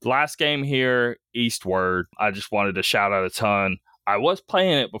 Last game here, Eastward. I just wanted to shout out a ton. I was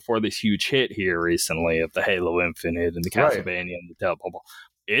playing it before this huge hit here recently of the Halo Infinite and the Castlevania and the Blah.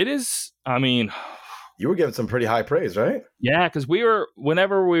 It is, I mean, you were giving some pretty high praise, right? Yeah, because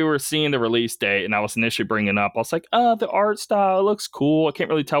whenever we were seeing the release date and I was initially bringing it up, I was like, the art style looks cool. I can't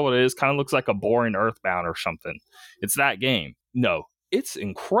really tell what it is. Kind of looks like a boring Earthbound or something. It's that game. No, it's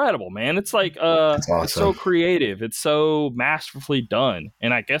incredible, man. It's like, awesome. It's so creative. It's so masterfully done.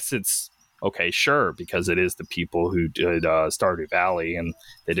 And I guess it's, okay, sure, because it is the people who did Stardew Valley, and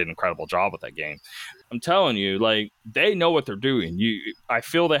they did an incredible job with that game. I'm telling you, like, they know what they're doing. I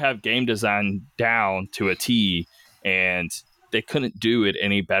feel they have game design down to a T, and they couldn't do it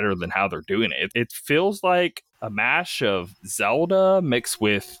any better than how they're doing it. It feels like a mash of Zelda mixed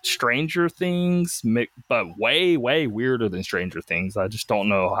with Stranger Things, but way, way weirder than Stranger Things. I just don't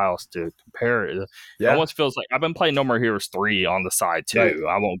know how else to compare it. It almost feels like I've been playing No More Heroes 3 on the side too.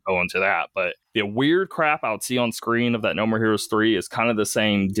 Right. I won't go into that, but the weird crap I would see on screen of that No More Heroes 3 is kind of the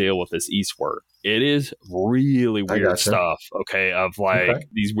same deal with this Eastward. It is really weird stuff, okay, of like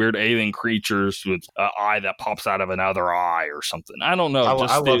these weird alien creatures with an eye that pops out of another eye or something. I don't know.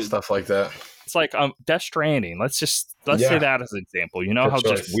 I love stuff like that. It's like Death Stranding. Let's say that as an example. You know how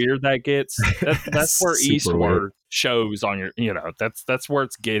just weird that gets? That's where Eastward shows on your, that's where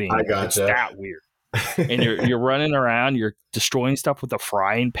it's getting. I gotcha. It's that weird. And you're running around, you're destroying stuff with a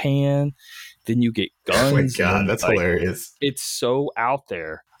frying pan. Then you get guns. Oh my God, that's hilarious. It's so out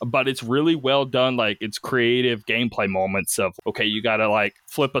there, but it's really well done. Like, it's creative gameplay moments of, okay, you got to like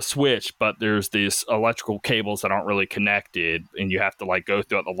flip a switch, but there's these electrical cables that aren't really connected, and you have to like go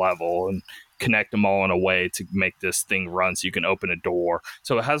throughout the level and connect them all in a way to make this thing run so you can open a door.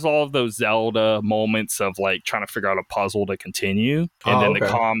 So it has all of those Zelda moments of like trying to figure out a puzzle to continue. And the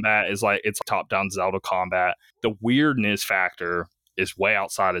combat is like, it's top-down Zelda combat. The weirdness factor is way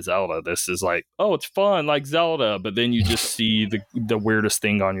outside of Zelda. This is like, oh, it's fun like Zelda, but then you just see the weirdest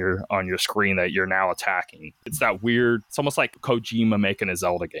thing on your screen that you're now attacking. It's that weird, it's almost like Kojima making a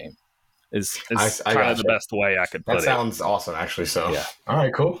Zelda game. Is kind of the best way I could put it. That sounds awesome, actually. So, all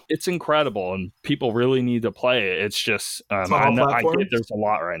right, cool. It's incredible, and people really need to play it. It's just, I get there's a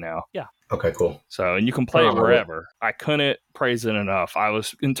lot right now. Yeah. Okay, cool. So, and you can play it wherever. I couldn't praise it enough. I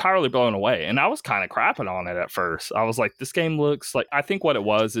was entirely blown away, and I was kind of crapping on it at first. I was like, this game looks like, I think what it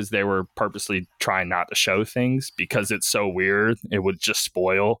was is they were purposely trying not to show things because it's so weird. It would just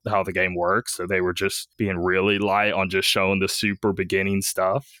spoil how the game works. So they were just being really light on just showing the super beginning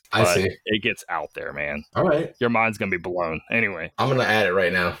stuff. I see. It gets out there, man. All right. Your mind's going to be blown. Anyway. I'm going to add it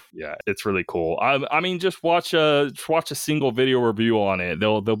right now. Yeah, it's really cool. I mean, just watch a single video review on it.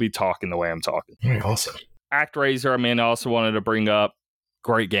 They'll be talking the way I'm talking. Awesome. ActRaiser, I mean, I also wanted to bring up.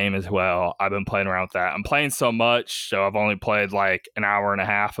 Great game as well. I've been playing around with that. I'm playing so much, so I've only played like an hour and a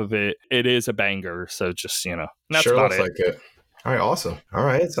half of it. It is a banger, so just, that's sure about looks like it. All right, awesome. All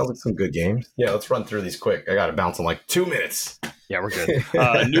right, it sounds like some good games. Yeah, let's run through these quick. I got to bounce in like 2 minutes. Yeah, we're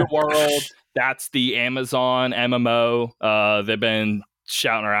good. New World, that's the Amazon MMO. They've been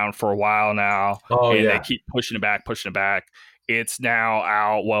shouting around for a while now, they keep pushing it back. It's now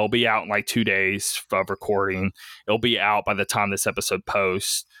out. Well, it'll be out in like 2 days of recording. It'll be out by the time this episode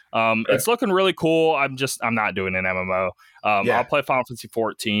posts. It's looking really cool. I'm not doing an MMO. I'll play Final Fantasy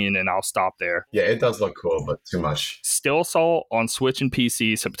 14 and I'll stop there. Yeah, it does look cool, but too much. Still Assault on Switch and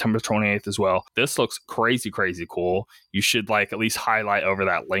PC September 28th as well. This looks crazy cool. You should like at least highlight over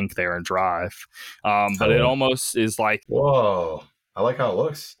that link there and drive. But it almost is like, whoa. I like how it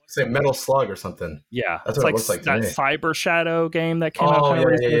looks. It's like Metal Slug or something. Yeah. That's what it looks like to that me. Cyber Shadow game that came out.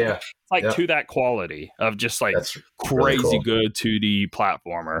 Yeah. It's like to that quality of just like that's crazy really cool. Good 2D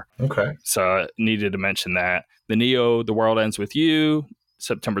platformer. Okay. So needed to mention that. The Neo, The World Ends With You,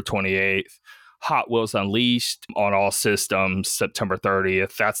 September 28th. Hot Wheels Unleashed on all systems, September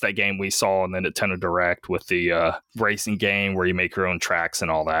 30th. That's that game we saw in the Nintendo Direct with the racing game where you make your own tracks and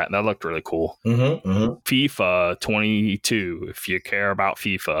all that. That looked really cool. FIFA 22, if you care about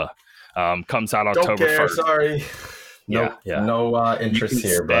FIFA, comes out October 1st. Sorry. No interest you can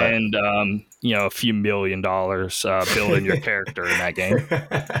here, spend, a few $1 million building your character in that game.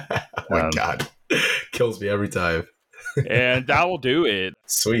 Oh my God. Kills me every time. And that will do it.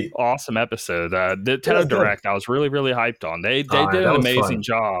 Sweet. Awesome episode. The Nintendo Direct, I was really, really hyped on. They did an amazing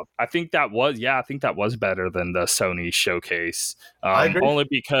job. I think that was better than the Sony showcase. I agree. Only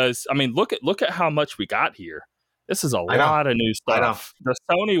because, look at how much we got here. This is a lot of new stuff. The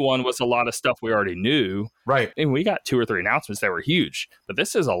Sony one was a lot of stuff we already knew. Right. And we got 2 or 3 announcements that were huge. But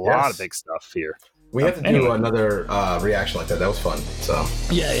this is a lot of big stuff here. We have to do another reaction like that. That was fun. So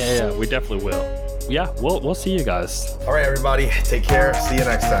yeah. We definitely will. Yeah, we'll see you guys. All right, everybody. Take care. See you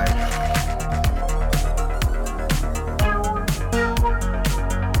next time.